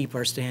us to keep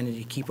our standing,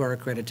 to keep our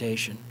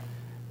accreditation,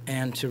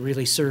 and to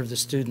really serve the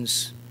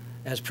students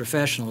as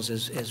professionals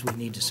as we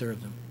need to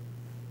serve them.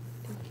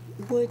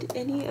 Would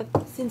any of,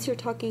 since you're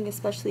talking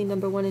especially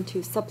number 1 and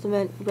 2,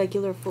 supplement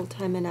regular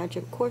full-time and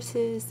adjunct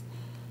courses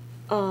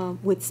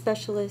with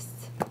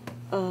specialists,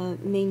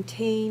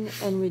 maintain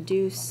and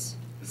reduce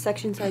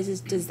section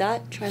sizes, does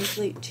that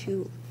translate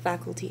to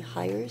faculty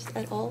hires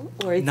at all?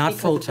 Or it's Not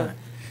because of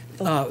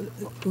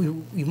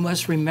full-time. We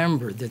must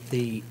remember that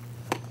the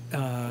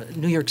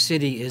New York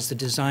City is the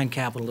design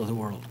capital of the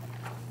world.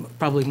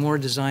 Probably more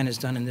design is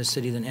done in this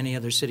city than any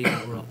other city in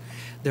the world.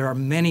 There are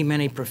many,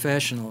 many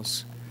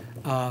professionals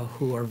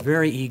who are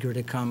very eager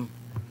to come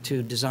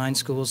to design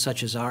schools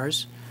such as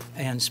ours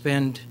and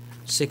spend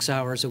 6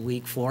 hours a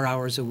week, 4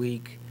 hours a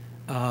week,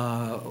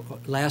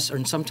 less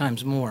or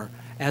sometimes more,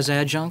 as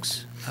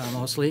adjuncts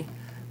mostly,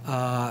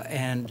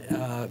 and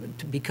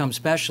to become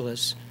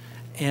specialists.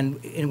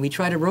 And we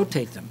try to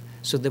rotate them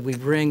so that we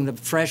bring the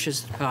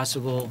freshest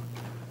possible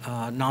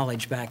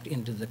knowledge back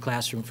into the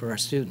classroom for our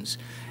students.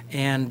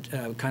 And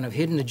kind of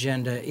hidden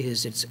agenda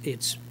is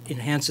it's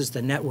enhances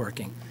the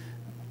networking.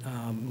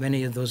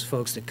 Many of those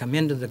folks that come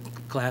into the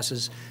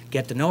classes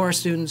get to know our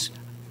students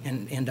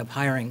and end up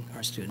hiring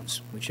our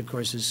students, which of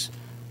course is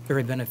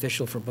very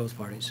beneficial for both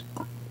parties.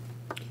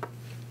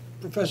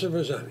 Professor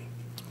Verzani.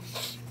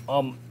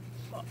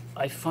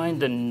 I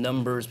find the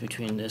numbers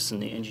between this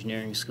and the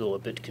engineering school a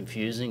bit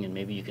confusing, and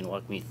maybe you can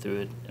walk me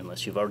through it,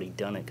 unless you've already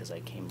done it, because I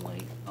came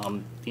late.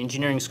 The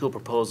engineering school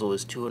proposal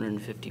is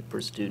 $250 per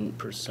student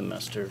per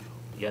semester,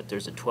 yet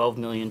there's a $12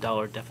 million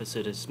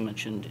deficit, as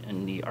mentioned,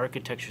 and the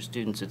architecture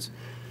students, it's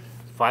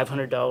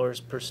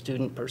 $500 per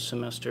student per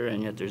semester,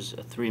 and yet there's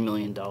a $3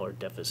 million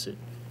deficit.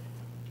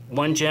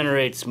 One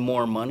generates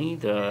more money,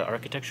 the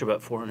architecture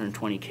about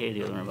 $420K,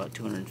 the other one about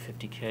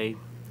 $250K.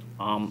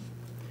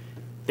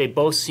 They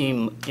both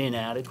seem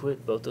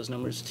inadequate, both those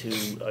numbers, to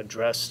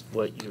address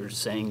what you're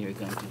saying you're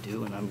going to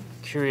do, and I'm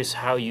curious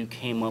how you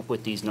came up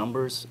with these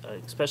numbers,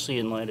 especially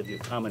in light of your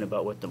comment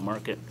about what the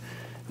market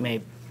may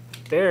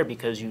bear,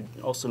 because you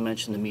also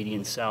mentioned the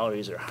median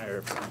salaries are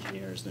higher for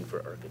engineers than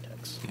for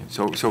architects.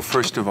 So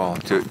first of all,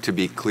 to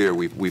be clear,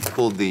 we've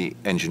pulled the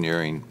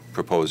engineering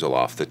proposal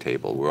off the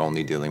table. We're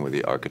only dealing with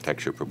the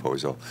architecture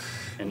proposal.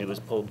 And it was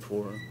pulled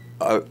for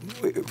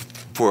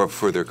a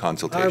further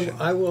consultation.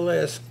 I will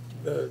ask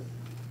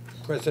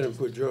President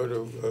Boudreau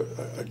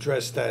to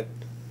address that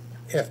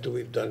after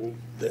we've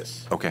done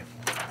this. Okay,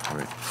 all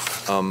right.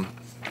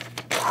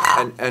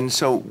 And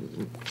so,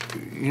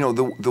 you know,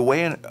 the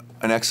way an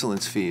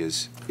excellence fee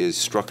is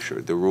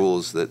structured, the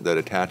rules that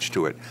attach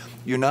to it,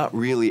 you're not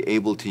really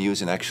able to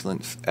use an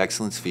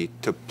excellence fee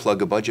to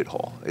plug a budget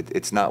hole.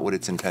 It's not what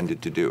it's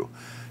intended to do.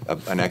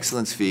 An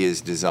excellence fee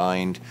is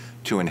designed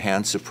to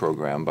enhance a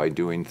program by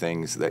doing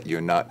things that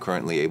you're not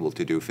currently able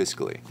to do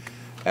fiscally.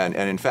 And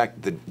in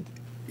fact,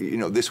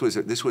 this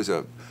was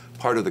a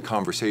part of the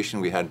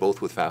conversation we had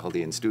both with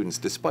faculty and students.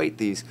 Despite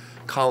these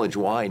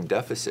college-wide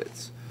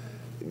deficits,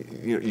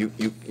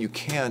 you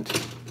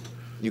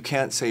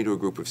can't say to a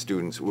group of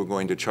students, we're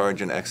going to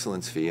charge an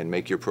excellence fee and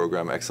make your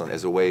program excellent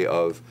as a way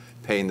of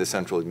paying the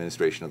central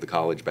administration of the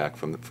college back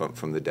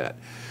from the debt.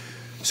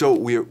 So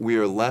we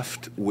are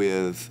left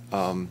with,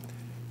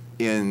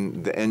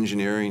 in the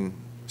engineering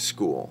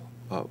school,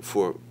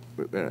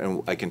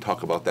 and I can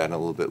talk about that in a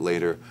little bit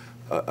later,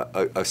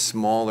 a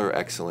smaller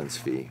excellence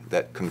fee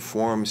that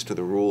conforms to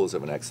the rules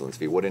of an excellence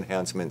fee. What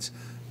enhancements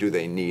do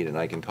they need? And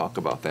I can talk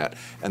about that.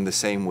 And the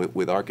same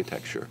with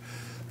architecture.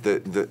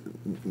 The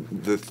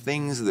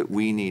things that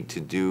we need to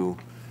do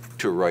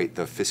to right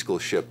the fiscal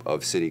ship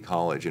of City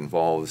College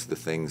involves the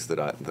things that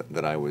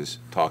I was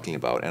talking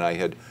about. And I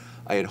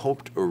had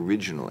hoped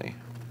originally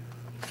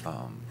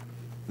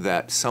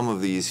that some of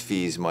these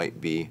fees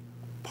might be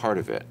part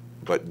of it.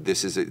 But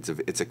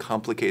it's a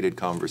complicated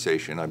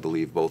conversation, I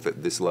believe, both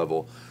at this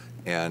level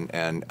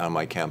and on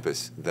my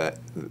campus, that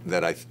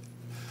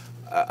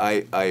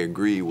I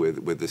agree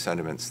with the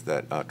sentiments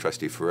that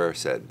Trustee Ferrer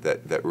said,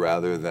 that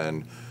rather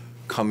than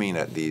coming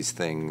at these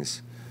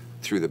things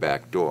through the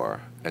back door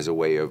as a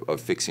way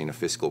of fixing a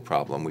fiscal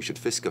problem, we should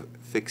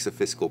fix a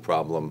fiscal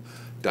problem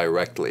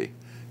directly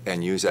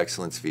and use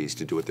excellence fees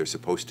to do what they're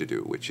supposed to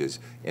do, which is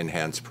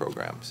enhance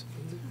programs.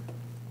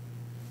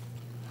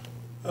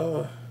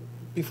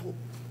 Before,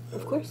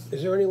 Of course.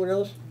 Is there anyone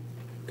else?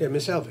 Okay,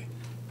 Ms. Alvey.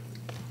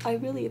 I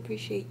really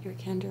appreciate your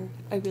candor.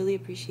 I really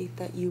appreciate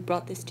that you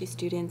brought this to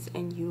students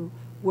and you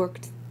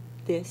worked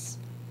this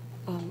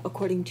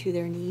according to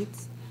their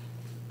needs.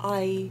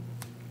 I'm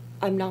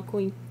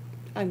going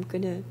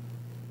to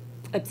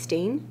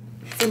abstain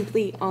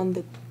simply on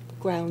the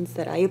grounds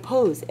that I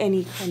oppose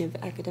any kind of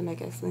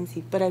academic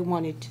excellency, but I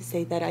wanted to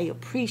say that I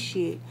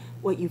appreciate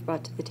what you've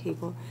brought to the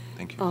table.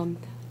 Thank you.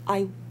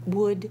 I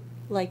would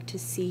like to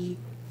see,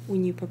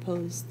 when you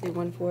propose the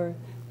one for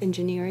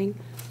engineering,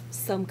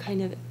 some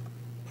kind of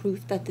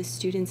proof that the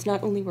students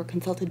not only were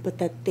consulted, but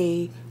that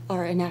they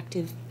are an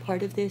active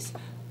part of this.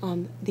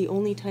 The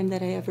only time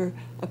that I ever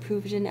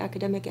approved an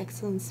academic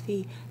excellence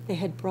fee, they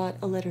had brought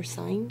a letter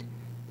signed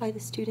by the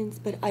students,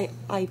 but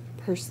I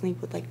personally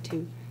would like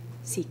to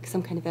seek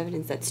some kind of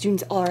evidence that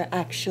students are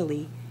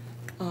actually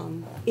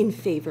in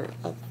favor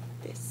of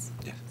this.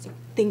 Yes. So,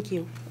 thank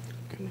you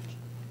very much.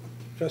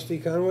 Trustee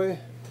Conway?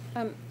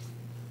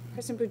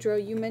 President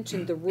Boudreau, you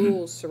mentioned the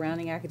rules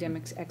surrounding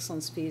academic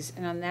excellence fees,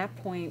 and on that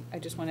point, I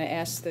just want to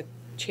ask the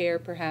chair,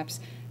 perhaps,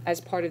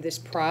 as part of this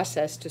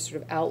process, to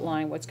sort of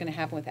outline what's going to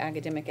happen with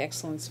academic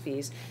excellence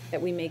fees,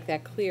 that we make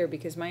that clear,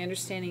 because my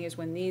understanding is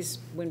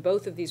when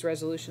both of these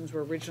resolutions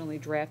were originally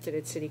drafted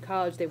at City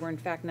College, they were in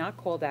fact not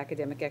called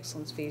academic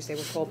excellence fees, they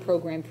were called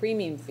program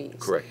premium fees.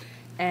 Correct.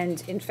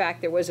 And in fact,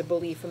 there was a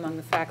belief among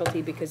the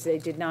faculty, because they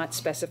did not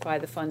specify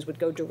the funds would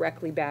go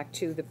directly back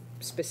to the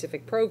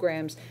specific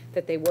programs,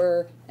 that they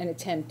were an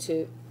attempt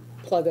to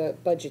plug a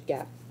budget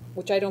gap,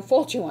 which I don't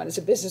fault you on. As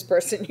a business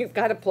person, you've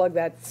got to plug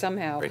that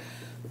somehow. Right.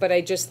 But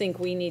I just think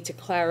we need to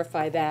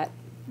clarify that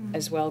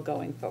as well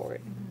going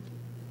forward.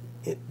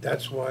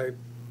 That's why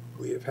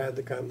we have had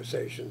the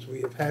conversations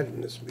we have had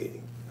in this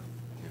meeting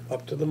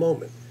up to the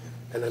moment.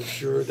 And I'm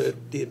sure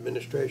that the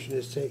administration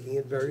is taking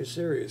it very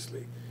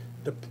seriously.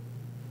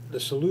 The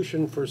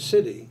solution for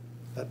city,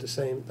 not the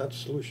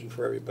solution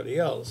for everybody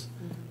else,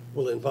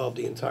 will involve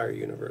the entire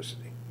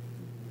university.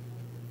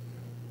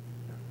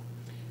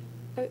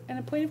 And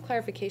a point of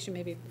clarification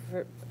maybe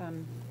for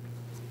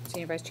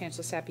Senior Vice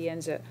Chancellor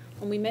Sapienza.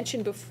 When we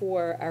mentioned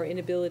before our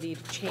inability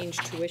to change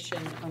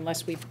tuition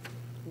unless we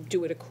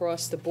do it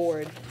across the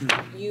board,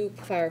 you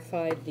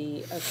clarified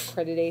the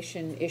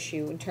accreditation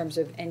issue in terms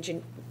of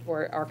engine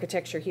or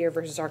architecture here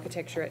versus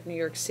architecture at New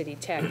York City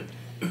Tech.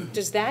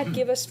 Does that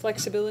give us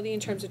flexibility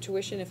in terms of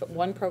tuition if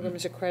one program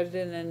is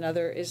accredited and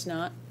another is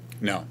not?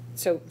 No.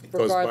 So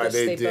regardless,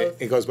 they both?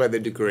 It goes by the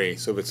degree.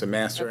 So if it's a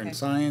master Okay. in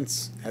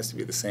science, it has to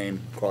be the same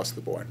across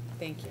the board.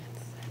 Thank you.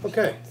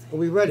 Okay, are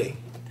we ready?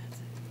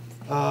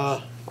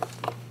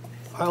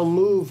 I'll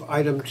move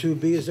item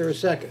 2B. Is there a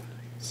second?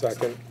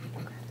 Second.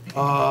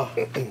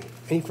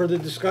 Any further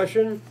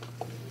discussion?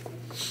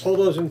 All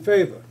those in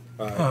favor?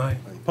 Aye.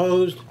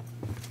 Opposed?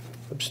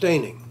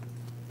 Abstaining?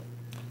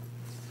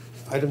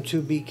 Item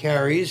 2B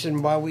carries,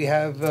 and while we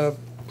have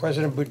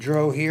President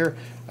Boudreau here,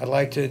 I'd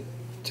like to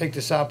take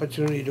this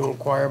opportunity to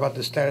inquire about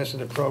the status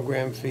of the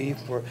program fee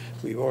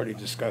we've already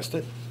discussed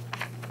it.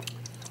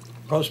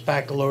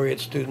 Post-baccalaureate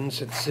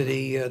students at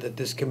City that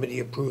this committee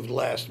approved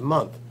last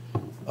month.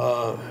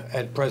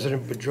 At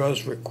President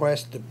Boudreau's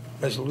request, the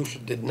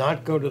resolution did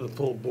not go to the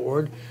full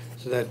board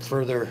so that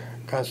further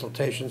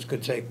consultations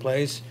could take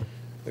place.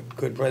 But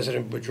could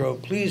President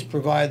Boudreau please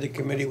provide the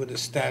committee with a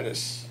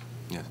status?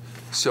 Yes.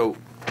 So,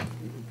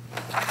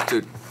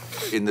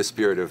 in the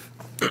spirit of,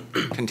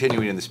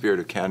 continuing in the spirit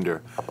of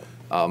candor,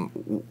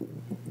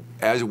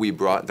 as we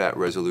brought that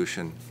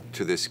resolution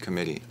to this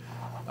committee,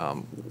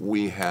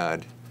 we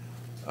had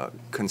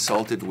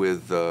consulted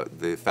with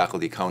the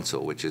faculty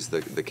council, which is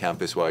the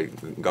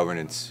campus-wide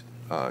governance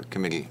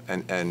committee,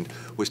 and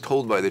was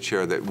told by the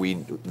chair that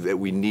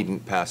we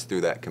needn't pass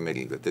through that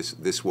committee, that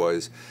this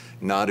was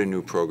not a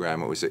new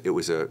program. It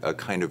was a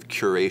kind of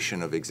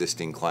curation of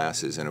existing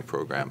classes in a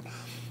program.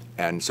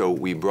 And so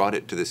we brought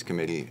it to this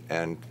committee,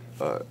 and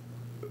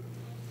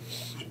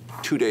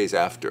 2 days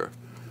after,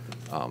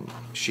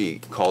 she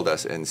called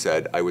us and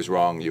said, "I was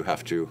wrong. You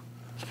have to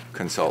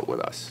consult with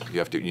us.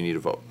 You need a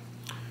vote."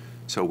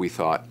 So we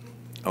thought,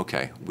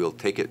 okay, we'll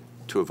take it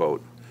to a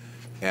vote.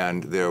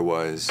 And there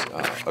was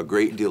a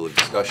great deal of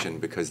discussion,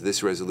 because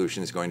this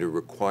resolution is going to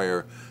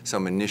require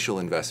some initial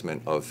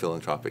investment of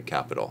philanthropic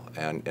capital.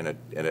 And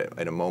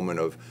in a moment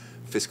of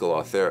fiscal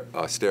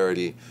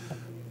austerity,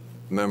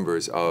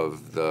 members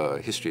of the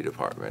history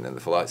department and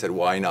the philosophy said,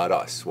 "Why not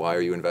us? Why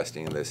are you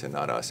investing in this and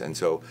not us?" And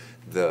so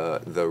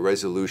the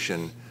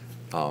resolution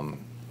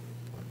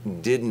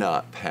did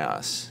not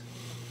pass.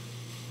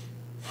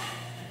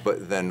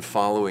 But then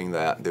following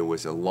that, there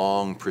was a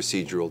long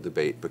procedural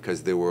debate,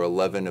 because there were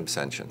 11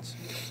 abstentions.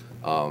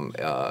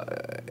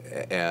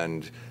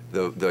 And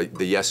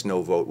the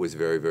yes-no vote was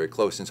very, very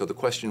close. And so the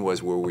question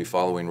was, were we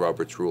following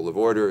Robert's Rule of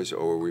Orders,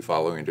 or were we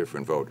following a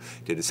different vote?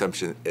 Did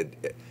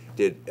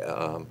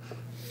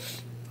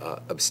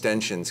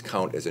abstentions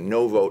count as a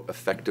no vote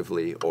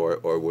effectively,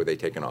 or were they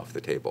taken off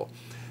the table?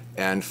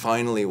 And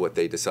finally, what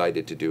they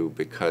decided to do,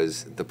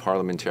 because the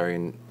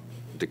parliamentarian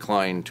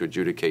declined to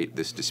adjudicate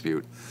this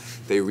dispute,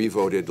 they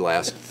revoted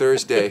last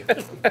Thursday,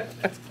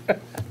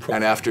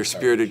 and after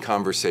spirited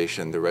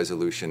conversation, the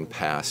resolution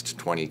passed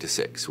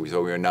 20-6. So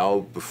we are now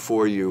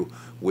before you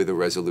with a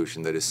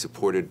resolution that is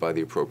supported by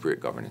the appropriate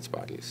governance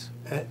bodies,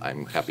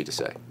 I'm happy to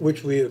say.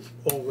 Which we have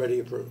already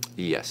approved.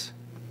 Yes.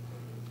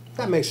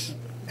 That makes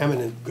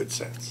eminent good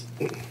sense.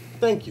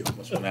 Thank you.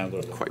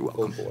 Quite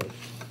welcome.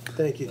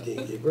 Thank you,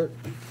 Dean Giebert.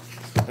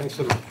 Thanks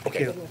so much.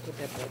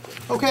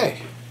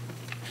 Okay.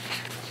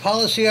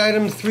 Policy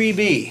item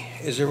 3B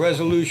is a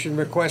resolution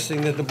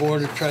requesting that the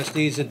Board of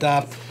Trustees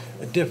adopt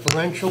a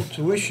differential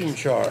tuition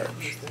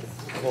charge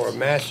for a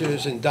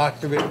master's and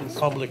doctorate in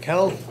public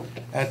health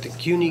at the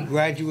CUNY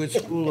Graduate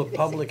School of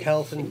Public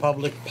Health and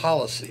Public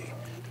Policy,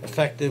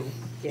 effective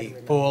the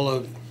fall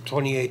of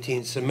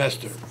 2018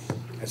 semester.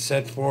 as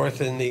set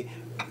forth in the,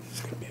 this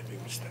is going to be a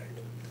big mistake,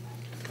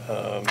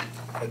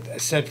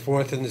 as set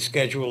forth in the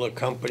schedule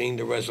accompanying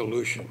the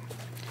resolution.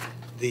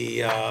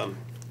 The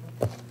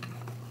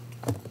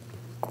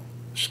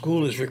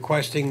school is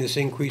requesting this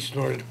increase in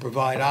order to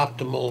provide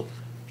optimal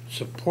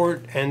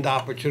support and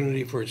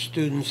opportunity for its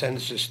students and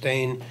to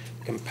sustain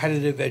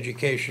competitive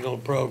educational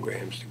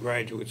programs. The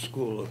Graduate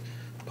School of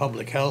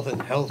Public Health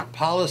and Health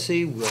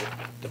Policy will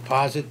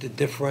deposit the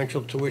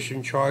differential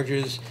tuition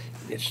charges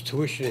in its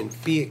tuition and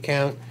fee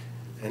account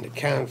and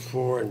account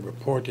for and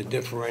report the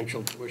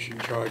differential tuition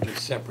charges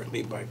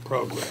separately by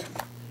program.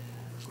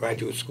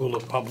 Graduate School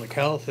of Public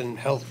Health and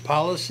Health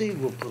Policy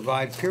will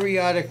provide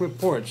periodic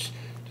reports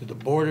to the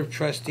Board of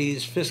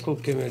Trustees Fiscal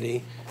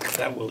Committee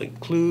that will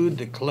include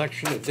the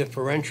collection of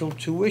differential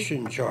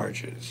tuition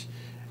charges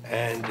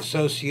and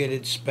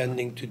associated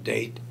spending to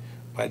date.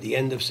 By the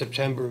end of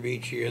September of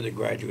each year, the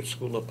Graduate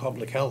School of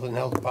Public Health and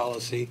Health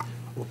Policy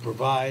will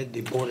provide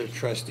the Board of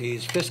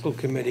Trustees Fiscal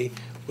Committee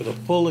with a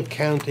full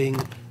accounting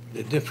of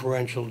the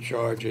differential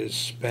charges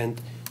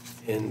spent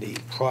in the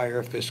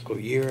prior fiscal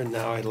year. And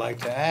now I'd like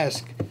to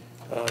ask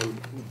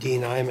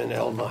Dean Ayman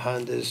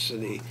El-Mohandes,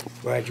 the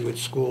Graduate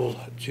School,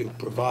 to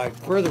provide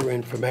further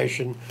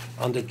information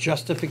on the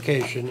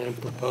justification and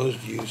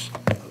proposed use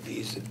of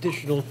these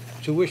additional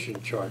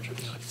tuition charges.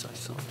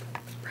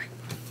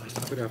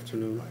 Good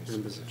afternoon,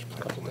 members of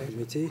the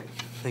committee.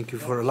 Thank you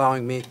for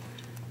allowing me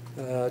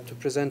to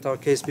present our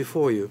case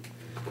before you.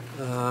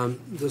 The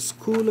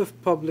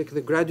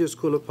Graduate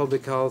School of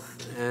Public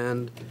Health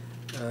and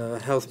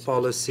Health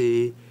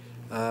Policy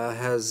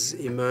has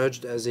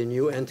emerged as a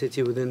new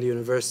entity within the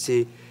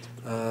university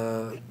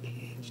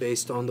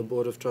based on the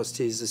Board of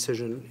Trustees'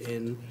 decision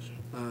in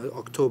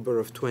October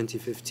of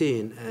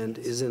 2015 and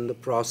is in the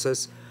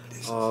process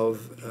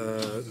of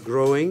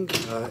growing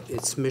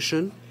its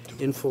mission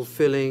in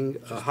fulfilling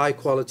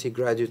high-quality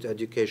graduate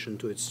education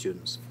to its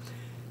students.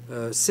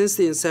 Since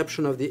the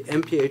inception of the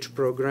MPH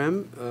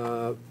program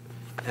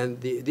and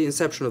the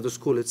inception of the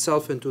school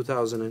itself in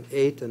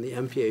 2008 and the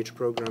MPH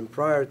program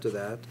prior to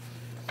that,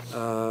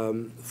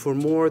 for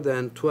more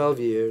than 12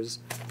 years,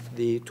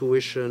 the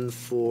tuition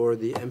for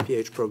the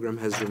MPH program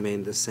has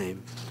remained the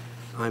same.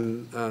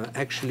 I'm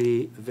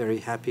actually very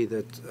happy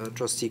that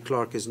Trustee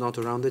Clark is not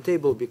around the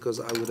table because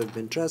I would have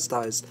been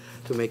chastised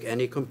to make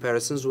any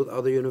comparisons with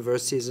other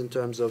universities in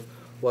terms of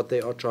what they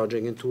are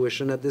charging in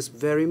tuition at this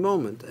very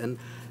moment. And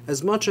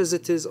as much as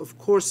it is, of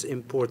course,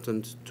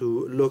 important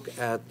to look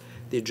at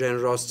the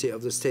generosity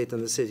of the state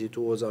and the city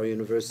towards our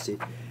university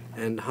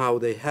and how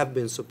they have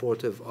been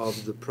supportive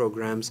of the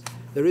programs,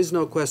 there is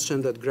no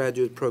question that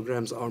graduate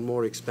programs are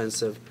more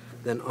expensive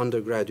than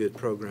undergraduate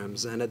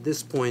programs. And at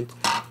this point,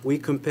 we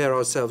compare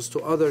ourselves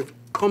to other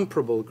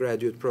comparable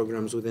graduate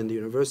programs within the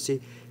university,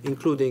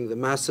 including the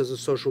Masters of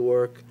Social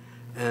Work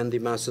and the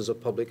Masters of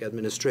Public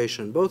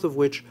Administration, both of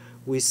which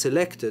we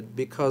selected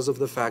because of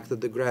the fact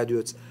that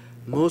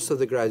most of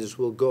the graduates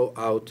will go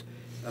out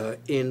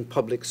in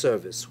public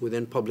service,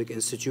 within public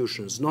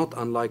institutions, not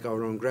unlike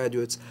our own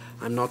graduates.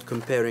 I'm not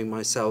comparing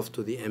myself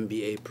to the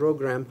MBA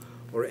program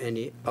or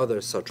any other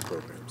such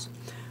programs.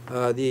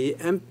 The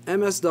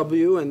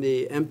MSW and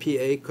the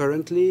MPA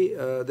currently,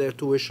 their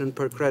tuition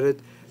per credit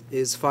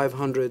is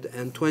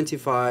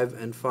 $525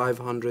 and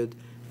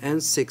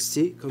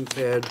 $560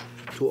 compared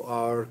to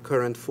our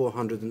current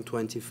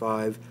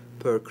 $425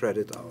 per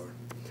credit hour.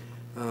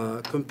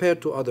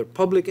 Compared to other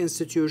public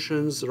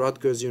institutions,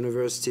 Rutgers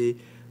University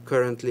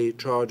currently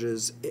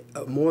charges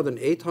more than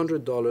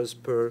 $800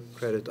 per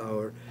credit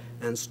hour,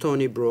 and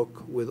Stony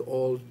Brook, with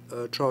all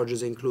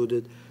charges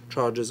included,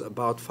 charges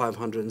about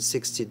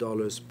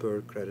 $560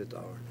 per credit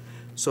hour.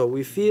 So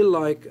we feel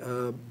like,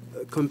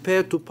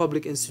 compared to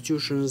public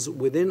institutions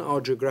within our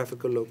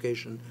geographical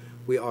location,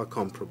 we are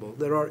comparable.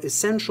 There are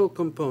essential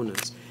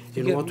components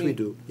in what we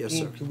do. Yes,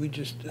 sir. Can we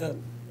just,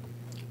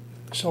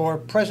 so our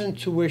present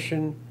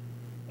tuition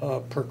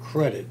per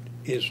credit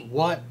is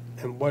what,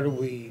 and what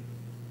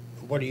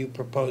are you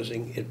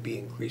proposing it be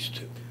increased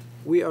to?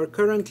 We are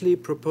currently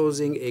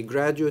proposing a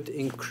gradual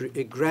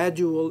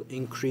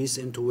increase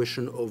in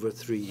tuition over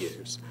 3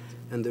 years.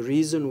 And the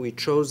reason we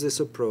chose this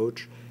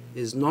approach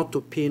is not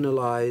to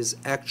penalize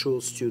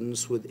actual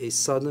students with a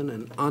sudden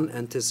and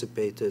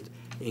unanticipated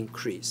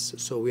increase.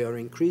 So we are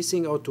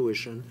increasing our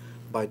tuition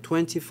by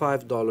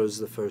 $25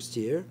 the first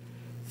year,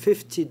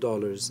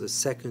 $50 the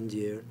second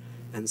year,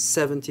 and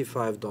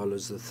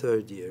 $75 the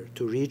third year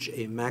to reach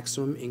a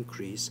maximum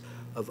increase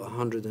of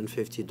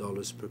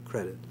 $150 per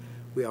credit.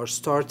 We are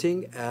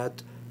starting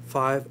at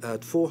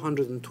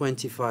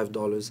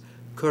 $425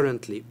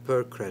 currently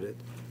per credit,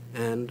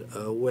 and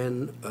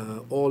when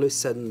all is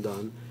said and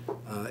done,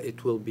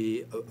 it will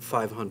be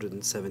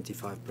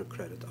 $575 per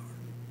credit hour.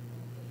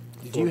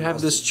 Do you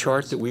have this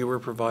chart that we were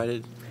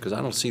provided? Because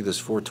I don't see this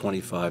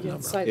 425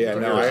 number. Yeah,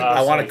 no,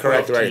 I want to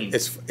correct the right.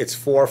 It's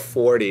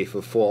 440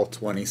 for fall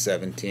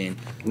 2017.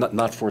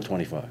 Not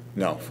 425.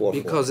 No,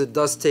 440. Because it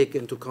does take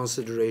into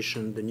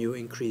consideration the new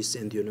increase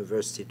in the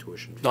university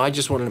tuition fee. No, I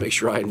just wanted to make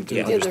sure I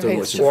understood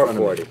what's in Four front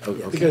of me.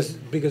 440. Okay.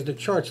 Because the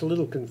chart's a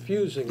little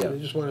confusing, and I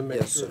Yeah. just want to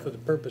make Yes, sure sir. for the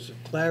purpose of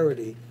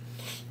clarity,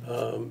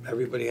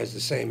 everybody has the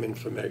same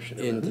information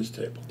around this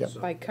table.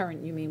 By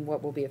current, you mean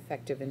what will be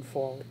effective in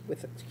fall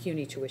with the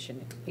CUNY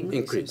tuition increase in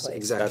Increase, place?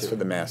 exactly. That's for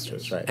the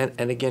masters, right?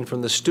 And again,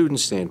 from the student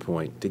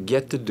standpoint, to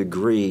get the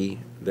degree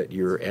that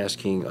you're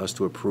asking us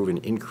to approve an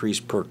increase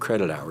per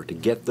credit hour, to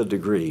get the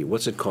degree,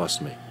 what's it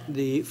cost me?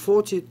 The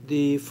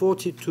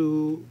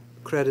 42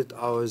 credit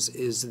hours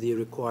is the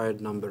required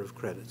number of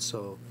credits,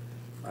 so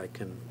I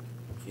can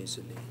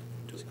easily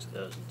do it.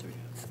 6,300.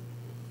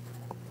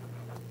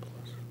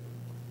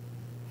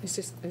 It's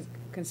just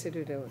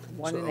considered a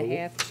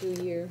 1.5,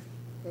 2-year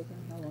program?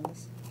 How long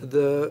is? A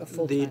The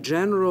full-time.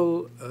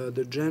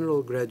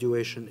 general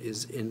graduation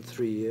is in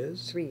 3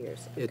 years. 3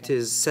 years. It okay.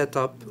 is set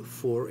up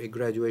for a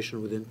graduation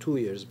within 2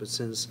 years, but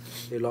since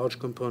a large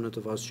component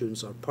of our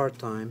students are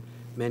part-time,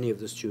 many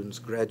of the students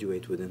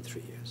graduate within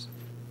 3 years.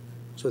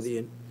 So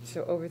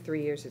So over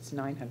 3 years, it's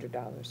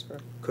 $900 for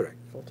a correct.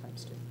 full-time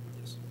student.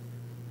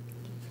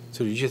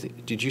 So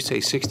did you say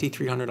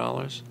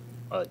 $6,300?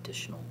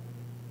 Additional.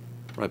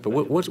 Right, but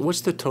what's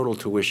the total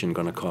tuition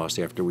going to cost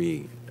after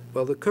we,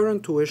 Well, the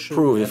current tuition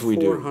Prove of if we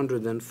do.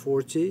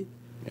 440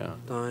 yeah?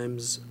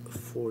 times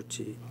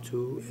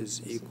 42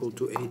 is equal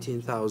to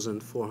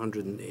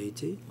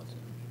 18,480.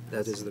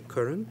 That is the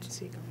current. Is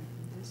he going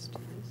from this to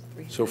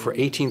this? So for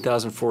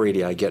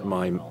 18,480, I get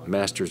my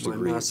master's My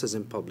degree. master's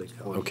in public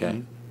health.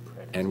 Okay.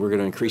 And we're going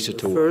to increase it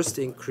The to, first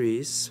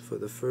increase for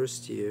the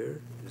first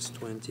year is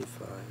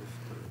 25 times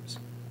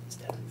 25.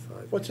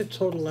 What's it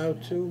total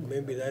out to?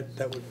 Maybe that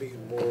would be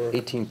more,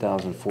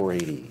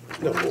 18,480.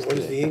 no, but what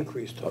is the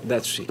increase total?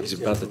 That's, he's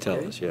about to tell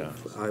us, yeah.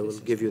 I will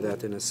give you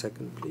that in a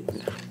second, please.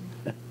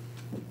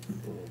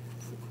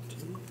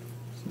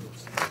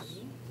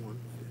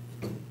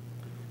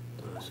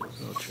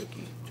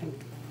 440. It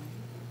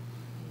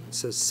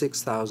says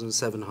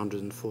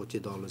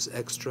 $6,740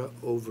 extra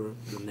over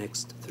the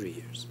next 3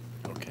 years.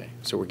 Okay,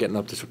 so we're getting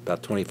up to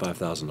about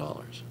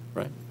 $25,000,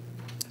 right?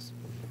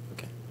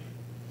 Okay.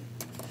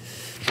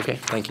 Okay,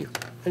 thank you.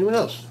 Anyone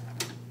else?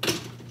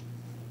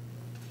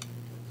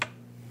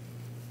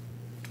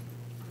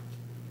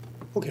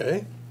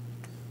 Okay.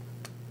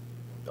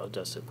 I'll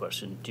just a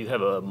question. Do you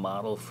have a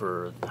model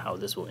for how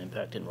this will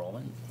impact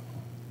enrollment?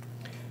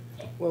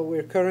 Well,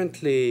 we're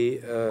currently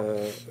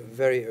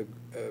very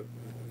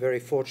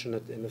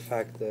fortunate in the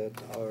fact that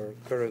our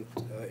current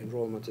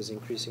enrollment is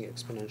increasing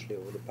exponentially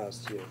over the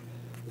past year.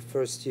 The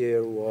first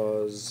year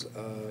was,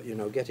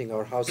 getting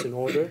our house in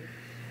order.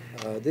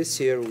 This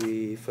year,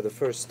 we, for the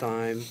first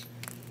time,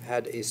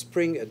 had a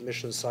spring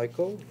admission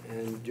cycle,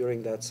 and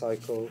during that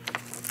cycle,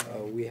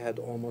 we had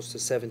almost a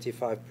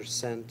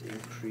 75%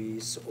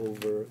 increase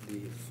over the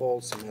fall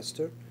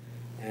semester.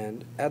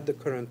 And at the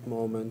current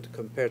moment,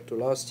 compared to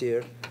last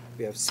year,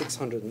 we have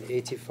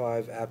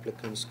 685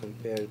 applicants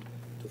compared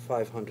to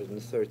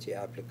 530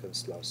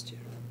 applicants last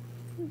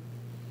year.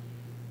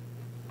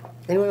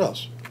 Anyone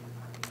else?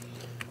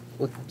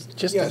 Well,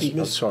 just to Yes, be, I'm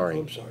Miss- sorry.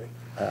 I'm sorry.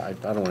 I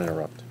don't want to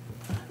interrupt.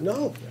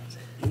 No.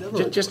 you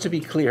never- Just to be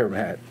clear,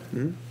 Matt,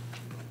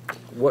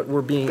 what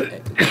we're being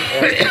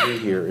asked to do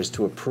here is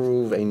to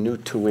approve a new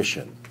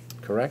tuition,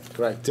 correct?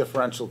 Correct,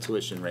 differential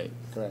tuition rate,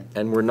 correct.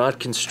 And we're not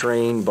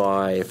constrained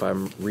by, if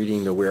I'm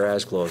reading the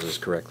whereas clauses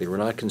correctly, we're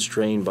not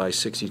constrained by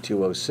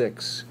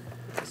 6206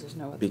 Because there's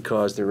no other.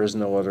 because there is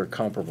no other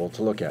comparable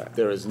to look at.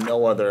 There is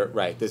no other,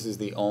 right, this is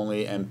the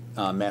only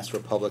Master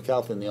of Public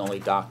Health and the only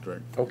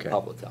doctorate in Okay.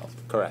 public health,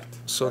 correct.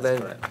 So That's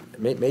then,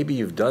 correct. maybe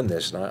you've done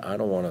this, and I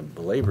don't want to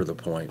belabor the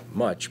point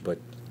much, but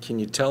can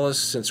you tell us,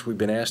 since we've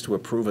been asked to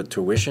approve a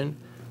tuition,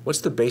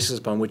 what's the basis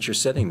upon which you're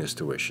setting this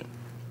tuition?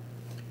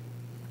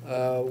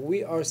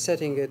 We are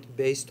setting it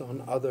based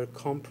on other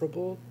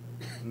comparable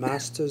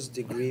master's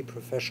degree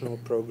professional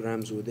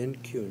programs within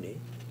CUNY.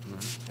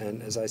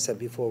 And as I said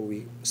before,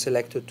 we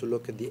selected to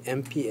look at the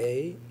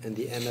MPA and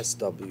the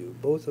MSW,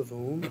 both of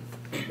whom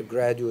the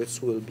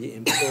graduates will be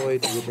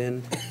employed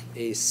within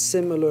a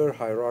similar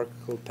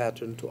hierarchical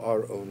pattern to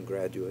our own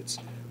graduates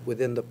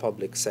within the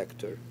public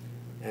sector.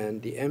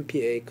 And the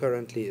MPA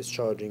currently is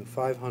charging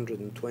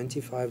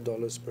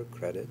 $525 per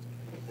credit,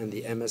 and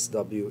the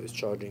MSW is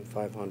charging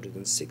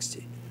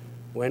 $560.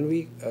 When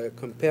we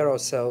compare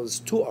ourselves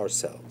to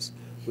ourselves,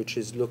 which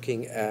is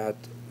looking at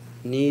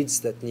needs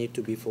that need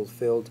to be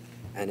fulfilled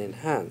and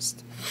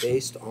enhanced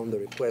based on the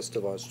request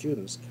of our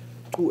students,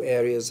 two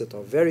areas that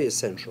are very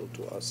essential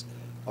to us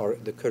are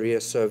the career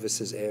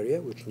services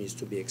area, which needs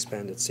to be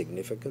expanded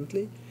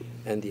significantly,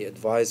 and the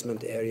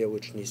advisement area,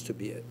 which needs to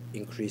be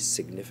increased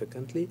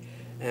significantly,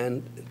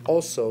 and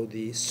also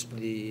the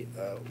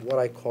what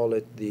I call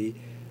it, the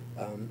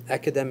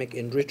academic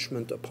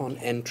enrichment upon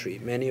entry.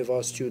 Many of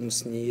our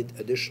students need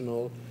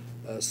additional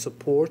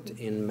support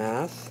in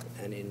math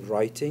and in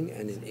writing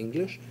and in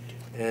English.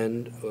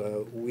 And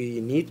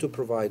we need to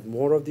provide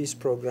more of these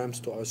programs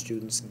to our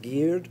students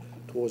geared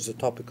towards the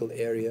topical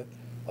area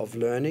of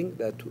learning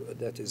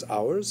that is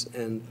ours.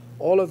 And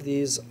all of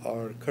these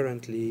are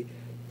currently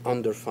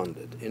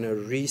underfunded. In a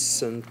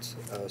recent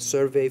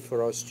survey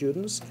for our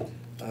students,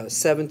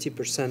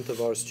 70% of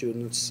our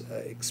students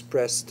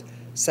expressed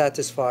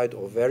satisfied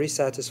or very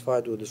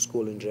satisfied with the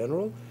school in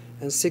general,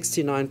 and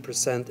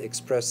 69%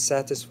 expressed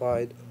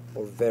satisfied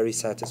or very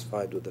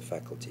satisfied with the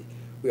faculty.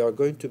 We are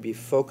going to be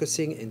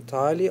focusing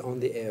entirely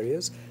on the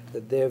areas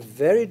that they're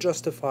very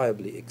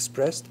justifiably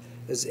expressed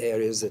as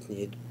areas that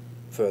need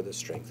further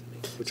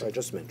strengthening, which I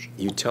just mentioned.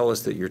 You tell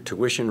us that your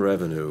tuition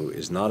revenue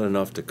is not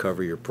enough to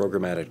cover your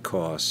programmatic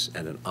costs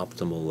at an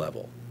optimal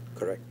level.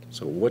 Correct.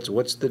 So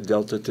what's the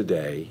delta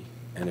today?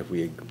 And if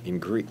we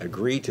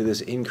agree to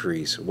this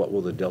increase, what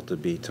will the delta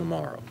be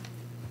tomorrow?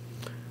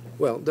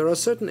 Well, there are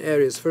certain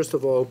areas. First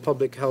of all,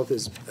 public health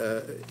is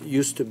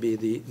used to be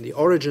the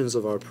origins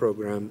of our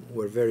program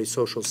were very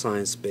social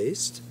science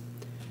based,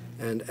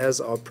 and as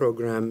our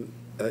program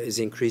is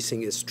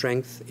increasing its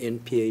strength in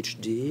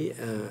PhD,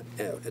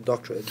 a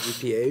doctorate,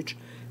 GPH,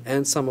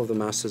 and some of the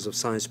Masters of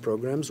Science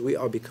programs, we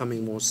are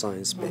becoming more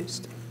science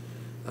based.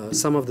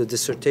 Some of the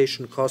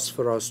dissertation costs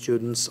for our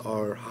students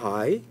are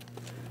high,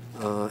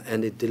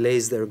 and it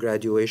delays their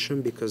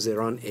graduation because they're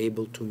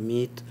unable to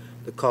meet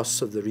the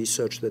costs of the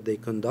research that they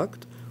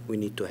conduct. We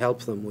need to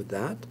help them with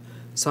that.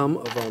 Some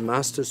of our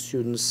master's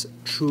students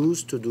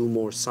choose to do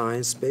more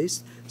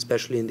science-based,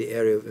 especially in the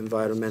area of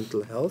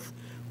environmental health.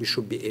 We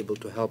should be able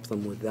to help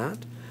them with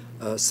that.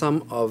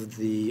 Some of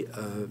the,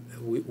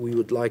 we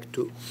would like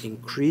to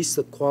increase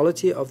the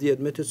quality of the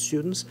admitted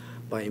students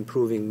by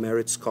improving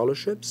merit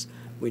scholarships.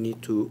 We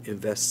need to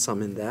invest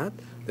some in that.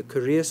 The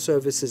career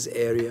services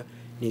area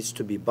needs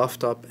to be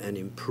buffed up and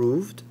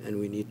improved,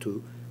 and we need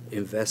to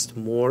invest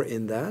more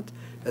in that,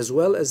 as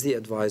well as the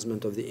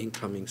advisement of the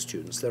incoming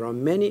students. There are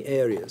many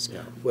areas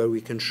where we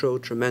can show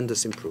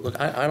tremendous improvement.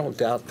 Look, I don't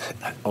doubt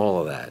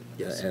all of that.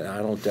 Yes. And I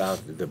don't doubt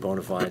the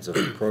bona fides of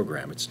the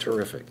program. It's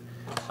terrific.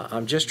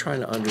 I'm just trying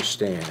to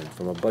understand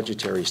from a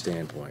budgetary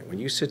standpoint, when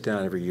you sit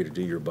down every year to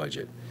do your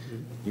budget,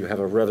 you have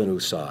a revenue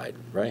side,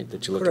 right,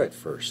 that you look Correct. at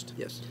first.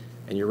 Yes.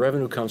 And your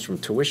revenue comes from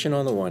tuition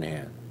on the one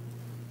hand,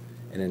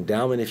 an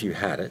endowment if you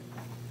had it,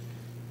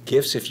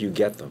 gifts if you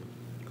get them,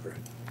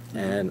 Correct.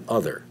 and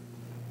other.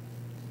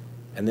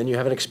 And then you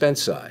have an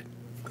expense side.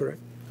 Correct.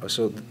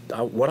 So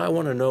what I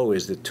want to know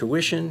is the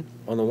tuition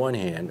on the one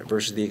hand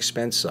versus the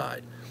expense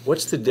side.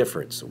 What's the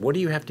difference? What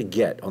do you have to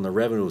get on the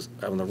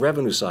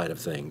revenue side of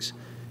things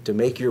to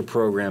make your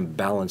program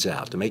balance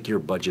out, to make your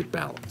budget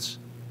balance?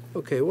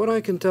 Okay, what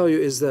I can tell you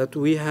is that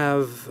we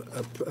have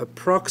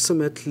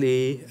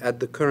approximately, at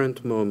the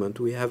current moment,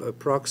 we have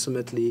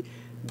approximately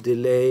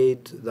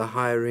delayed the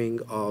hiring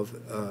of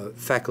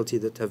faculty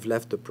that have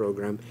left the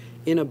program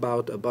in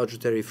about a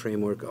budgetary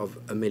framework of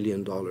 $1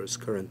 million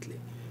currently,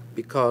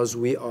 because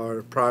we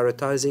are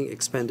prioritizing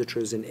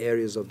expenditures in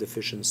areas of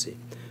deficiency.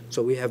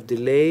 So we have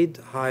delayed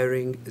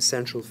hiring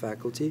essential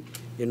faculty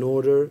in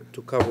order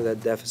to cover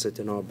that deficit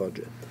in our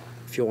budget.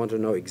 If you want to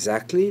know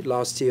exactly,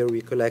 last year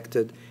we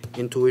collected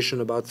in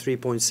tuition about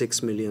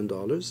 $3.6 million,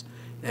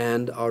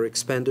 and our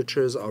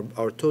expenditures,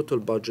 our total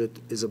budget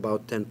is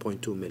about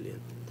 $10.2 million.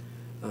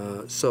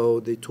 So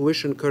the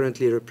tuition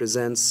currently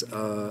represents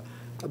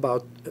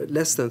about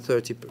less than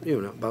 30,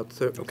 about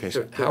 30. Okay,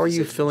 so how are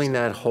you filling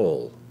that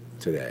hole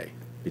today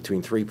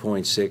between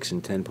 3.6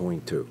 and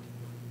 10.2?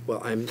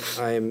 Well,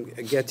 I'm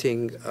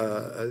getting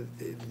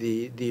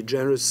the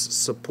generous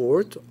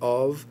support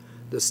of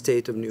the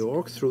state of New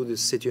York through the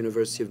City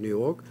University of New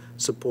York,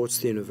 supports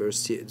the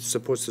university,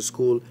 supports the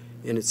school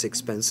in its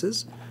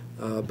expenses,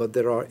 but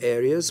there are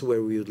areas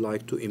where we would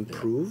like to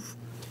improve,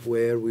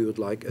 where we would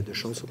like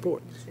additional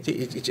support.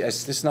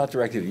 This is not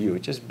directed at you.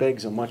 It just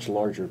begs a much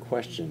larger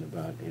question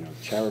about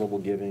charitable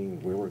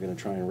giving, where we're going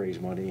to try and raise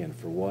money and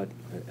for what,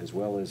 as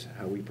well as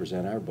how we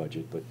present our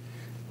budget. But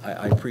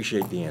I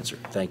appreciate the answer.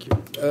 Thank you.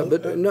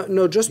 But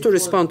no, just to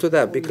respond to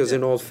that, because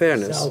in all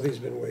fairness, Salvi's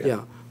been waiting.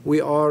 yeah, we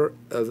are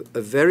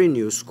a very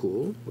new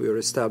school. We were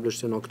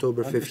established in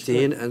October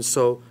 15, and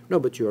so, no,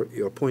 but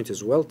your point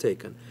is well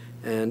taken.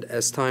 And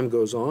as time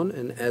goes on,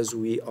 and as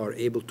we are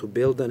able to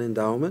build an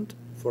endowment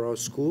for our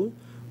school,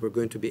 we're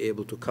going to be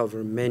able to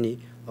cover many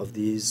of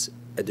these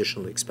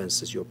additional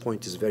expenses. Your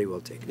point is very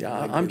well taken.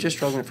 Yeah, I'm just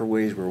struggling for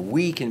ways where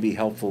we can be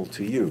helpful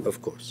to you.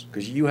 Of course.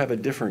 Because you have a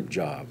different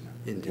job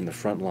Indeed. in the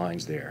front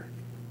lines there.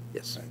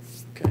 Yes.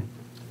 Okay.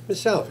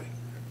 Ms. Salvi?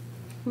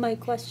 My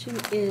question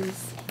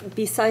is,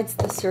 besides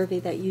the survey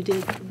that you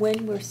did,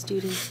 when were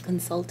students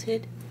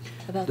consulted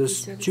about The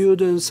these services?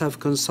 students have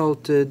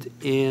consulted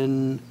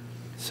in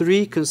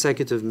 3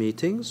 consecutive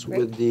meetings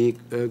with the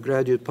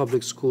Graduate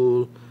Public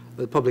School,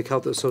 the Public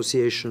Health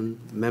Association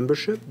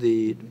membership.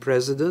 The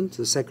president,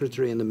 the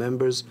secretary, and the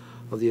members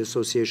of the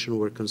association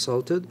were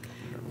consulted.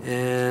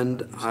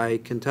 And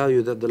I can tell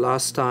you that the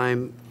last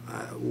time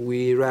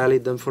We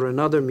rallied them for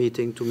another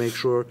meeting to make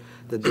sure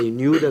that they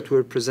knew that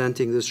we're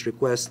presenting this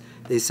request.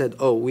 They said,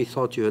 oh, we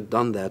thought you had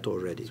done that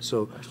already.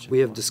 So we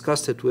have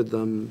discussed it with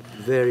them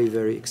very,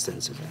 very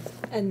extensively.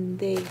 And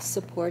they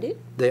support it?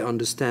 They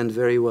understand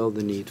very well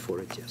the need for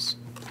it, yes.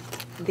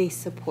 They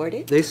support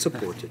it? They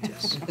support it,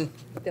 yes.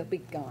 They'll be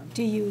gone.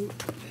 Do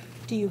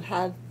you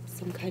have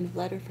some kind of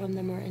letter from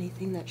them or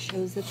anything that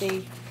shows that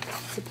they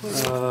support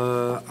it?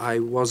 I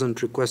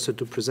wasn't requested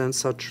to present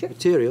such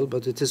material,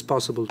 but it is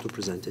possible to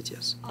present it,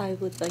 yes. I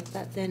would like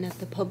that then at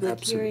the public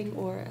Absolutely. hearing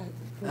or at...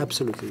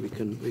 Absolutely,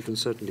 we can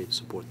certainly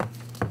support that.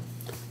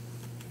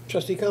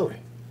 Trustee Conway.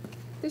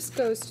 This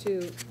goes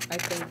to, I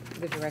think,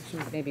 the direction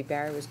that maybe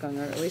Barry was going,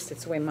 or at least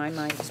it's the way my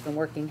mind has been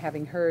working,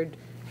 having heard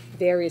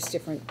various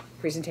different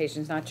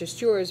presentations, not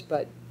just yours,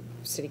 but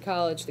City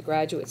College, the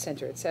Graduate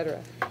Center, et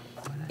cetera.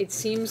 It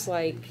seems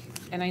like,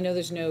 and I know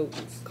there's no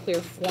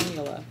clear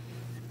formula,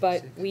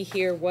 but we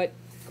hear what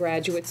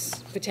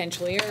graduates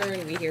potentially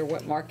earn, we hear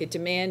what market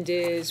demand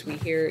is, we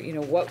hear,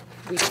 what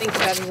we think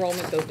about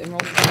enrollment, though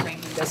enrollment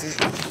training doesn't,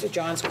 to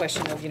John's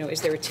question of,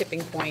 is there a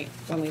tipping point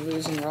when we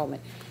lose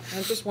enrollment? And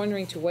I'm just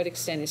wondering to what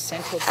extent is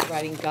Central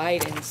providing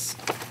guidance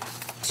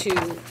to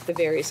the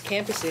various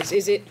campuses?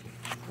 Is it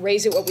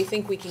raise it what we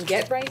think we can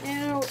get right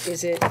now?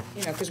 Is it,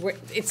 because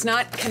it's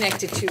not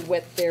connected to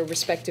what their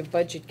respective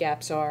budget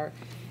gaps are.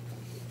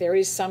 There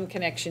is some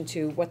connection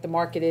to what the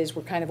market is.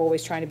 We're kind of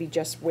always trying to be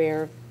just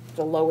where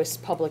the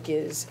lowest public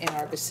is in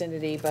our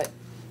vicinity, but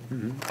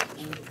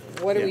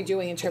what are we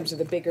doing in terms of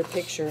the bigger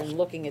picture and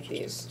looking at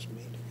these?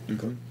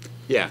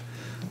 Yeah.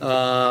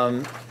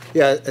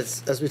 Yeah,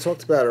 as we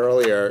talked about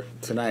earlier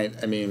tonight,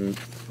 I mean,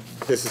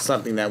 this is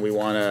something that we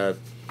want to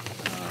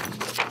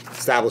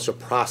establish a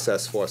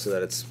process for so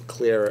that it's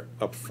clear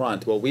up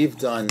front. What we've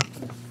done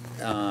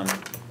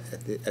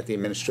at the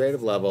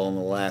administrative level in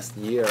the last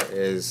year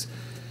is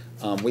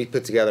we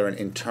put together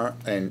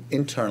an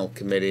internal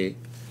committee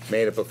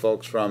made up of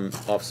folks from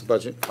Office of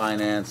Budget and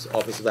Finance,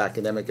 Office of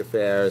Academic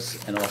Affairs,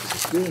 and Office of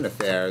Student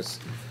Affairs,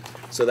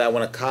 so that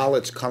when a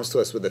college comes to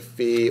us with a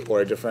fee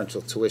or a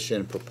differential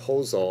tuition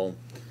proposal,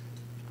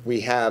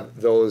 we have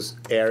those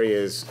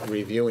areas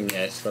reviewing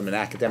it from an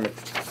academic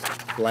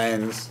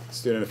lens,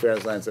 student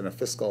affairs lens, and a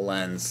fiscal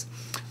lens.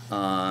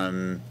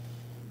 And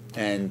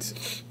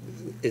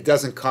it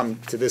doesn't come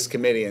to this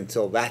committee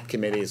until that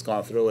committee has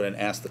gone through it and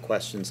asked the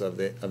questions of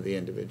the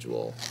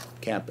individual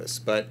campus.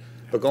 But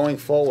going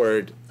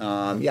forward,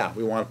 yeah,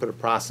 we want to put a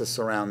process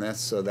around this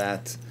so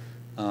that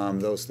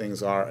those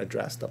things are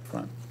addressed up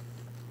front.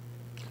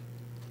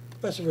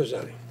 Professor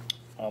Verzani.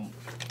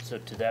 So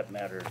to that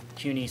matter,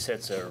 CUNY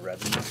sets a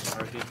revenue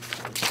target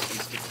for this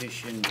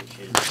institution, which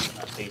is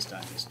not based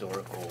on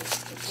historical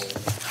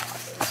enrollment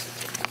as a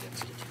typical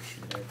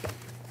institution.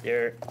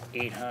 They're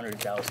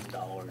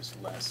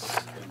 $800,000 less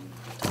than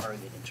the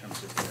target in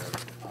terms of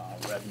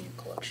their revenue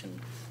collection.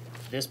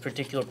 This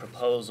particular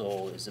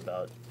proposal is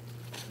about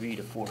 $300,000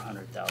 to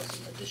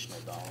 $400,000 additional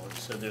dollars,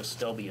 so they'll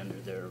still be under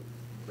their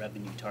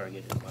revenue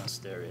target unless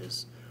there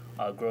is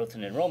growth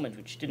in enrollment,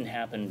 which didn't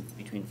happen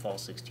between fall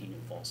 16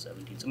 and fall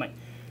 17. So my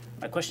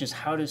question is,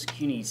 how does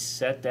CUNY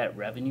set that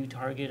revenue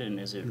target, and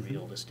is it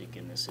realistic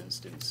in this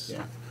instance?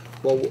 Yeah.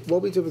 Well,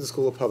 what we did with the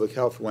School of Public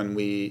Health when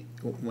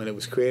it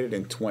was created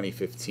in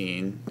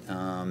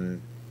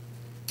 2015,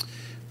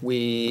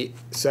 we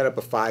set up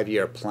a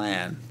 5-year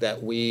plan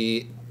that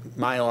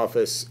my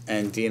office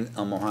and Dean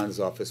Al-Mohan's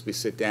office, we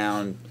sit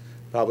down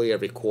probably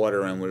every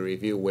quarter and we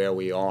review where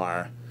we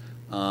are,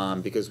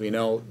 because we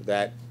know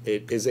that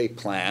it is a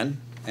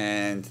plan,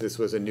 and this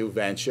was a new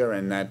venture,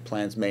 and that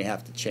plans may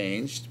have to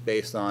change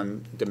based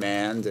on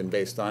demand and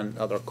based on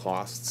other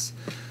costs.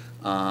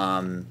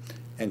 And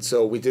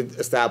so we did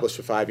establish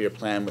a 5-year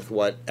plan with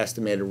what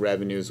estimated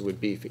revenues would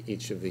be for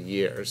each of the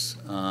years,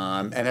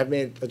 and have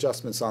made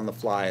adjustments on the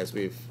fly as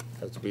we've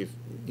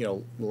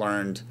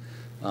learned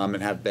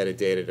and have better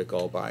data to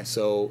go by.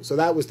 So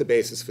that was the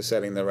basis for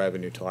setting the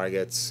revenue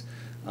targets.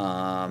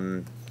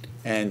 And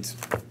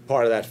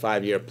part of that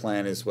 5-year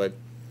plan is what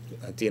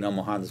Dean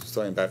Al-Mohan was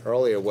talking about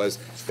earlier, was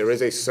there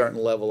is a certain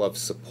level of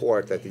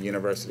support that the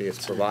university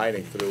is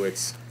providing through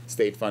its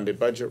state-funded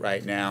budget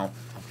right now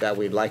that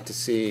we'd like to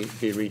see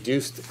be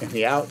reduced in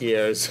the out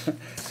years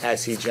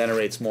as he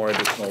generates more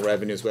additional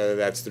revenues, whether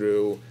that's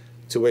through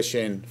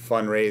tuition,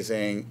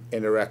 fundraising,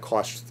 indirect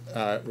cost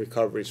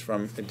recoveries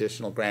from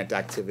additional grant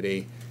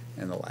activity,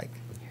 and the like.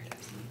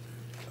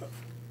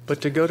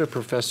 But to go to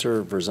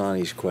Professor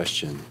Verzani's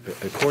question,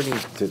 according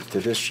to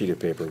this sheet of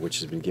paper, which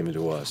has been given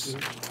to us,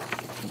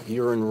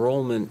 your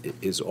enrollment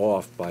is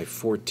off by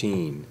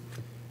 14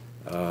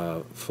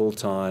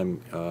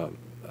 full-time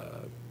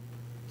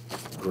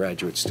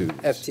graduate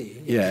students.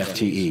 FTE. Yeah,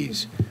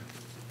 FTEs.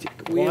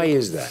 Why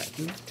is that?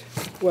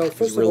 Well, Is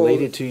first it of all,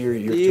 related to your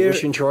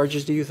tuition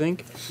charges, do you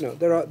think? No,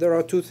 there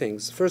are two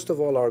things. First of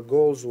all, our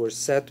goals were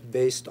set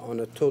based on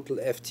a total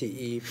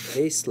FTE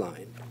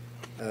baseline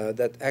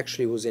that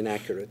actually was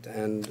inaccurate,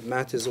 and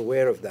Matt is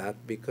aware of that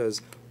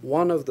because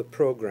one of the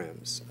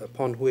programs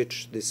upon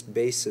which this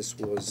basis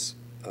was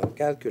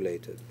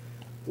calculated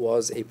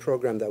was a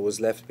program that was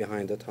left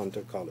behind at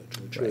Hunter College,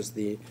 which was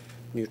the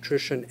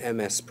Nutrition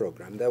MS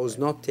program. That was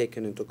not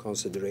taken into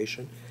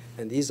consideration,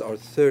 and these are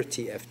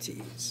 30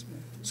 FTEs.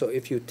 So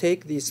if you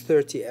take these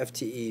 30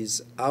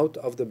 FTEs out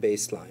of the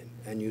baseline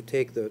and you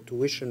take the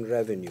tuition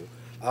revenue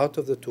out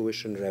of the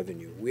tuition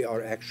revenue, we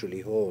are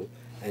actually whole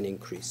and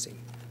increasing.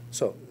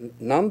 So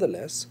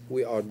nonetheless,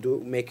 we are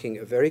making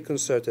a very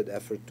concerted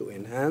effort to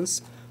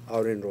enhance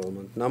our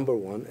enrollment. Number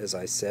one, as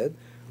I said,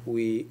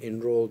 we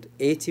enrolled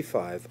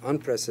 85,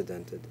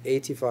 unprecedented,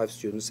 85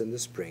 students in the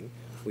spring.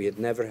 We had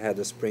never had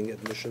a spring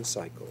admission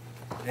cycle.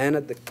 And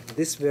at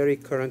this very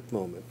current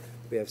moment,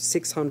 we have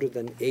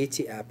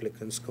 680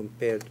 applicants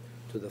compared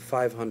to the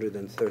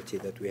 530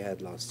 that we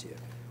had last year.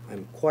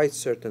 I'm quite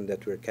certain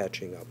that we're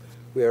catching up.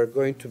 We are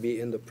going to be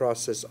in the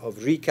process of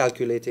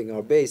recalculating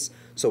our base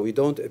so we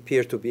don't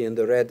appear to be in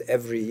the red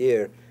every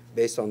year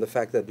based on the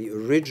fact that the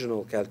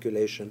original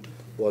calculation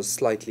was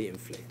slightly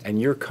inflated.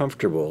 And you're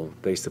comfortable,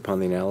 based upon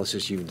the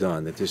analysis you've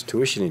done, that this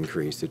tuition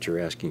increase that you're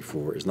asking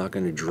for is not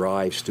going to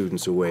drive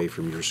students away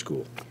from your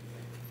school?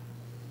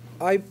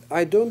 I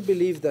don't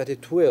believe that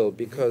it will,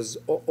 because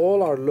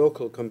all our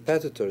local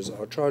competitors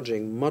are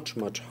charging much,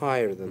 much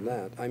higher than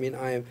that. I mean,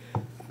 I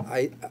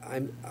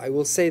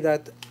will say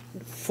that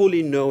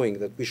fully knowing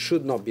that we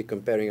should not be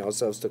comparing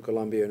ourselves to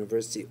Columbia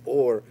University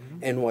or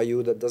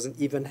NYU that doesn't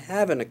even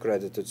have an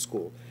accredited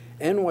school.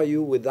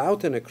 NYU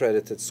without an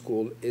accredited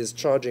school is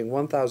charging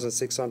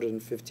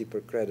 $1,650 per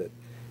credit,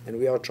 and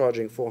we are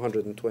charging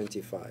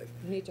 $425.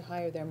 You need to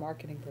hire their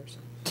marketing person.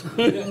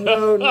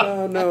 No.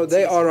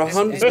 They are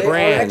 100.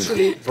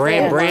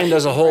 Brand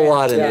does a whole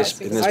lot in this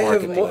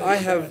marketplace.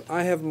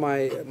 I have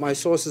my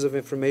sources of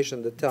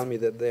information that tell me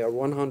that they are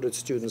 100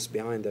 students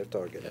behind their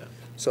target. Yeah.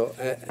 So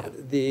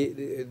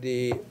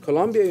the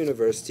Columbia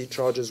University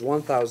charges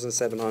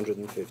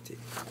 $1,750,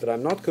 but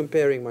I'm not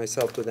comparing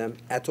myself to them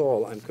at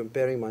all. I'm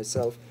comparing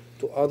myself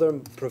to other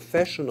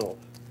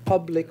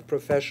public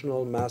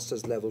professional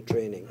master's level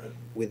training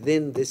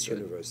within this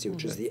university,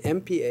 which is the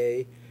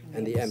MPA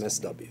and the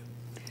MSW.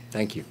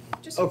 Thank you.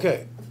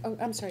 Okay. Oh,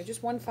 I'm sorry,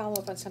 just one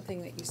follow-up on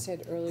something that you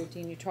said earlier,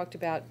 Dean. You talked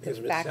about the Because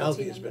Ms. faculty.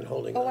 Salvi has been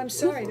holding Oh, on I'm to it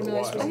sorry, I for a didn't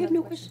realize there was while.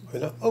 another question.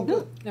 Oh,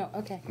 good. No,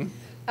 okay.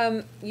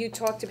 You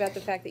talked about the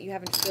fact that you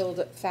haven't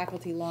filled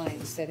faculty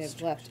lines that have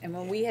left. And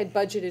when we had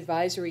Budget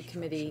Advisory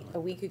Committee a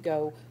week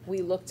ago, we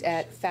looked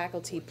at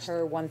faculty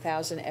per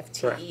 1,000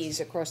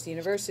 FTEs across the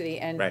university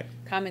and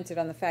commented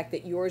on the fact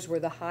that yours were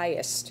the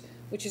highest,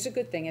 which is a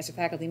good thing. As a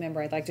faculty member,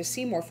 I'd like to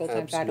see more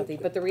full-time faculty.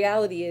 But the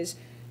reality is,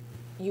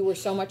 you were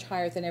so much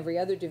higher than every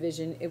other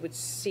division, it would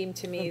seem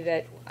to me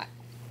that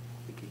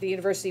the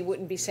university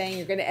wouldn't be saying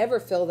you're going to ever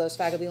fill those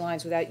faculty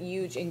lines without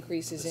huge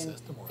increases in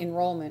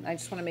enrollment. I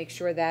just want to make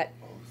sure that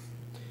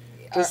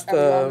are we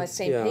on the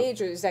same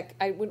page, or is that,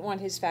 I wouldn't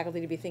want his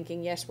faculty to be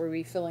thinking, yes, we're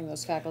refilling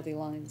those faculty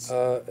lines.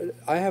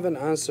 I have an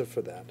answer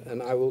for that,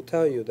 and I will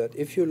tell you that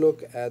if you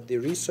look at the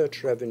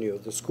research revenue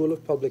of the School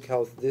of Public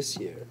Health this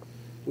year,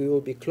 we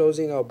will be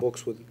closing our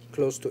books with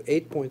close to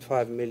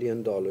 $8.5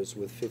 million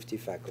with 50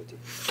 faculty,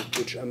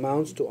 which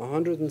amounts to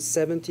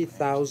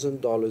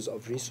 $170,000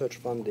 of research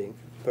funding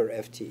per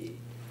FTE,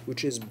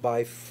 which is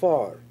by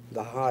far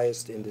the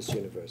highest in this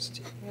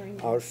university.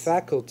 Our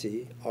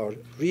faculty are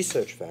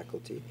research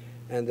faculty,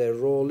 and their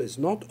role is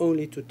not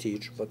only to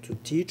teach, but to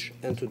teach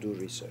and to do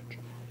research.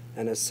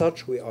 And as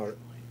such, we are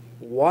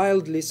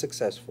wildly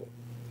successful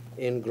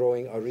in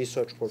growing our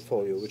research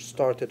portfolio, which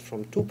started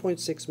from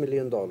 $2.6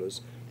 million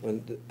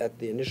at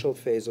the initial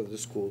phase of the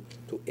school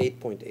to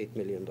 $8.8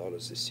 million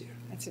this year.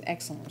 That's an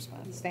excellent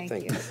response. Thank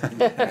you. Thank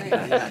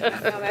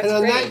And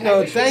on that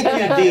note, thank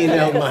you, Dean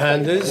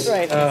Elmohandes.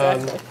 Right,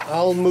 exactly.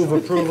 I'll move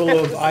approval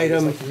of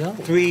item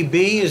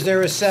 3B. Is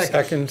there a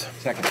second?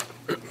 Second.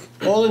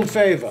 All in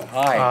favor?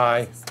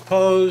 Aye.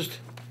 Opposed?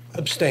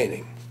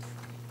 Abstaining?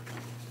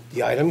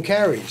 The item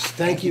carries.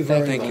 Thank you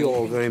very much. Thank you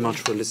all very much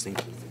for listening.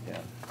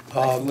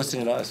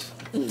 Listening to us.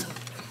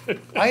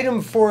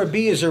 Item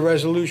 4B is a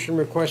resolution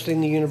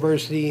requesting the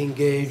university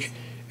engage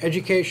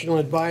Educational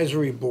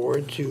Advisory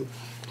Board to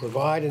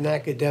provide an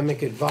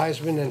academic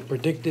advisement and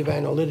predictive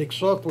analytics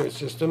software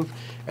system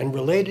and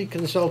related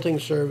consulting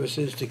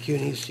services to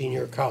CUNY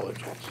senior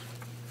colleges.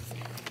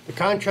 The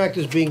contract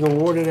is being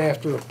awarded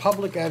after a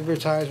public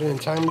advertisement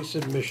and timely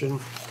submission,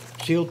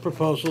 sealed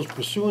proposals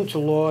pursuant to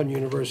law and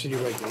university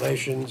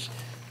regulations.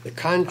 The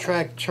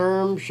contract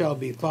term shall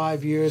be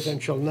 5 years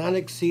and shall not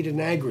exceed an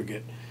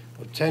aggregate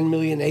of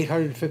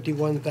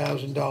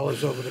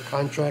 $10,851,000 over the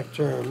contract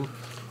term.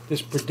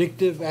 This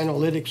predictive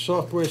analytics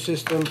software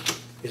system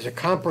is a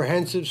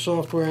comprehensive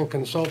software and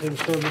consulting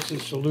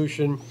services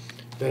solution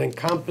that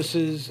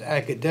encompasses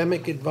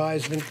academic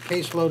advisement,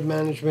 caseload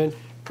management,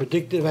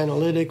 predictive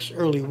analytics,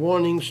 early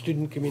warning,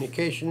 student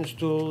communications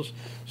tools,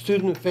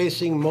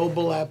 student-facing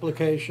mobile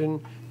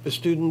application for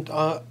student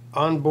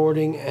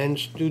onboarding and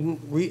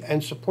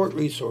and support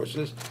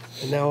resources.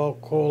 And now I'll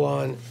call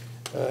on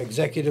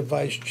Executive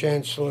Vice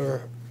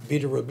Chancellor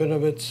Vita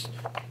Rabinovitz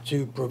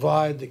to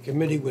provide the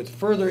committee with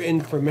further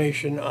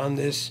information on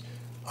this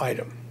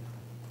item.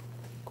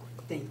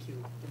 Thank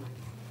you.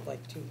 I'd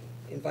like to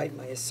invite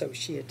my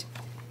associate,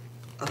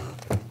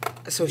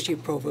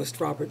 Associate Provost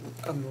Robert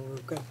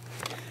Maruga.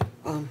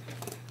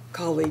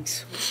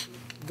 Colleagues,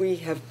 we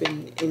have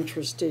been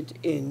interested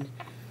in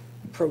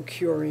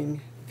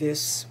procuring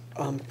this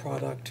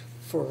product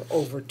for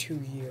over 2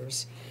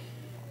 years.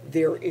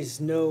 There is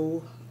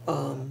no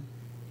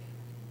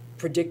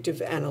predictive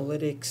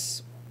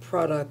analytics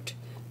product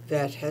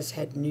that has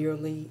had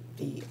nearly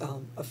the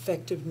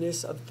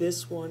effectiveness of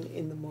this one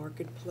in the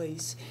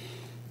marketplace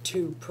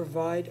to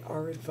provide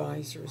our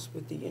advisors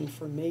with the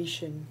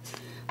information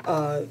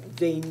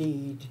they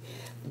need,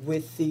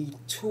 with the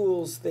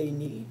tools they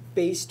need,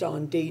 based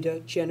on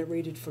data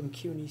generated from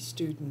CUNY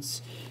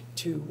students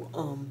to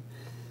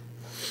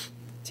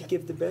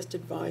give the best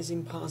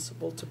advising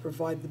possible, to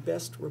provide the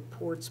best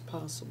reports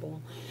possible.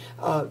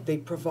 They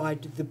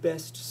provide the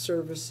best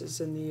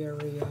services in the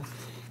area,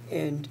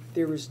 and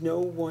there is no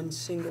one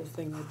single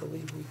thing I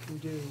believe we can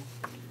do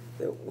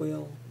that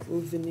will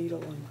move the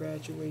needle on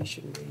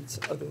graduation rates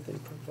other than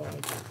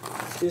provide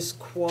this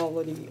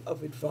quality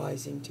of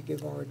advising to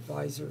give our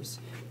advisors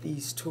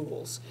these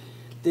tools.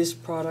 This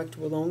product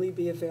will only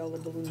be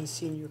available in the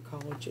senior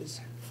colleges.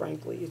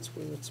 Frankly, it's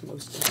where it's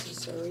most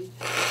necessary.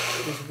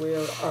 It is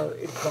where our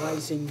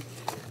advising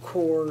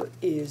core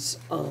is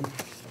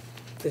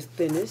the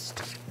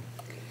thinnest.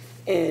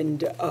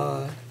 And,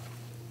 again,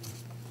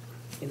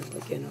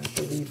 I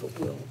believe it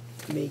will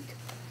make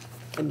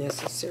a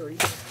necessary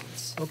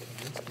difference. Okay.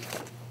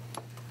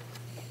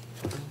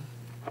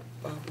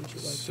 Bob, would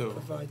you like to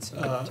provide some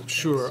details?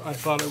 Sure. I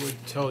thought I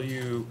would tell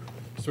you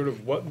sort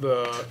of what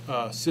the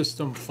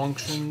system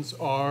functions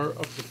are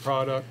of the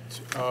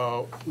product,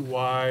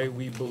 why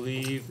we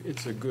believe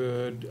it's a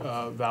good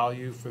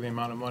value for the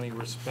amount of money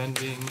we're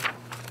spending,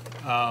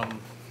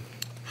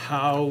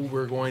 how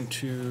we're going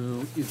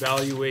to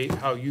evaluate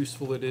how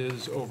useful it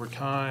is over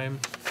time,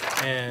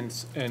 and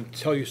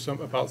tell you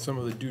about some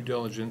of the due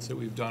diligence that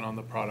we've done on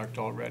the product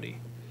already.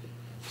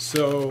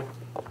 So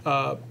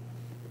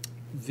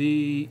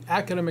the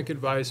academic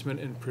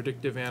advisement and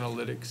predictive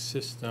analytics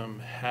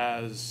system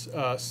has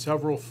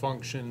several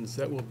functions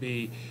that will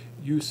be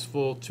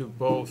useful to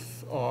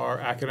both our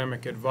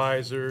academic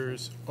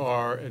advisors,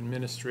 our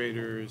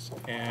administrators,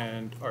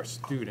 and our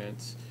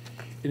students.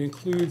 It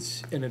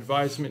includes an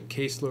advisement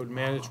caseload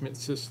management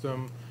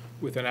system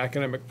with an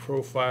academic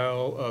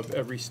profile of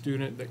every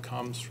student that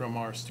comes from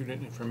our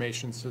student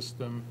information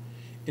system.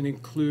 It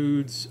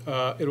includes,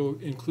 it'll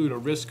include a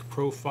risk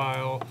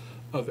profile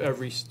of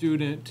every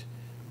student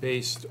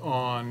based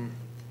on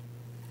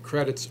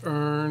credits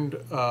earned,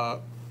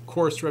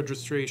 course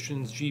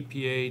registrations,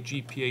 GPA,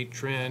 GPA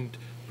trend,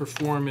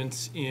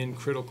 performance in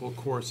critical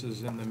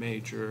courses in the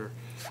major.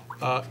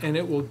 And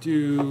it will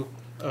do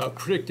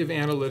predictive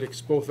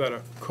analytics both at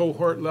a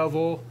cohort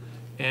level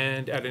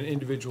and at an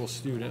individual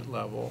student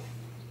level.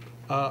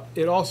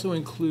 It also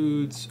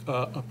includes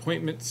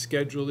appointment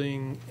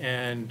scheduling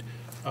and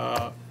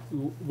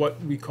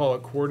what we call a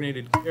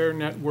coordinated care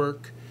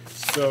network.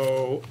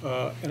 So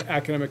an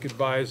academic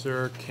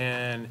advisor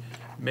can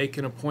make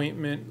an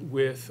appointment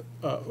with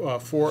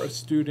for a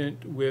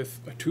student with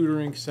a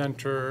tutoring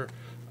center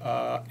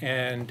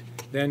and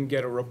then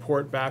get a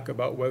report back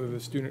about whether the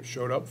student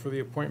showed up for the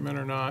appointment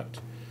or not.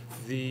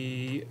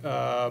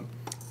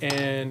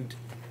 And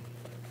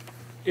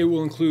it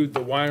will include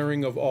the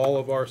wiring of all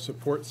of our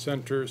support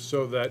centers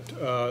so that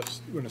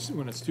when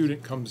a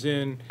student comes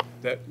in,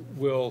 that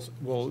we'll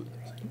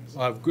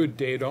have good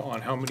data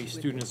on how many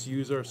students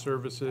use our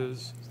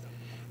services.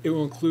 It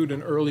will include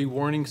an early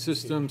warning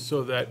system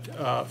so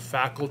that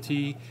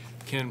faculty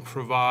can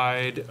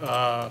provide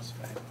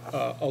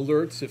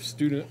alerts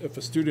if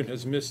a student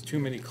has missed too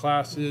many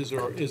classes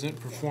or isn't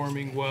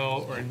performing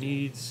well or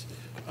needs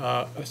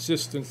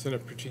assistance in a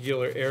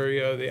particular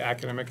area. The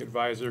academic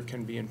advisor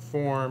can be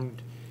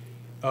informed.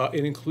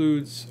 It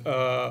includes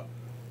a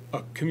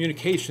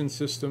communication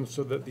system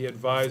so that the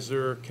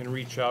advisor can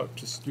reach out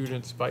to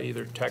students by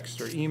either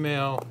text or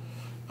email.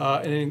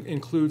 And it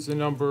includes a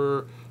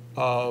number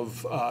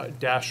of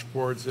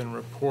dashboards and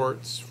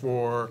reports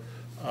for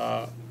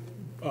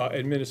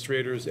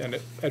administrators and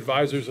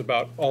advisors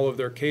about all of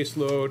their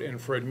caseload,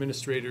 and for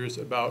administrators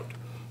about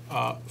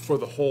for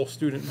the whole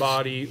student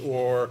body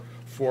or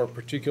for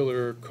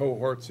particular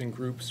cohorts and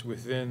groups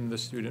within the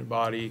student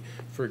body.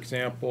 For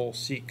example,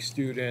 Sikh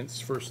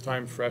students,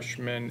 first-time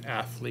freshmen,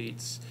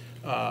 athletes,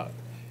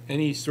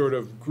 any sort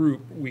of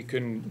group, we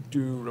can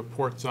do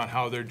reports on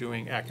how they're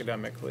doing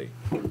academically.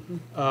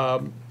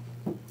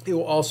 It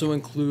will also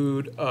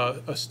include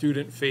a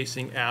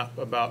student-facing app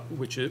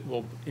which it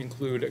will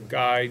include a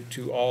guide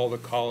to all the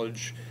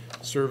college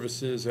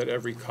services at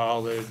every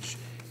college,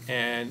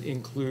 and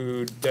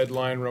include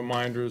deadline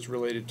reminders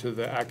related to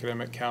the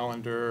academic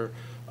calendar,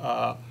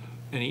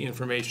 any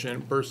information,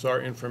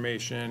 bursar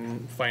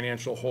information,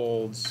 financial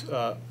holds,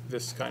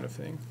 this kind of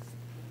thing.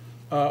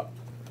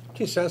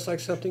 Gee, sounds like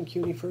something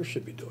CUNY First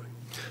should be doing.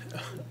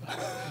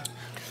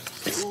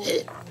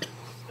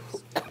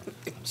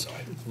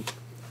 Sorry.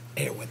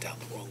 Air went down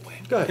the wrong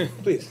way. Go ahead,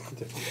 please.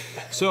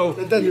 So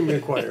that doesn't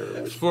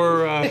require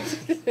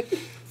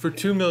For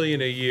 $2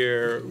 million a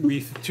year,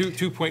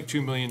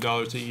 $2.2 million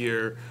a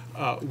year,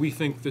 we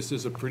think this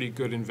is a pretty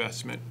good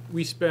investment.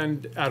 We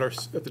spend at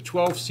the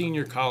 12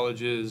 senior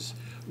colleges,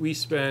 we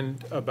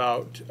spend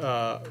about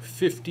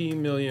 $50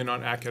 million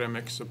on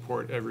academic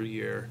support every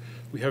year.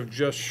 We have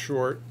just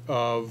short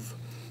of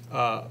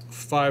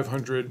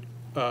 500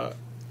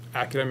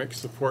 academic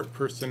support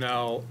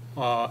personnel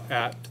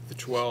at the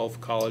 12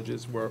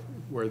 colleges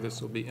where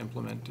this will be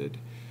implemented.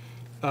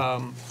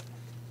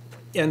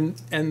 And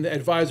the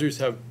advisors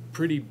have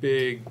pretty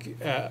big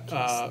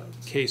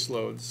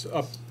caseloads,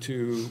 up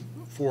to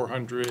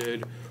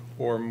 400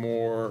 or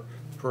more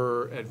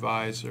per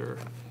advisor.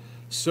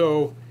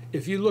 So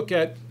if you look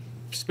at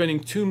spending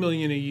 $2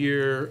 million a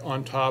year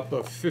on top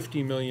of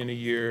 $50 million a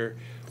year,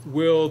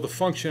 will the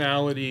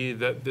functionality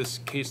that this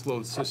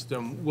caseload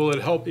system, will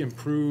it help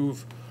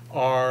improve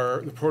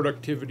the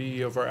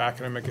productivity of our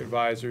academic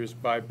advisors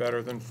by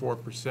better than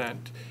 4%?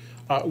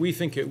 We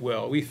think it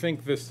will. We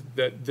think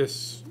that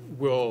this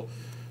will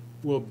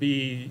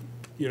be,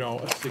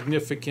 a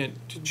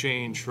significant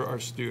change for our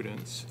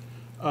students.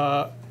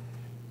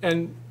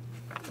 And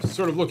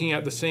sort of looking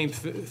at the same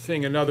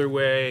thing another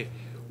way,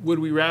 would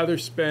we rather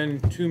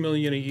spend $2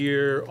 million a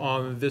year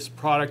on this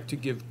product to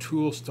give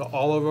tools to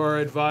all of our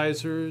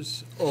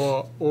advisors,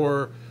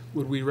 or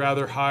would we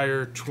rather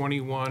hire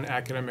 21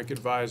 academic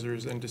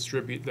advisors and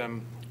distribute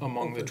them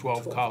among the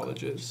 12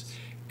 colleges?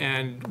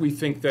 And we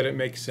think that it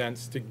makes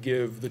sense to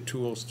give the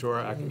tools to our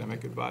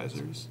academic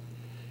advisors.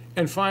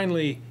 And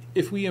finally,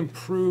 if we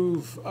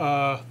improve,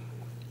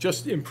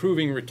 just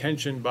improving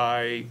retention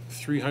by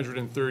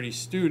 330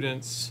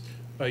 students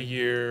a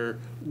year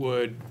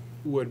would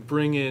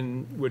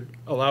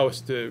allow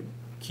us to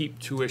keep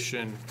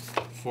tuition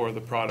for the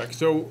product.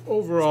 So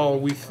overall,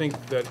 we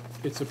think that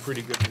it's a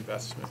pretty good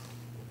investment.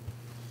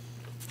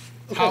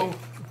 Okay.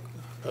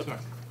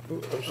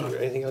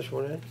 Anything else you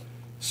want to add?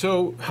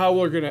 So how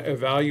we're going to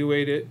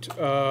evaluate it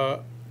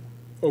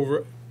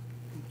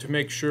to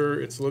make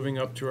sure it's living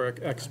up to our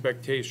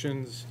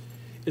expectations.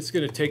 It's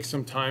going to take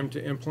some time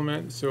to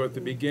implement. So at the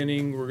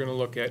beginning, we're going to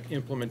look at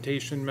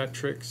implementation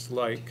metrics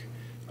like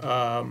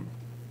how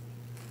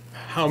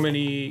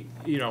many,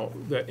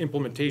 the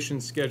implementation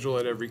schedule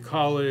at every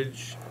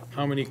college,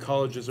 how many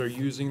colleges are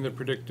using the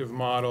predictive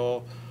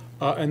model,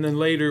 and then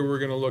later we're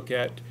going to look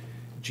at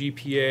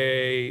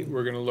GPA,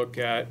 we're going to look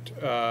at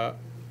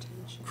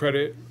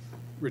credit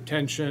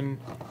retention,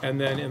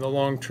 and then in the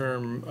long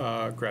term,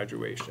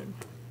 graduation.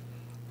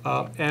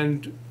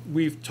 And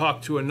we've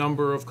talked to a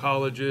number of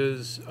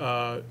colleges,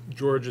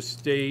 Georgia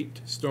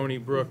State, Stony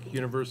Brook,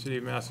 University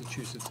of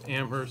Massachusetts,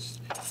 Amherst.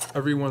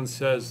 Everyone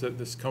says that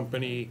this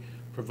company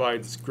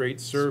provides great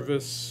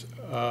service,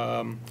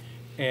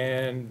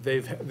 and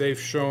they've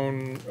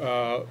shown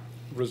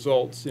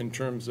results in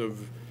terms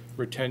of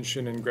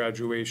retention and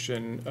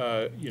graduation.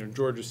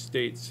 Georgia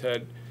State's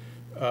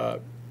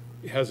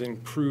has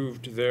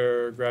improved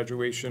their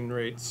graduation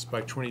rates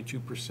by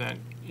 22%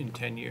 in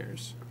 10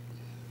 years.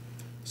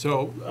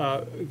 So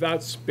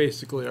that's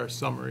basically our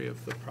summary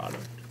of the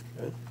product.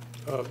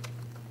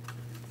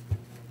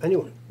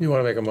 Anyone? You want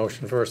to make a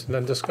motion first and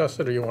then discuss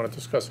it, or you want to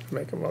discuss it and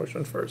make a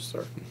motion first,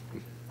 sir?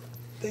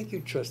 Thank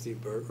you, Trustee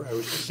Berger. I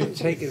was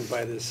just taken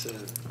by this.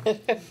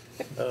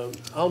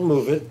 I'll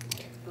move it.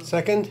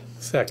 Second?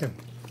 Second.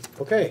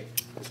 Okay,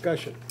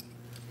 discussion.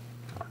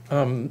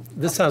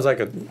 This sounds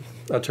like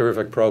a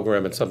terrific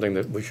program and something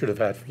that we should have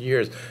had for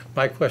years.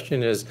 My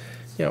question is,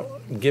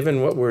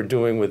 given what we're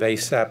doing with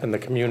ASAP and the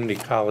community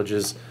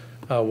colleges,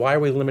 why are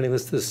we limiting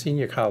this to the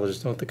senior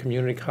colleges? Don't the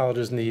community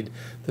colleges need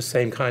the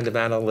same kind of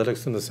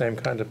analytics and the same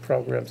kind of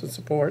programs and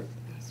support?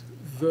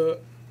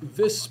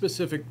 This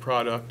specific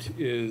product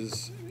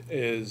is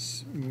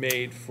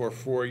made for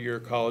four-year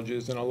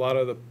colleges, and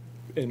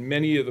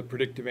many of the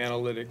predictive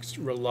analytics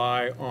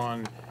rely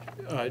on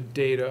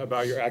data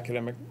about your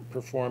academic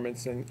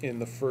performance in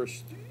the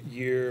first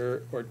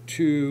year or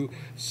two.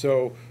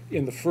 So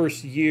in the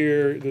first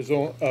year,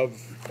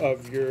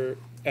 you're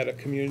at a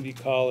community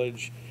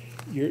college,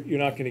 you're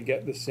not going to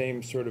get the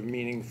same sort of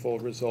meaningful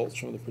results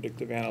from the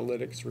predictive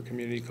analytics for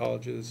community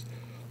colleges.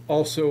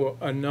 Also,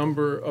 a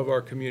number of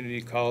our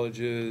community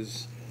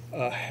colleges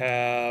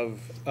have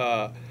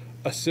a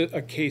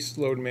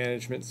caseload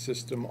management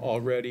system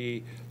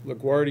already.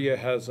 LaGuardia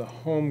has a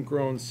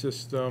homegrown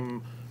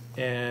system,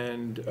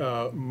 and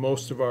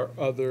most of our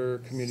other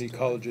community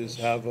colleges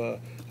have a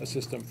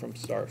system from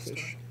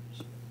Starfish.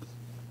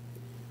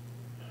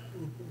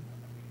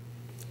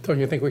 Don't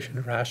you think we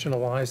should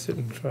rationalize it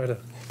and try to?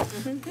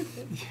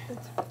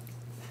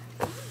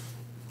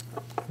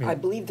 I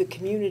believe the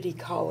community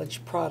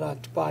college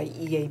product by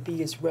EAB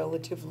is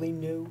relatively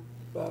new.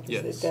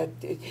 Yes.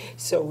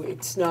 So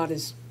it's not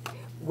as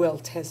well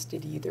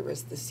tested either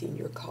as the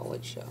senior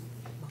college.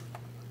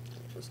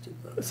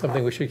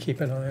 Something we should keep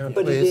an eye on,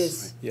 But please. it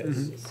is.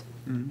 Yes.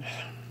 Mm-hmm.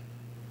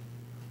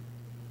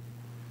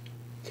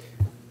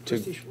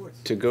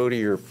 To go to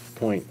your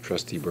point,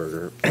 Trustee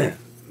Berger,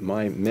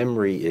 my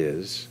memory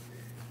is,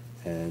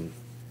 and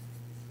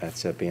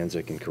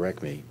Atsepianza can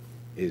correct me,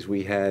 is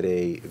we had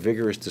a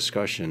vigorous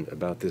discussion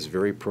about this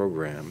very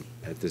program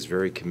at this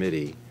very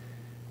committee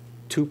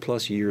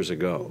 2+ years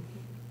ago.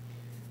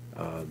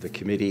 The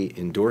committee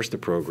endorsed the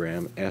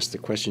program, asked the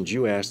questions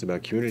you asked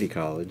about community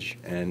college,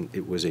 and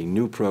it was a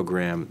new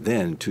program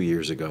then 2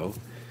 years ago.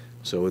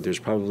 So there's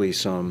probably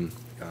some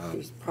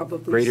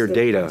greater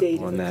data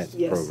on that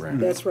program.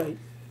 That's right.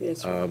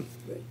 That's right.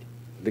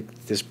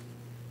 This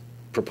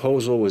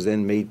proposal was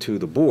then made to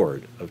the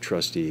Board of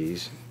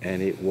Trustees,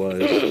 and it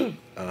was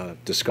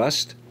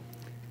discussed,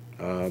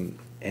 and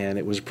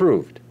it was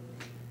approved.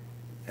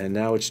 And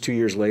now it's 2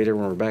 years later,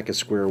 and we're back at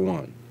square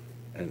one.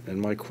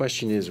 And my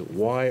question is,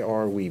 why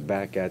are we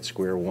back at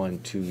square one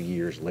 2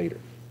 years later?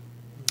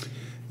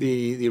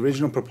 The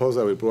original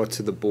proposal that we brought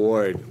to the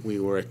board, we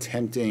were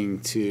attempting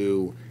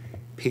to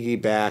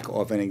piggyback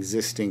off an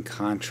existing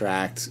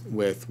contract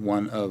with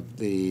one of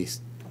the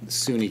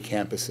SUNY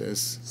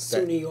campuses.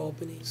 SUNY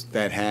Albany.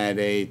 That had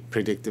a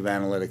predictive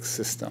analytics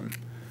system.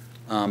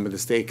 But the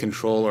state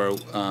controller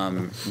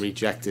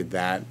rejected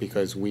that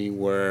because we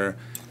were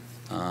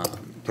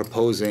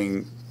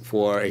proposing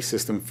for a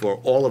system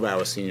for all of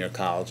our senior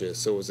colleges.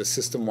 So it was a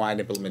system-wide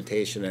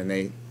implementation,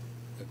 and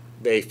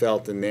they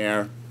felt in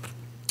their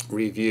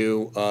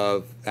review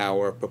of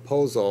our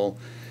proposal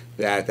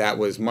that that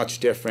was much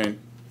different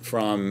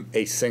from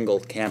a single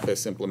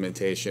campus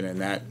implementation,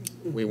 and that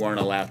we weren't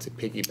allowed to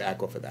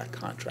piggyback off of that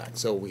contract.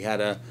 So we had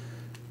to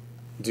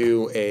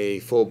do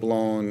a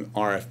full-blown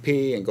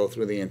RFP and go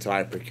through the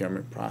entire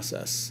procurement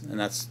process. And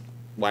that's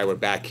why we're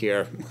back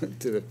here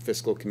to the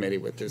fiscal committee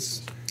with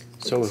this.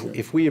 So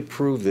if we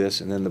approve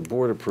this and then the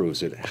board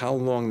approves it, how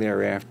long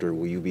thereafter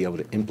will you be able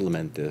to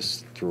implement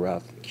this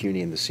throughout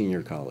CUNY and the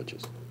senior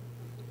colleges?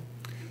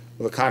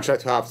 Well, the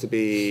contract will have to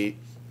be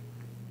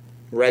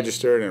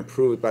registered and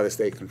approved by the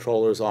state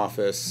controller's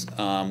office,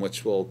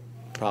 which will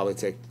probably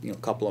take a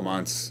couple of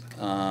months.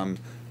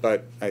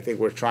 But I think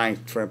we're trying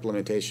for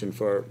implementation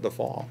for the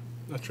fall.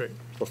 That's right.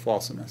 For fall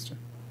semester.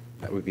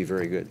 That would be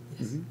very good.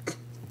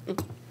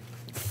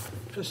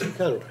 Trustee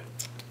Conroy.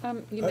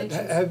 You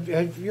mentioned,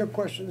 Have your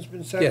questions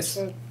been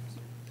satisfied?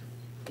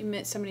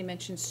 somebody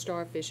mentioned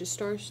Starfish. Is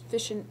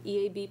Starfish an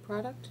EAB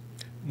product?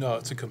 No,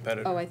 it's a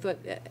competitor. Oh, I thought,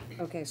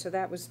 okay, so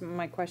that was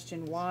my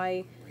question.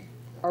 Why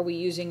are we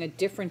using a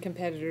different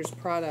competitor's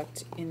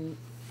product in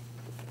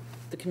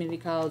the community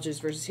colleges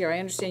versus here? I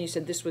understand you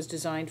said this was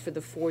designed for the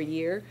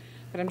 4-year,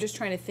 but I'm just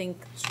trying to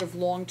think sort of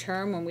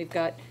long-term when we've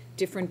got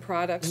different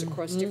products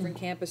across different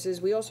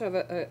campuses. We also have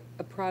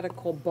a product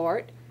called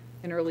BART,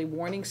 an early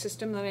warning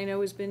system that I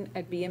know has been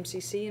at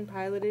BMCC and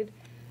piloted.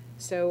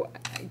 So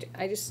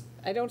I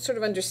don't sort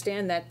of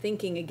understand that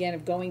thinking, again,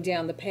 of going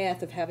down the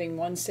path of having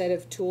one set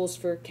of tools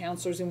for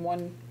counselors in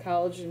one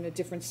college and a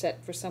different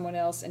set for someone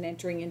else and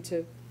entering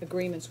into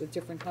agreements with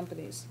different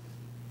companies.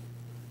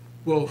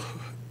 Well,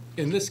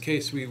 in this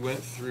case, we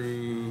went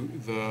through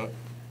the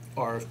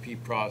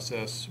RFP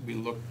process. We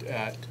looked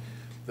at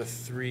the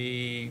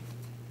 3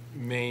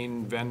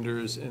 main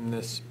vendors in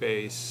this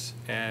space,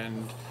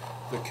 and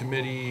the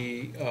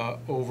committee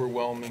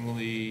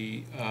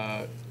overwhelmingly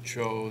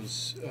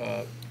chose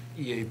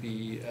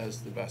EAB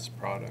as the best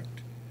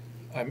product.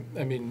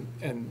 I mean,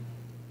 and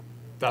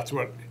that's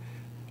what,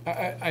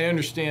 I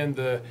understand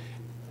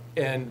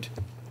and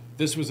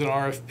this was an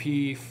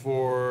RFP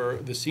for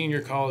the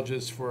senior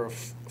colleges for a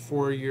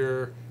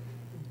 4-year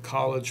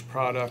college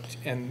product,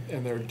 and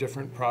there are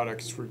different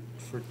products for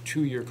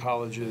 2-year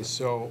colleges.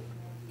 So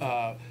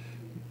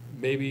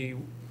maybe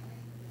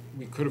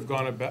we could have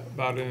gone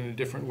about it in a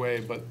different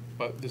way, but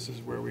this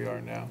is where we are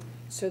now.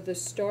 So the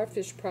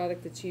Starfish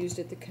product that's used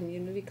at the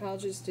community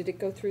colleges, did it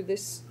go through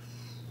this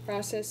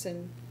process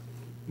and?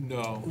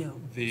 No. No.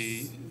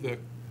 The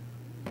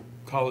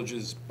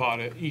colleges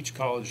bought it, each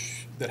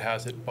college that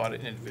has it bought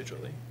it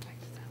individually.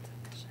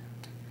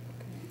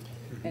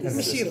 Let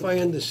me see if I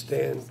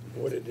understand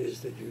what it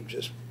is that you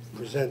just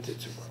presented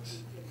to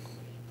us.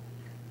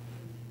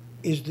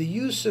 Is the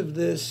use of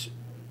this,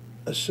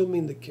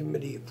 assuming the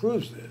committee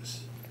approves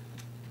this,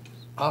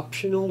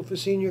 optional for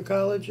senior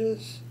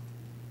colleges?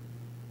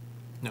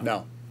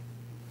 No.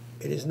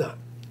 It is not.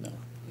 No.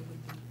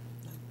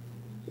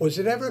 Was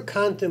it ever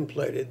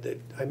contemplated that,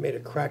 I made a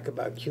crack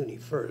about CUNY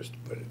first,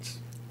 but it's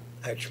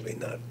actually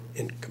not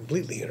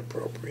completely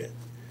inappropriate.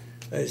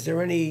 Is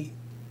there any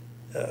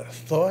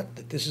thought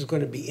that this is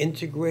going to be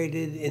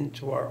integrated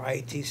into our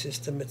IT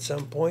system at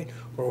some point,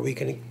 or are we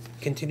going to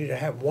continue to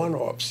have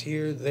one-offs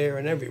here, there,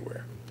 and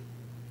everywhere?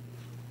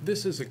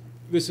 This is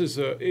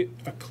a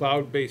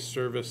cloud-based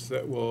service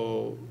that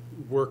will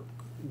work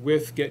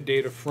with, get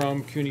data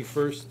from CUNY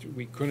First.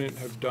 We couldn't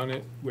have done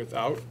it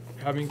without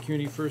having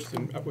CUNY First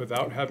and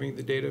without having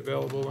the data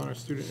available on our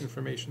student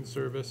information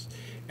service,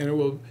 and it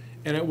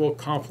will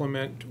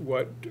complement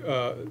what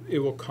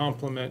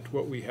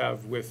we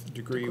have with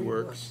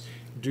DegreeWorks.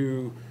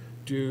 Do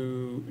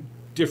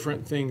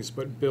different things,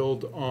 but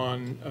build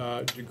on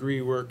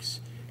DegreeWorks,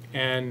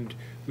 and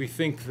we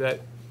think that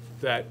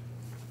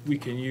we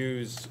can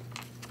use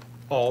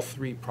all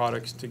 3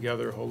 products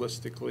together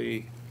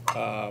holistically.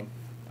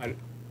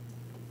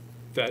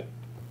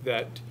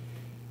 That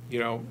you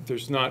know,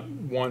 there's not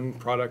one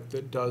product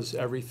that does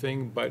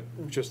everything, but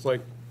just like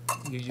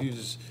you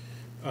use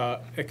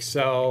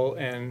Excel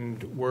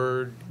and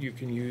Word, you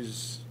can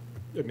use,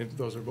 I mean,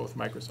 those are both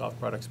Microsoft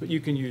products, but you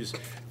can use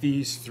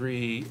these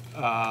three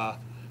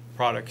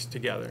products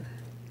together.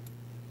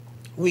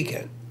 We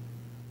can.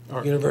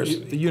 Or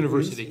University. The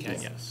university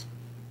can, yes.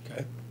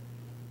 Okay.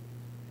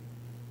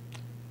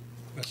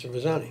 Professor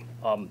Rosani.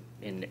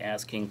 In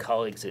asking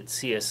colleagues at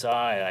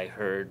CSI, I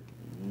heard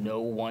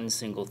no one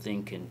single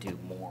thing can do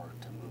more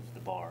to move the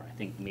bar. I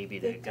think maybe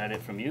they got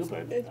it from you,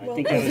 but I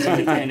think that was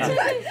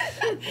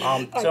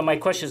independent. So my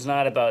question is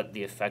not about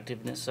the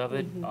effectiveness of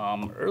it.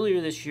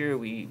 Earlier this year,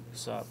 we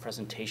saw a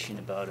presentation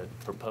about a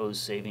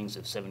proposed savings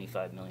of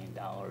 $75 million,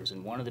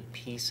 and one of the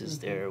pieces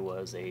there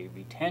was a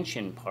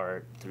retention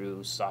part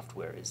through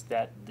software. Is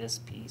that this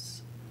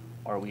piece?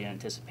 Or are we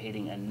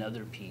anticipating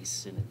another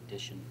piece in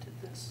addition to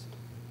this?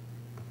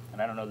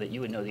 And I don't know that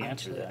you would know the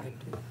answer to that.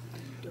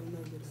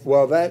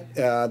 Well,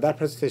 that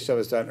presentation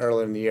was done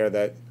earlier in the year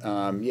that,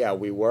 yeah,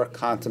 we were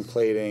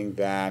contemplating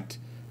that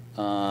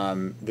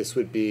this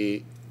would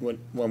be,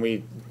 when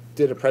we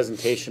did a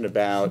presentation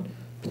about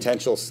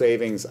potential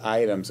savings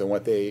items and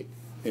what the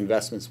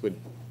investments would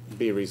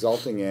be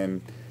resulting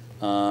in,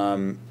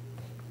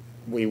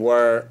 we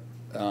were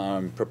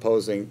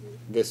proposing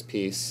this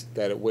piece,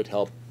 that it would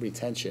help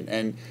retention.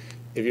 And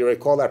if you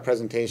recall that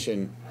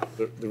presentation,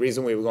 the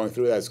reason we were going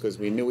through that is because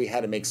we knew we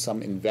had to make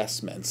some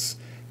investments,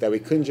 that we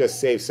couldn't just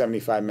save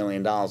 $75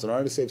 million. In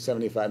order to save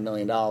 $75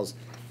 million,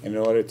 in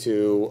order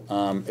to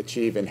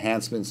achieve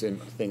enhancements in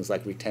things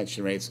like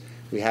retention rates,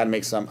 we had to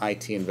make some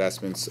IT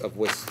investments, of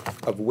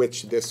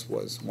which this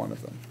was one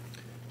of them.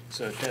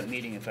 So at that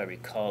meeting, if I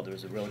recall, there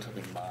was a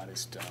relatively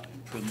modest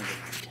improvement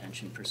of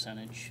retention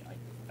percentage.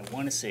 I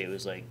want to say it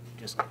was like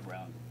just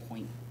around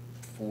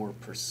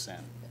 0.4%.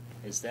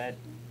 Is that?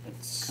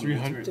 It's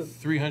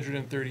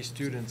 330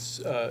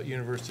 students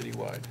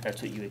university-wide.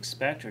 That's what you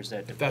expect, or is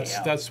that to pay That's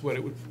out? that's what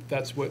it would.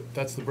 That's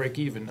the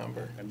break-even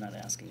number. I'm not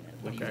asking that.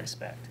 What do you Okay.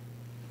 expect?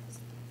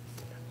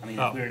 I mean,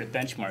 if we were to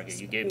benchmark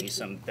it, you gave me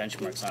some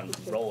benchmarks on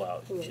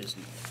rollout, which is.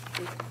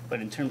 But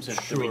in terms of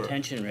the Sure.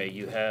 retention rate,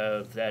 you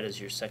have that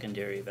as your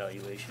secondary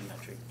evaluation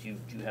metric. Do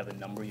you have a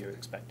number you're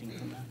expecting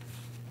from that?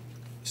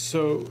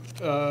 So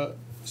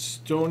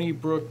Stony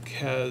Brook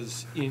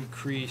has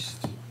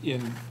increased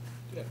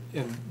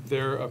and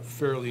they're a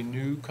fairly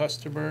new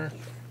customer.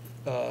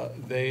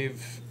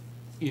 They've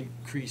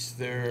increased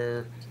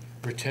their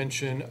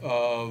retention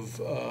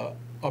of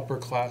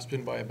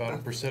upperclassmen by about a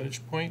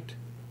percentage point.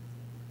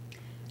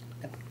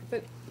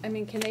 But, I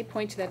mean, can they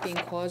point to that being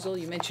causal?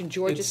 You mentioned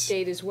Georgia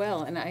State as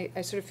well, and I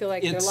sort of feel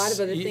like there are a lot of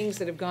other things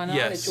that have gone on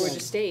at Yes.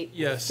 Georgia State.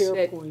 Yes.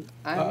 That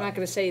I'm not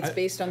gonna say it's I-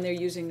 based on their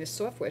using this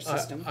software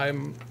system.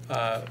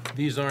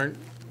 These aren't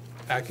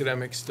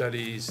academic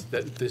studies,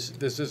 that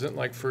this isn't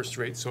like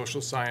first-rate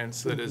social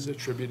science that is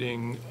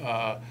attributing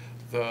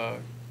the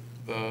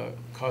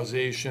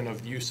causation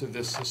of use of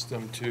this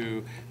system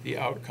to the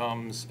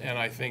outcomes. And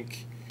I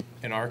think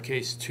in our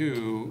case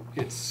too,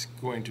 it's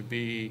going to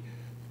be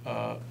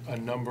a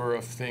number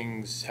of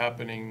things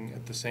happening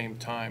at the same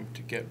time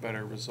to get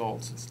better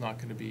results. It's not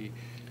going to be,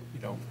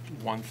 you know,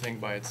 one thing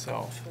by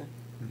itself.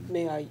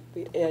 May I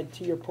add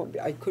to your point?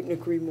 I couldn't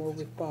agree more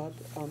with Bob,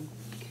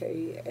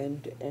 Kay,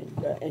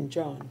 and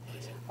John.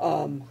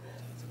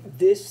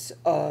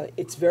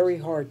 It's very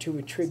hard to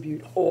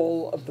attribute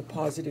all of the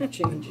positive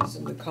changes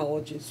in the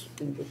colleges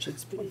in which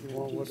it's been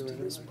introduced to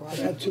this I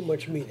product. had too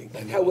much meeting.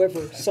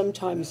 However,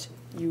 sometimes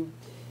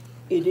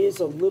it is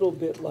a little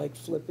bit like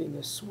flipping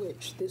a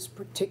switch, this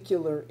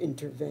particular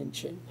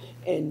intervention.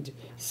 And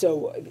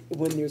so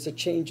when there's a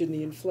change in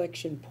the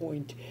inflection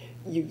point,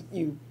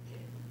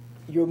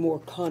 you're more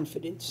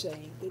confident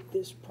saying that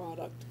this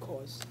product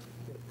caused.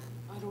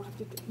 I don't have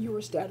to, you're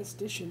a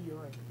statistician, you're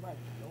right,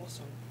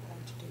 also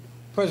quantitative.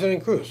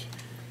 President Cruz.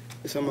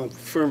 Yes, I'm a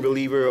firm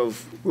believer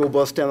of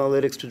robust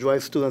analytics to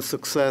drive student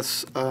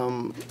success,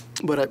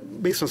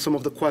 but based on some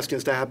of the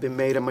questions that have been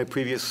made in my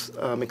previous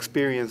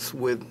experience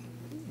with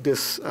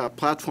this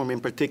platform in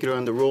particular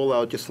and the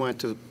rollout, just wanted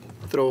to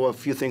throw a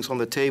few things on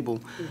the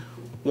table.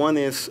 One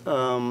is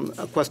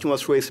a question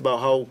was raised about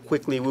how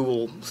quickly we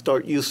will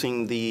start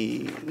using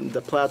the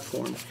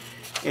platform.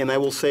 And I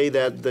will say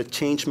that the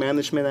change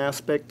management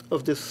aspect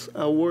of this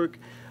work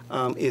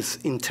is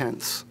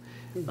intense.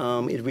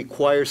 It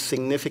requires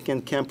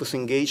significant campus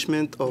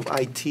engagement of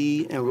IT,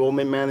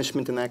 enrollment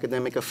management, and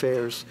academic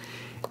affairs.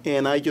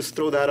 And I just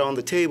throw that on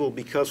the table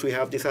because we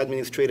have this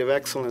administrative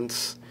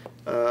excellence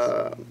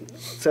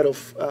set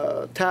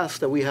of tasks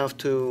that we have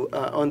to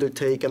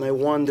undertake. And I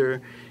wonder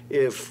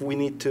if we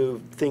need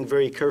to think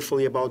very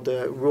carefully about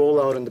the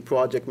rollout and the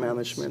project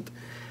management.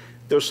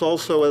 There's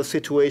also a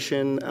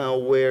situation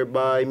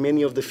whereby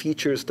many of the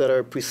features that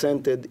are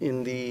presented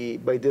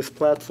by this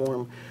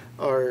platform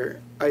are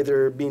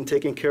either being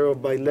taken care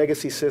of by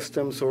legacy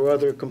systems or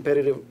other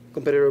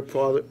competitor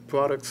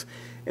products.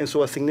 And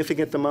so a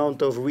significant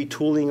amount of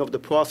retooling of the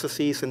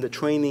processes and the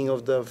training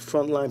of the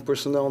frontline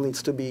personnel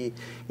needs to be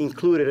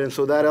included. And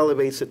so that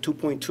elevates the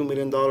 $2.2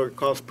 million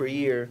cost per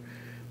year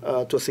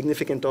to a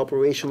significant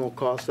operational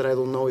cost that I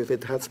don't know if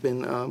it has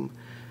been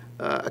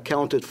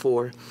accounted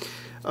for.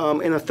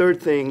 And a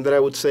third thing that I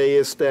would say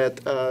is that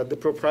the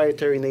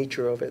proprietary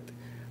nature of it.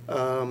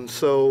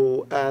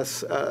 So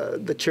as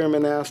the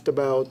chairman asked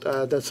about,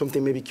 that's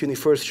something maybe CUNY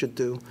First should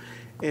do.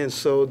 And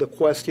so the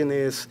question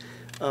is,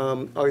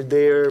 are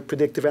there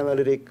predictive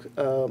analytic,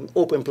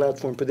 open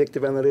platform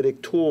predictive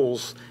analytic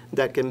tools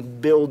that can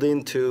build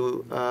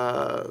into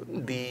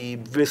the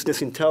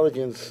business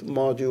intelligence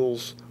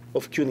modules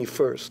of CUNY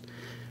First?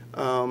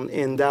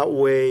 And that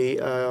way,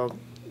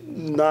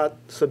 not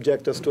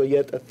subject us to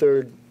yet a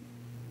third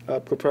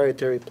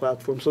proprietary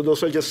platform. So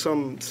those are just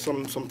some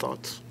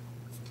thoughts.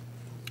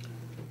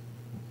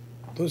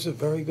 Those are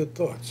very good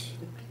thoughts.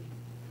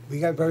 We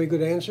got very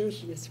good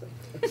answers? Yes, right.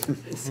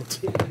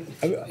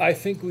 I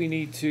think we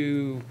need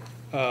to,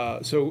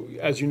 so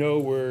as you know,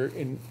 we're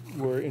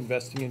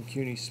investing in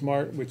CUNY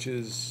Smart, which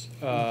is,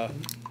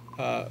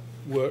 we're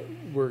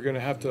going to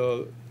have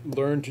to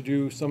learn to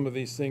do some of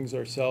these things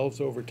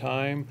ourselves over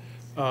time.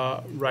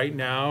 Right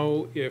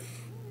now,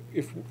 if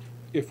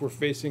we're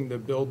facing the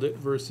build it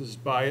versus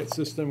buy it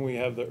system, we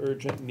have the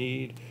urgent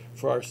need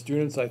for our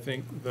students. I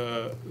think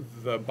the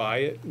buy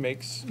it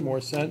makes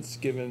more sense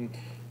given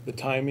the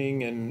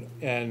timing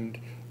and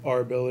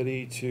our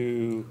ability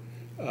to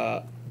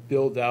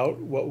build out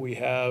what we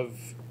have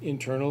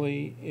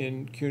internally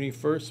in CUNY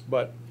First.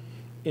 But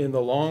in the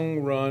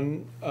long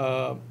run,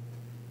 I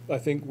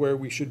think where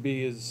we should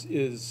be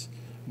is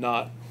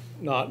not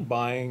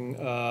buying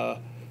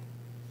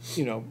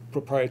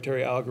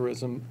proprietary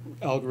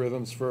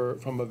algorithms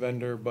from a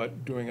vendor,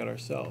 but doing it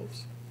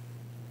ourselves.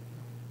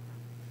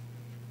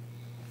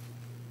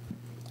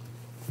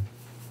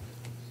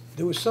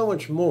 There was so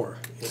much more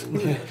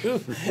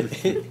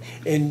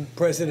in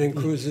President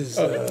Cruz's.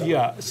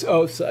 Yeah.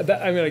 So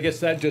that, I mean, I guess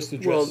that just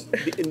addressed.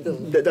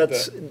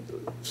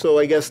 So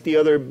I guess the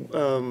other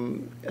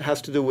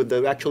has to do with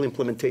the actual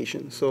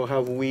implementation. So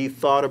have we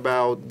thought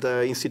about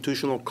the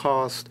institutional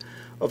cost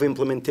of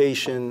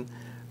implementation,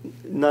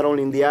 not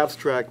only in the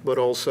abstract, but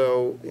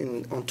also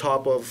on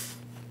top of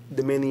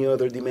the many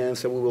other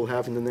demands that we will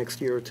have in the next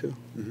year or two?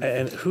 Mm-hmm.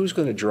 And who's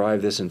going to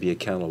drive this and be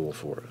accountable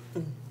for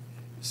it?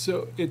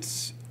 So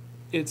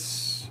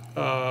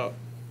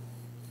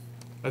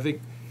I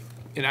think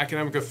in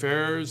academic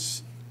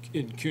affairs,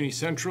 in CUNY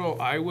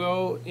Central, I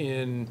will.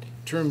 In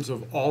terms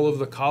of all of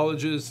the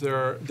colleges,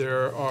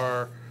 there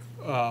are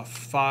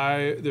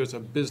five. There's a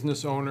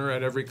business owner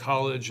at every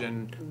college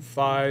and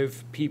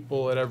 5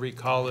 people at every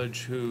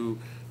college who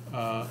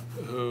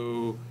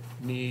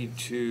need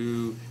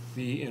to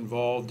be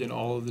involved in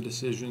all of the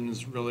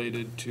decisions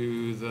related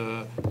to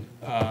the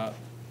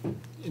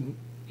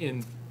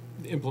in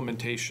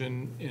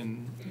implementation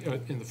in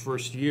the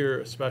first year.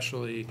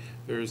 Especially,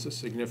 there's a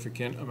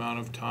significant amount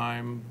of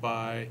time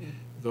by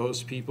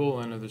those people,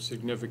 and there's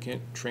significant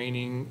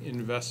training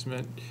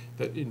investment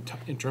that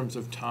in terms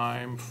of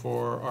time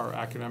for our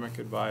academic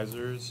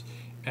advisors,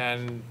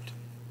 and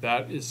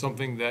that is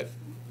something that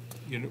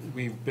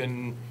we've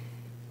been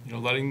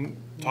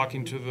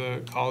talking to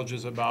the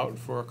colleges about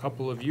for a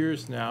couple of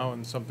years now,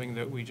 and something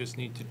that we just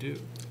need to do.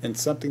 And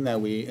something that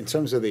we, in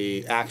terms of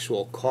the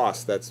actual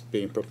cost that's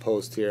being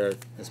proposed here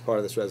as part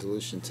of this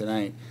resolution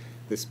tonight,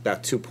 this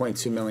about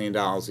 $2.2 million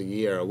a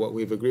year, what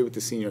we've agreed with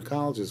the senior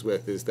colleges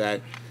with is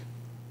that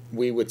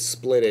we would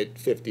split it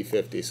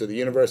 50-50. So the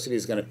university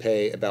is going to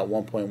pay about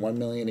 $1.1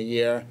 million a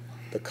year.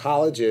 The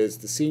colleges,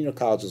 the senior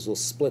colleges, will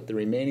split the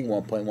remaining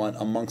 1.1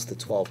 amongst the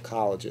 12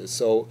 colleges.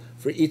 So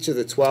for each of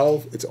the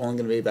 12, it's only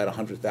going to be about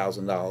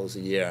 $100,000 a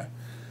year.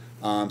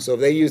 So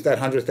if they use that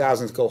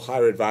 $100,000 to go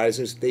hire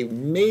advisors, they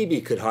maybe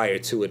could hire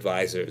 2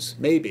 advisors,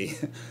 maybe.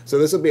 So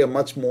this will be a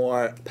much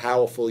more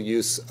powerful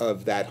use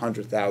of that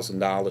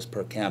 $100,000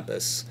 per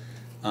campus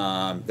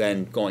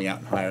than going out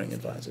and hiring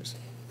advisors.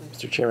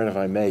 Mr. Chairman, if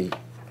I may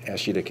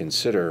ask you to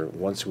consider,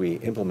 once we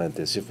implement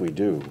this, if we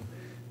do,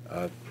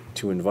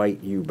 to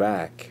invite you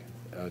back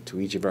to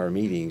each of our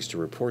meetings to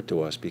report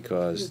to us,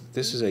 because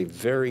this is a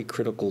very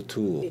critical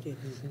tool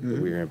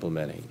that we are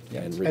implementing.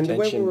 And And the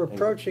way retention. we're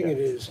approaching it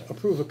is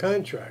approve a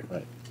contract.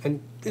 Right. And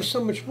there's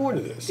so much more to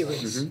this. There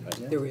is,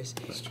 there is.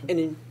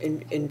 And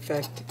in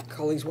fact,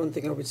 colleagues, one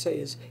thing I would say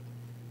is,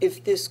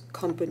 if this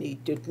company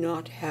did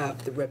not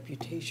have the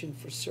reputation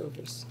for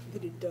service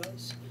that it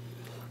does,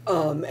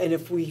 and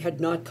if we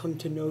had not come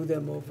to know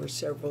them over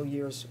several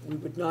years, we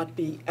would not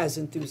be as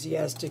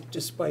enthusiastic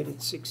despite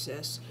its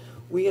success.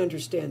 We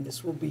understand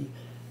this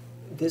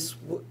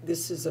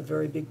is a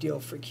very big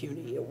deal for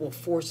CUNY. It will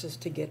force us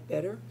to get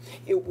better.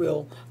 It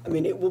will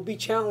be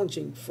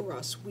challenging for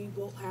us. We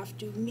will have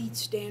to meet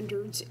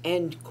standards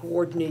and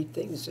coordinate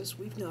things as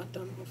we've not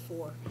done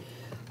before.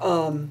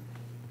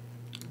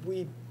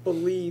 We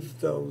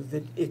believe, though,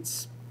 that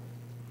it's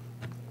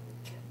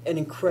an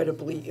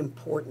incredibly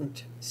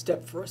important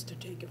step for us to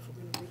take if we're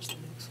going to reach the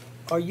next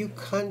level. Are you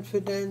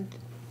confident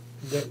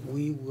that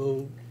we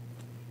will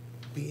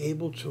be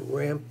able to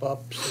ramp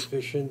up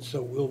sufficient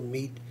so we'll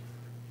meet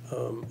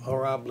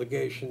our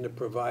obligation to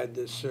provide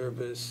this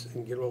service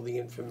and get all the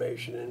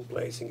information in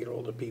place and get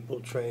all the people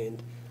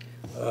trained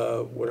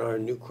when our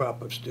new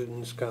crop of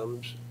students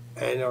comes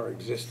and our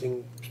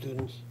existing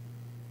students?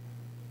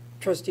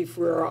 Trustee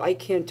Ferrera, I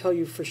can't tell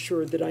you for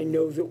sure that I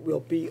know that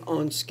we'll be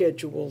on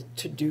schedule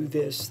to do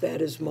this.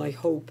 That is my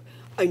hope.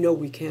 I know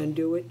we can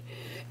do it.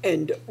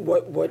 And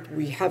what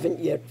we haven't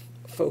yet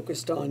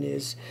focused on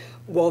is,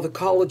 while the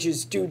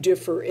colleges do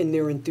differ in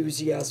their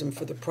enthusiasm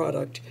for the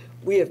product,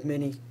 we have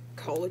many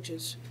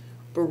colleges,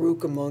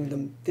 Baruch among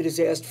them, that has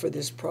asked for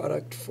this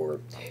product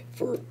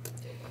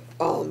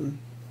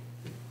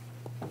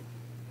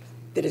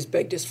that has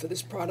begged us for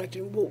this product,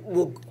 and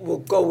we'll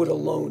go it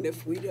alone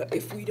if we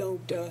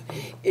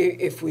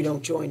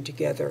don't join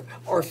together.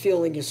 Our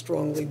feeling is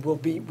strongly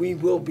we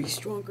will be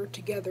stronger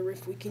together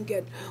if we can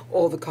get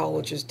all the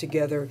colleges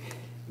together.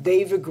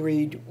 They've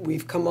agreed.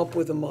 We've come up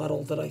with a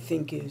model that I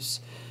think is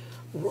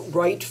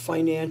right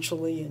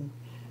financially. And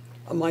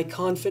am I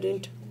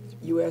confident?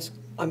 You ask.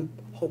 I'm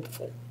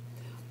hopeful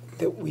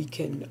that we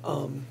can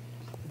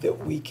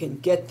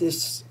get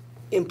this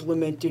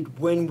implemented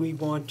when we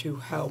want to,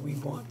 how we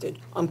want it.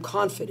 I'm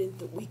confident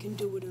that we can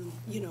do it,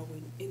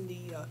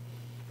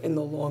 in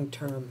the long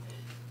term.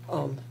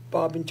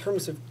 Bob, in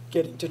terms of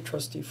getting to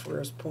Trustee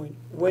Ferrer's point,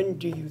 when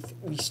do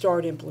we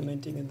start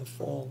implementing in the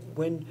fall?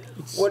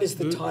 What is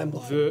the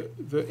timeline?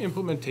 The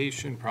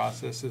implementation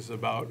process is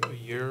about a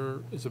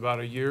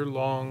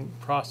year-long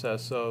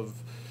process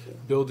of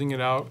building it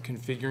out,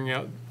 configuring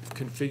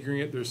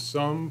it. There's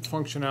some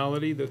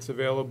functionality that's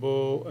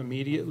available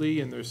immediately,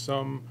 and there's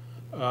some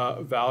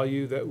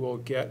value that we'll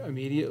get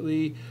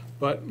immediately,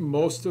 but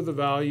most of the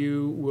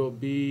value will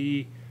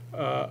be,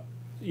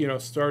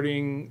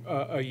 starting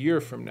a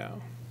year from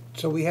now.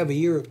 So we have a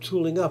year of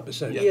tooling up,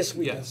 essentially. Yes,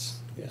 we do. Yes.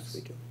 Yes,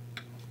 we do.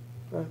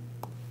 Right.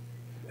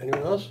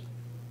 Anyone else?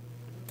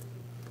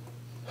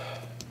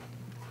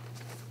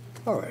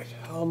 All right,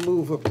 I'll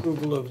move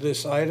approval of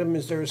this item.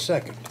 Is there a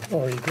second?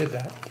 Oh, you did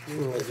that.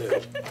 Oh, I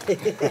did.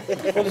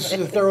 Well, this is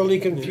a thoroughly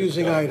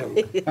confusing item.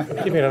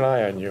 Keeping an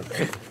eye on you,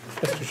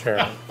 Mr.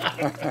 Chairman.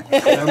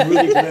 And I'm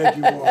really glad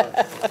you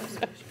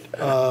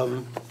are.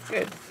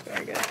 Good,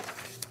 very good.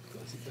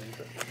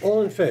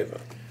 All in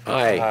favor?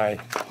 Aye. Aye.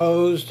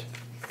 Opposed?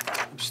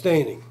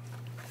 Abstaining?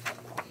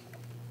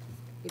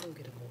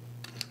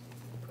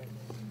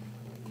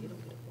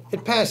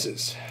 It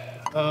passes.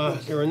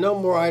 There are no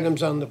more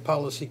items on the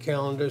policy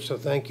calendar, so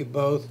thank you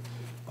both.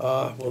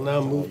 We'll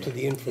now move to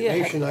the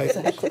information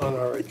items on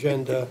our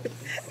agenda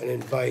and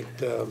invite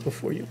our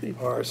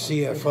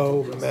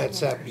CFO, Matt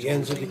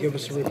Sapienza, to give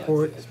us a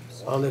report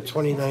on the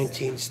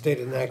 2019 state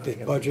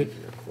enacted budget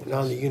and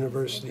on the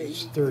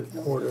university's third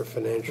quarter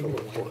financial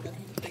report.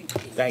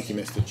 Thank you,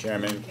 Mr.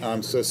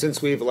 Chairman. So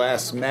since we've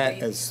last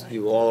met, as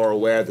you all are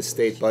aware, the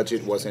state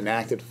budget was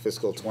enacted for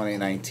fiscal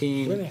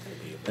 2019.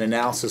 An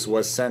analysis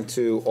was sent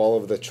to all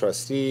of the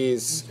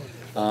trustees,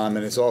 and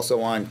it's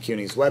also on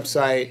CUNY's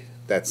website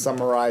that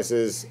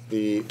summarizes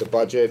the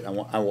budget.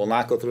 I will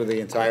not go through the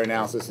entire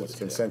analysis. It's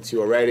been sent to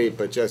you already,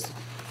 but just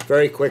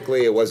very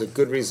quickly, it was a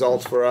good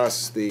result for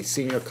us. The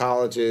senior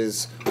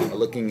colleges are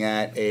looking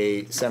at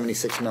a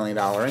 $76 million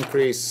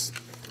increase,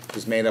 which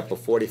is made up of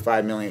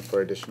 $45 million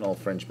for additional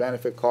fringe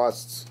benefit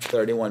costs,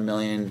 $31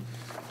 million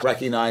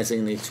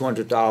recognizing the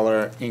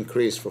 $200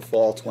 increase for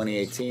fall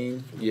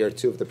 2018, year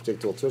 2 of the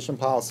particular tuition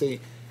policy,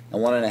 and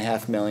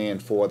 $1.5 million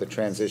for the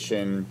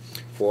transition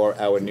for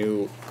our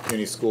new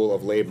CUNY School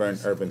of Labor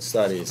and Urban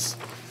Studies.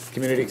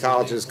 Community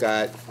colleges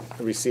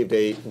received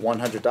a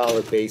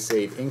 $100 base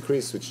aid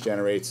increase, which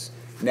generates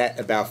net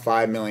about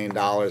 $5 million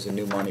in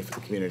new money for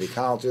the community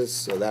colleges,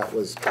 so that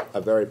was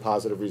a very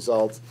positive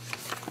result.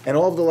 And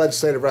all of the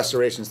legislative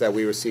restorations that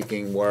we were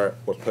seeking were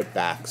put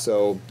back.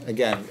 So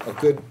again, a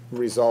good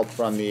result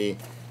from the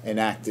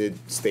enacted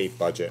state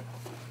budget.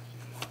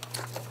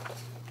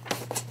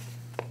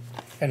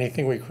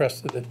 Anything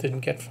requested that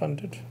didn't get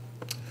funded?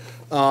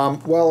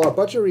 Well, our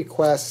budget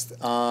request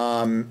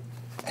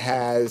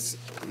has,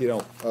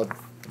 a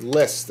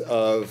list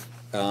of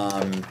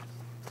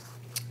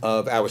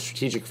our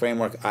strategic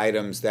framework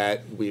items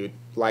that we would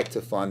like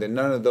to fund, and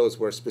none of those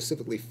were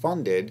specifically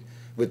funded,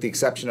 with the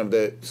exception of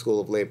the School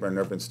of Labor and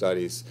Urban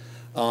Studies.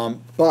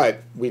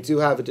 But we do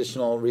have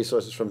additional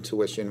resources from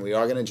tuition. We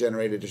are going to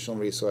generate additional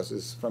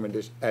resources from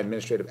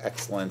administrative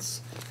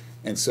excellence.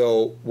 And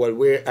so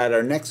at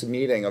our next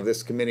meeting of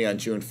this committee on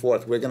June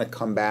 4th, we're going to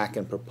come back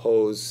and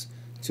propose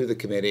to the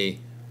committee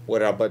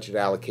what our budget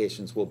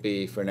allocations will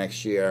be for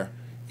next year,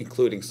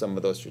 including some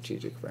of those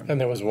strategic frameworks.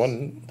 And there was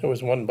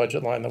one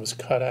budget line that was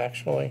cut,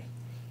 actually.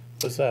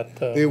 Was that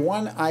the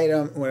one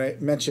item when I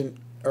mentioned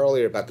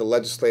earlier about the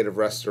legislative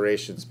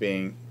restorations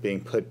being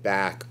put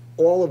back?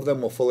 All of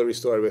them will fully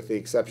restored, with the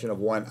exception of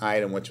one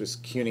item, which was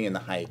CUNY in the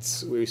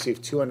Heights. We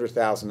received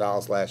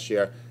 $200,000 last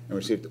year and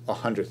received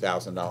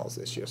 $100,000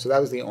 this year. So that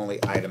was the only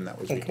item that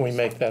was reduced. Can we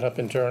make that up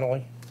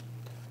internally?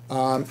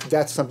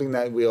 That's something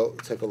that we'll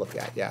take a look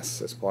at,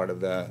 yes, as part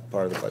of the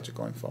budget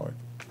going forward.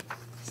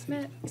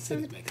 Matt, it's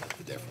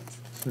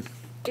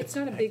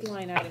not a big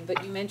line item,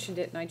 but you mentioned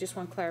it, and I just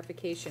want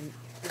clarification.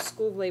 The school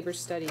School of Labor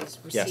Studies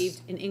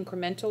received an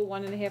incremental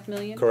 1.5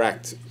 million?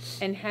 Correct.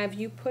 And have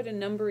you put a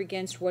number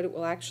against what it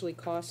will actually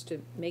cost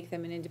to make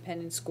them an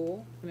independent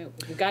school? I mean,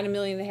 we got 1.5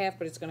 million,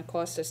 but it's gonna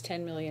cost us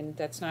 10 million,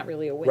 that's not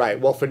really a win. Right,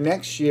 well, for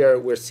next year,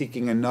 we're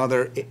seeking an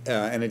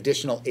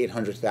additional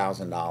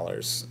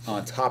 $800,000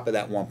 on top of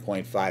that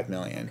 1.5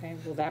 million. Okay,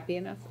 will that be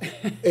enough?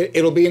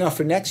 It'll be enough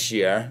for next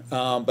year,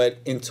 but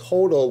in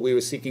total, we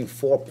were seeking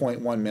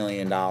 $4.1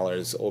 million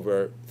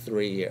over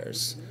 3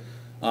 years.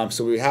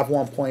 So we have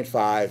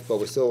 1.5, but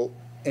we're still,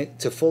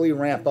 to fully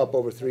ramp up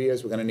over 3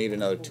 years, we're gonna need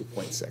another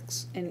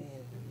 2.6. And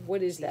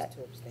what is that,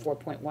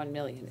 4.1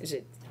 million? Is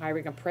it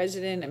hiring a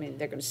president? I mean,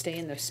 they're gonna stay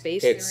in the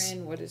space they're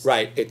in? What is?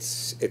 Right,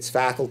 it's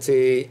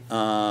faculty,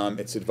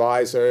 it's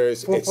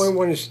advisors.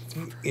 4.1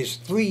 is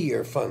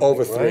 3-year funding,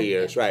 Over right? 3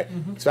 years, right.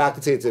 It's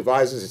faculty, it's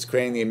advisors, it's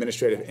creating the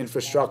administrative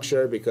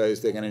infrastructure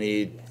because they're gonna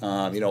need,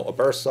 a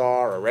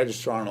bursar, a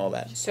registrar and all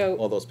that, So,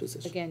 all those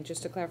positions. again,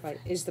 just to clarify,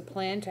 is the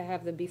plan to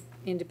have them be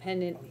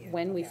independent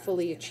when we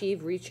fully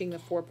achieve reaching the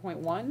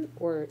 4.1?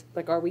 Or,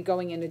 like, are we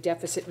going into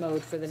deficit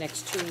mode for the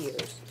next 2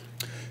 years?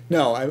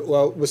 No,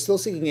 well, we're still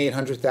seeking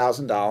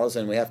 $800,000,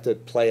 and we have to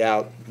play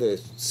out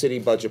the city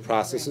budget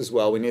process as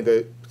well. We need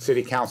the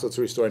city council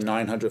to restore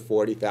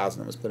 $940,000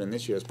 that was put in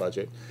this year's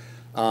budget.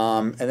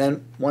 And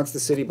then, once the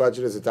city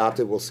budget is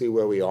adopted, we'll see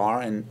where we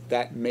are, and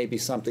that may be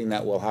something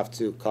that we'll have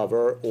to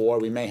cover, or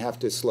we may have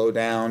to slow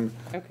down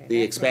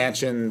the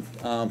expansion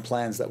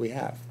plans that we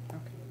have.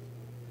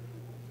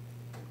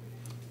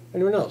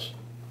 Anyone else?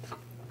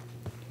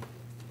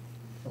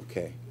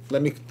 Okay.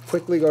 Let me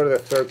quickly go to the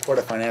third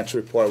quarter financial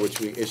report, which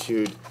we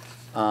issued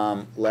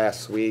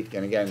last week.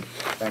 And again,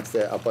 thanks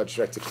to our budget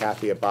director,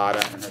 Kathy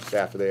Abada, and her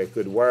staff for their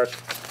good work.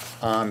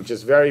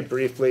 Just very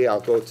briefly,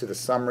 I'll go to the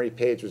summary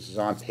page, which is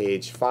on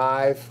page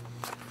 5.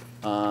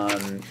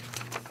 And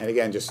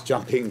again, just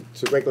jumping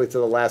too quickly to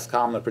the last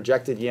column, the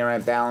projected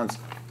year-end balance.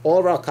 All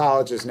of our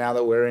colleges, now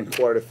that we're in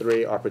quarter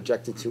 3, are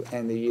projected to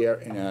end the year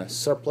in a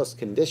surplus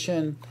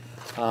condition.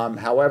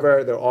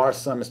 However, there are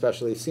some,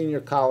 especially senior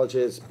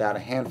colleges, about a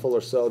handful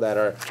or so, that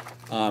are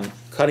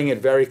cutting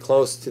it very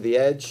close to the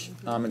edge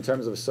in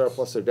terms of a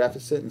surplus or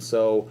deficit. And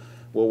so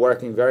we're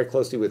working very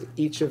closely with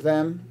each of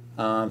them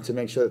to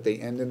make sure that they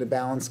end in a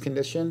balanced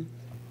condition.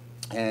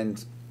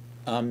 And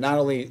not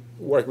only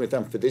working with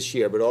them for this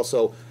year, but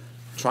also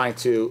trying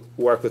to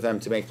work with them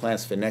to make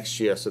plans for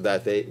next year so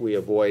that we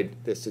avoid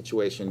this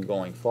situation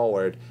going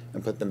forward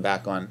and put them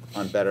back on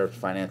better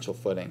financial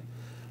footing.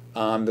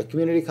 The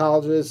community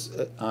colleges,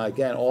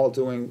 again, all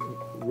doing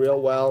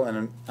real well,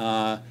 and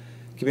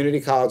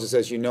community colleges,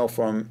 as you know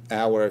from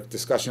our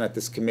discussion at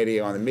this committee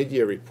on the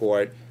mid-year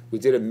report, we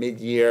did a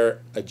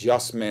mid-year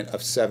adjustment of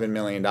 $7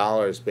 million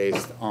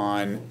based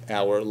on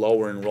our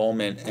lower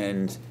enrollment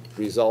and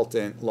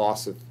resultant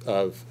loss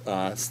of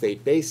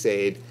state base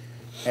aid.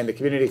 And the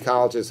community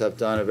colleges have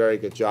done a very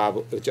good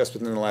job just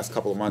within the last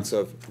couple of months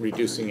of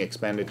reducing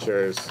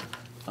expenditures.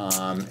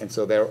 And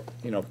so they're,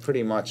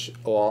 pretty much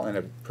all in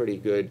a pretty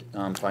good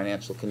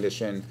financial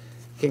condition.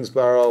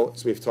 Kingsborough,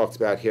 as we've talked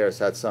about here, has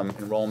had some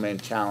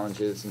enrollment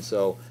challenges, and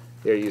so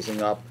they're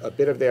using up a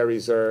bit of their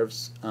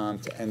reserves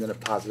to end in a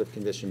positive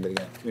condition. But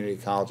again, community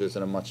colleges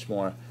in a much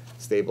more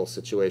stable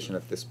situation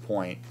at this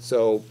point.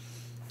 So,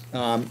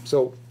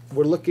 so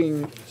we're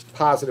looking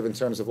positive in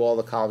terms of all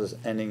the colleges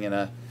ending in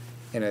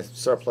a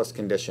surplus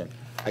condition.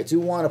 I do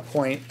want to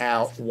point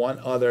out one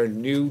other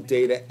new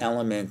data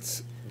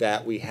element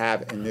that we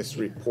have in this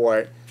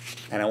report,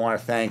 and I want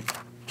to thank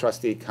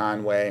Trustee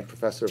Conway and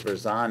Professor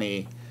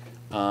Verzani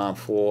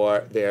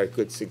for their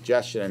good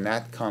suggestion, and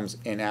that comes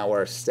in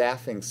our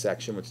staffing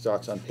section, which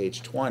starts on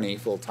page 20,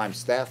 full-time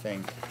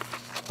staffing.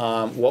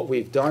 What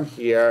we've done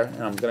here,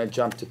 and I'm going to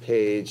jump to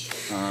page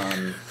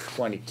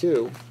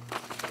 22,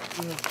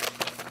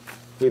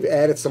 we've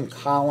added some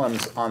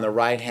columns on the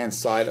right-hand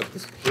side of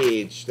this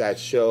page that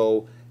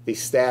show the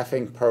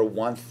staffing per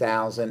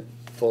 1,000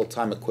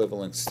 full-time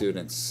equivalent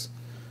students.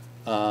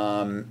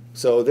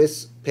 So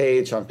this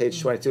page, on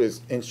page 22,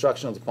 is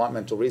instructional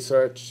departmental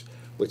research,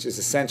 which is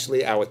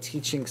essentially our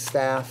teaching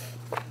staff.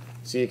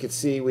 So you can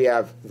see we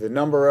have the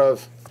number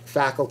of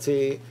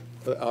faculty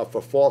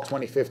for fall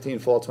 2015,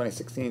 fall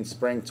 2016,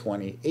 spring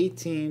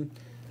 2018.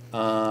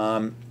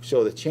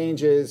 Show the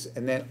changes,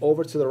 and then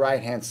over to the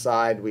right-hand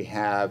side, we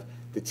have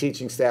the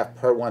teaching staff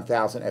per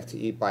 1,000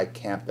 FTE by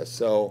campus.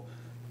 So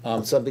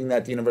something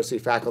that the University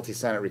Faculty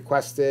Senate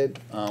requested.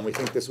 We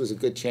think this was a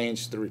good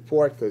change to the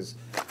report because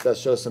it does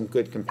show some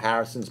good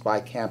comparisons by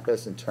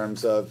campus in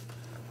terms of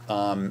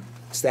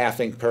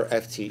staffing per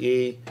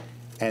FTE.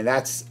 And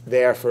that's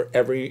there for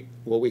every,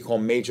 what we call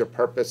major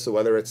purpose. So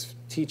whether it's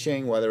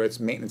teaching, whether it's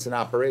maintenance and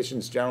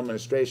operations, general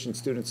administration,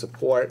 student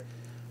support,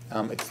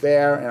 it's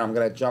there. And I'm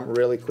going to jump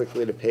really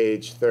quickly to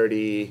page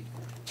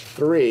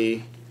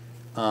 33.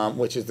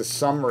 Which is the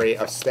summary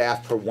of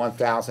staff per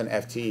 1,000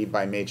 FTE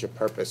by major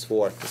purpose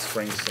for the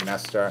spring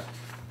semester.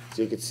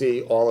 So you can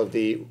see all of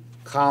the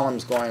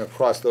columns going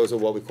across. Those are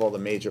what we call the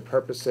major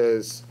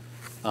purposes.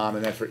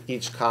 And then for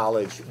each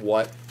college,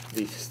 what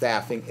the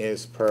staffing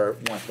is per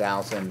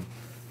 1,000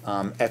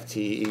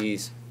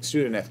 FTEs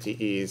student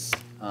FTEs.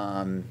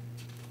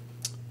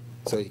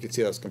 So you can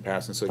see those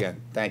comparisons. So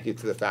again, thank you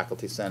to the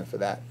Faculty Senate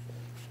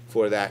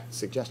for that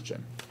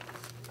suggestion.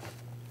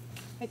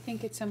 I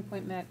think at some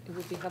point, Matt, it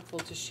would be helpful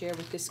to share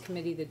with this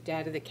committee the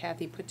data that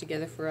Kathy put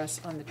together for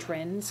us on the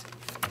trends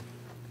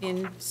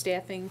in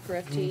staffing for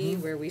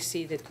FTE, where we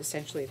see that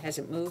essentially it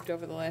hasn't moved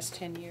over the last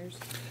 10 years.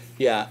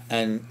 Yeah,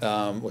 and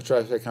what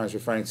Treasurer Connor is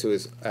referring to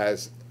is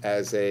as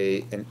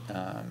an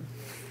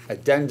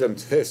addendum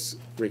to this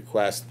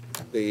request,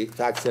 the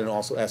Faculty Senate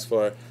also asked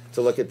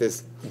to look at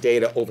this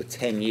data over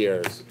 10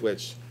 years,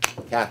 which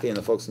Kathy and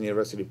the folks in the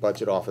University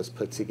Budget Office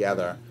put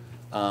together.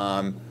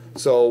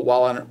 So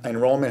while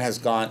enrollment has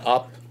gone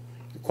up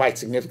quite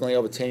significantly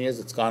over 10 years,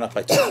 it's gone up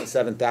by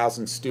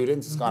 27,000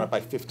 students. It's gone up by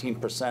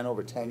 15%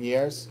 over 10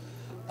 years.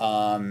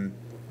 The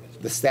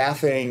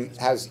staffing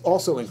has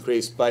also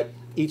increased, but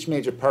each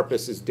major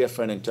purpose is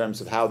different in terms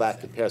of how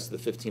that compares to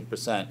the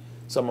 15%.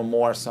 Some are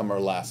more, some are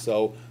less.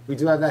 So we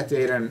do have that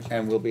data,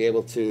 and we'll be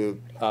able to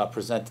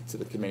present it to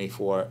the committee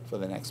for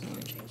the next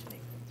meeting.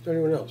 Is there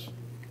anyone else?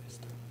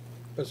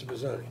 Mr.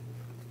 Bazzani.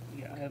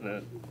 Yeah, I have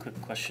a quick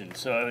question.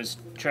 So I was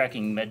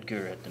tracking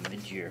Medgar at the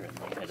mid-year, and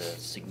they had a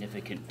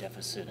significant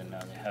deficit, and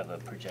now they have a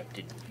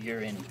projected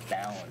year-end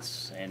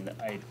balance. And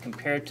I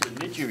compared to the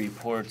mid-year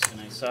reports,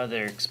 and I saw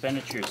their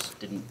expenditures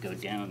didn't go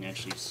down; they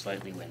actually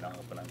slightly went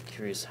up. And I'm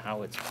curious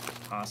how it's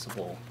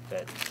possible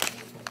that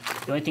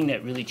the only thing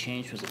that really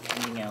changed was a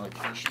pending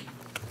allocation.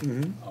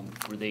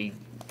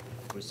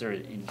 Was there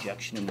an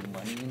injection of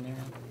money in there?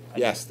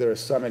 Yes, there is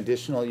some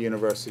additional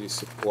university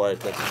support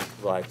that's been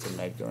provided to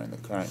Medgar in the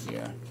current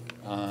year.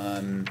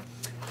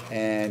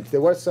 And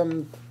there were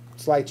some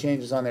slight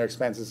changes on their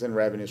expenses and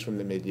revenues from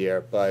the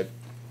mid-year, but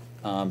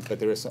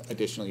there is some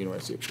additional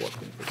university support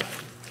being provided.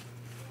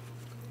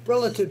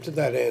 Relative to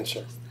that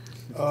answer,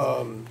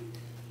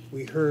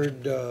 we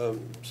heard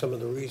some of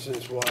the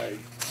reasons why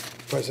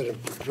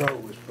President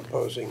Boudreau was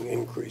proposing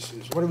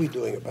increases. What are we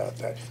doing about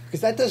that?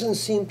 Because that doesn't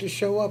seem to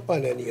show up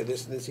on any of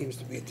this, and there seems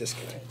to be a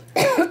disconnect.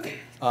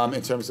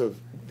 In terms of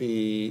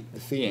the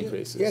fee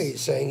increases. Yeah,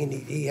 he's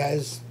saying he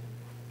has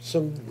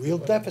some real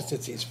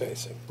deficits he's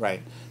facing.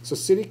 Right. So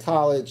City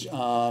College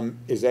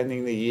is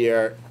ending the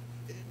year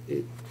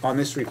on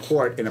this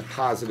report in a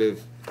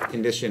positive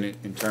condition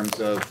in terms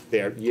of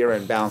their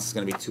year-end balance is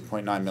going to be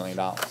 $2.9 million.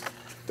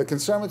 The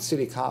concern with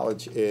City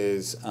College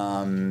is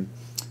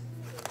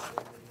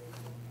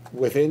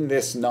within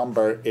this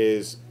number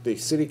is the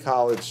City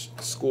College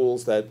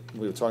schools that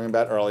we were talking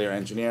about earlier,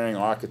 engineering,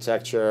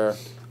 architecture,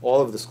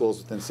 all of the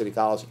schools within City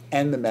College,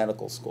 and the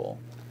medical school.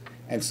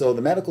 And so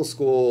the medical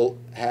school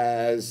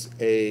has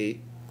a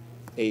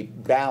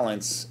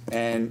balance,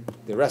 and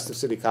the rest of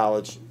City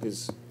College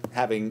is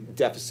having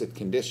deficit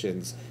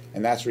conditions,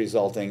 and that's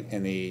resulting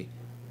in the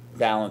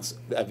balance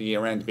of the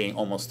year end being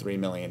almost $3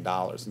 million.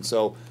 And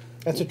so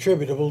that's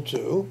attributable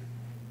to?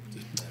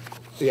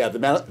 Yeah,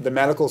 the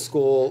medical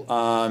school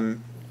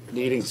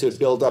needing to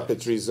build up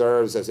its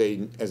reserves as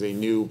a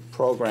new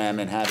program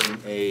and having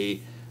a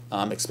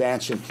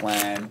expansion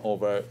plan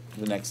over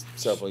the next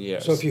several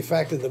years. So if you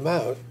factor them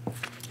out,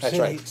 That's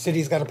right.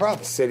 City's got a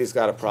problem. City's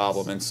got a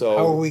problem, and so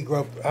how are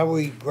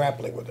we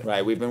grappling with it?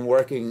 Right, we've been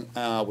working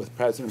with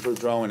President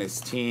Boudreau and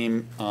his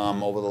team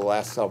over the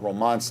last several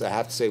months. I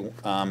have to say,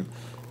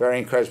 very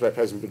encouraged by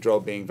President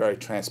Boudreau being very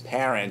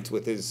transparent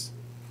with his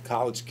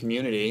college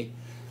community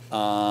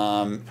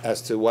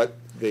as to what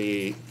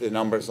the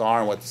numbers are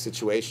and what the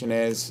situation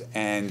is,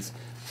 and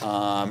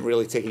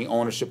really taking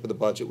ownership of the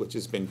budget, which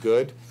has been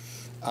good.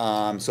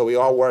 So we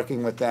are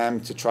working with them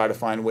to try to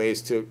find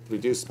ways to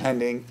reduce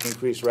spending,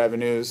 increase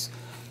revenues,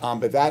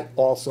 but that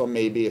also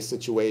may be a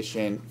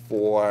situation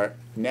for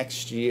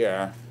next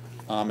year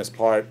as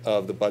part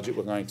of the budget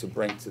we're going to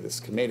bring to this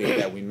committee,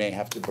 that we may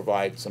have to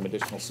provide some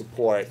additional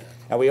support.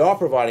 And we are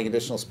providing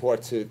additional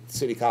support to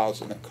City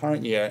College in the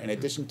current year in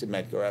addition to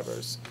Medgar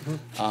Evers.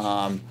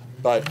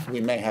 But we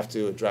may have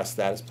to address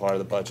that as part of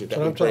the budget that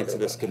we bring to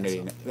this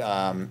committee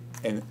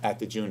at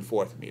the June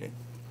 4th meeting.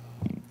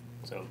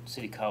 So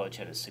City College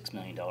had a $6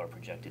 million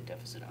projected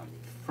deficit on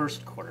the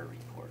first quarter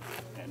report,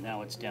 and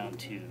now it's down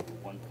to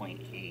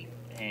 1.8.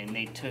 And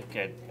they took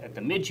at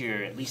the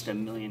mid-year at least $1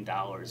 million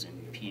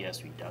in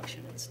PS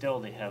reduction, and still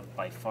they have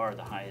by far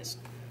the highest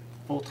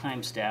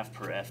full-time staff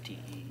per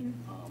FTE.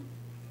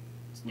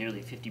 It's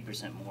nearly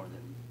 50% more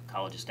than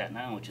College of Staten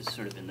Island, which is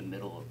sort of in the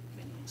middle of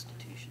many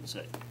institutions. So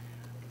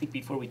I think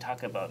before we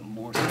talk about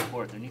more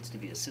support, there needs to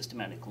be a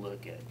systematic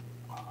look at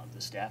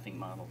the staffing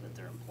model that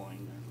they're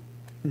employing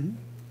there. Mm-hmm.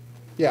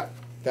 Yeah,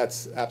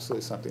 that's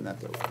absolutely something that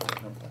they're looking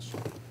at, no question.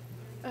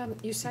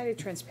 You cited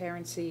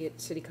transparency at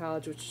City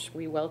College, which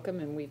we welcome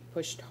and we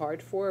pushed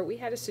hard for. We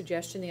had a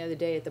suggestion the other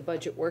day at the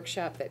budget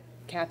workshop that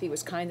Kathy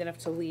was kind enough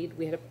to lead.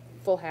 We had a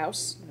full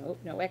house,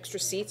 no extra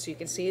seats, so you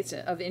can see it's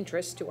of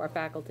interest to our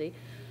faculty.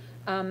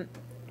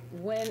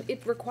 When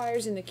it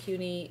requires in the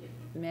CUNY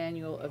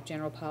Manual of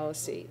General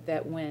Policy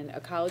that when a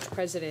college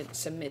president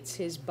submits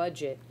his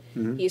budget,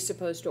 he is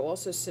supposed to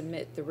also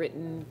submit the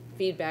written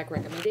feedback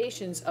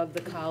recommendations of the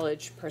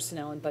college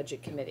Personnel and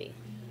Budget Committee.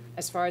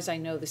 As far as I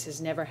know, this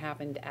has never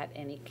happened at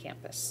any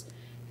campus.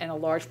 And a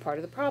large part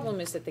of the problem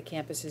is that the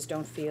campuses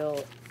don't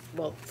feel,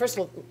 well, first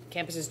of all,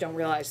 campuses don't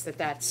realize that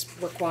that's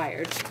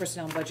required.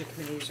 Personnel and budget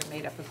committees are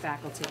made up of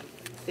faculty.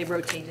 They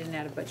rotate in and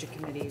out of budget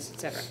committees, et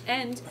cetera.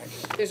 And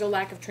there's a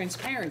lack of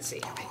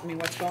transparency. I mean,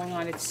 what's going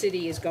on at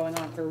City is going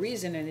on for a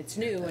reason, and it's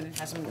new, and it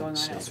hasn't been going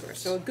on elsewhere.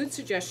 So a good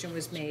suggestion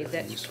was made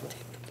that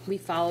we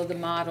follow the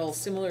model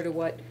similar to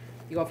what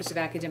the Office of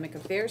Academic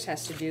Affairs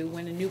has to do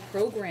when a new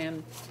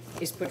program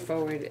is put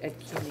forward at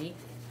CUNY.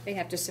 They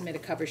have to submit a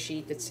cover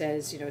sheet that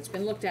says, you know, it's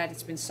been looked at,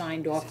 it's been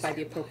signed off by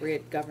the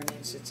appropriate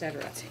governance, et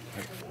cetera.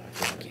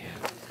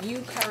 You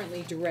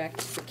currently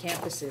direct the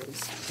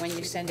campuses, when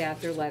you send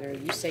out their letter,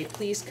 you say,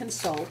 please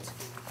consult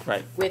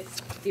Right.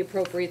 with the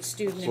appropriate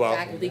student and Well,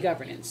 faculty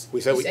governance.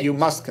 We said say, you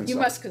must consult.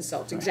 You must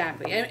consult,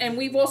 exactly. And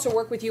we've also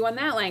worked with you on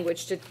that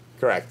language to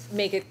Correct.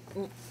 make it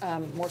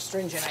more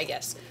stringent, I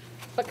guess.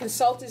 But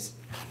consult is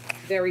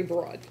very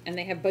broad, and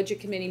they have budget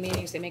committee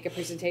meetings, they make a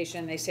presentation,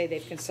 and they say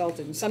they've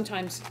consulted. And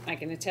sometimes, I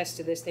can attest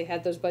to this, they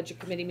had those budget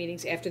committee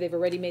meetings after they've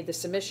already made the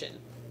submission.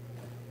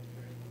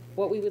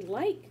 What we would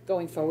like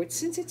going forward,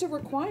 since it's a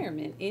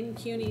requirement in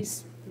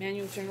CUNY's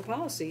Manual of General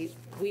Policy,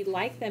 we'd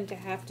like them to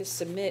have to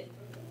submit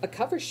a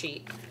cover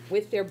sheet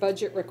with their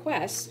budget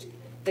request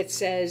that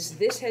says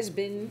this has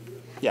been,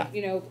 Yeah.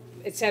 you know,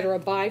 et cetera,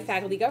 by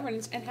faculty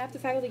governance, and have the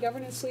faculty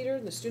governance leader,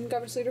 the student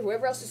governance leader,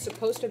 whoever else is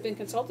supposed to have been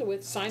consulted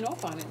with, sign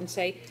off on it and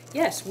say,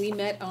 yes, we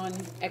met on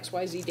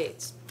XYZ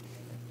dates.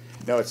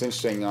 No, it's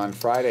interesting. On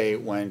Friday,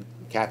 when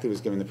Kathy was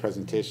giving the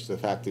presentation to the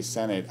Faculty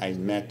Senate, I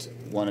met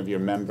one of your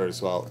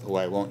members, well, who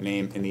I won't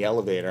name, in the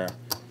elevator,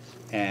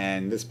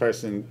 and this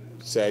person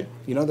said,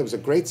 you know, there was a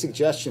great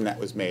suggestion that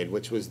was made,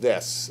 which was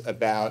this,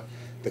 about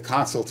the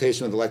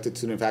consultation with elected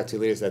student and faculty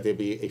leaders, that there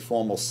be a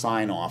formal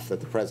sign-off, that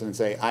the president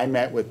say, I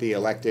met with the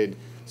elected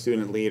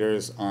student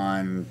leaders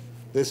on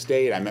this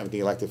date, I met with the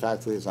elected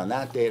faculty leaders on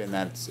that date, and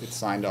it's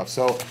signed off.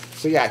 So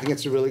yeah, I think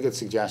it's a really good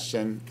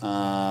suggestion,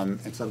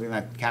 and something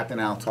that Kathy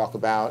and I will talk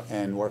about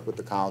and work with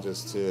the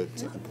colleges to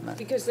implement.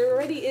 Because there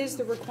already is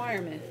the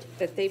requirement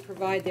that they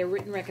provide their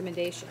written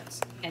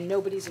recommendations, and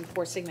nobody's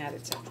enforcing that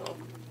at Central.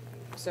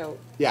 So,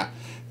 Yeah,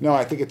 no,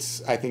 I think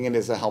it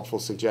is a helpful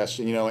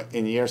suggestion. You know,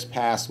 in years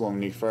past, when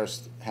we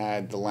first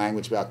had the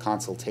language about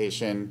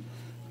consultation,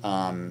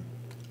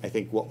 I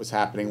think what was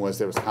happening was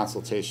there was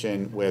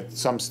consultation with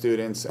some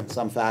students and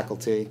some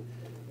faculty,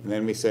 and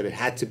then we said it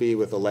had to be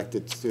with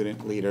elected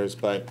student leaders.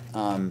 But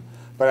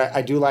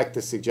I do like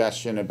the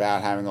suggestion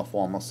about having a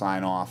formal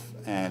sign-off,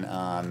 and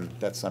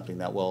that's something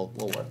that we'll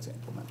work to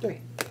implement.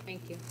 great,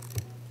 thank you.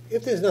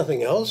 If there's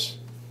nothing else,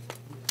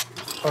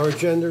 our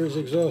agenda is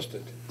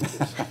exhausted.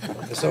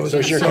 So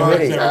is your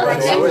committee.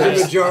 So is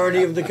the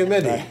majority of the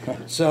committee.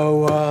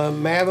 So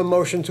may I have a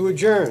motion to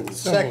adjourn?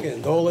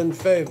 Second, all in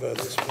favor,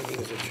 this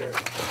meeting is adjourned.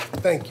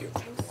 Thank you.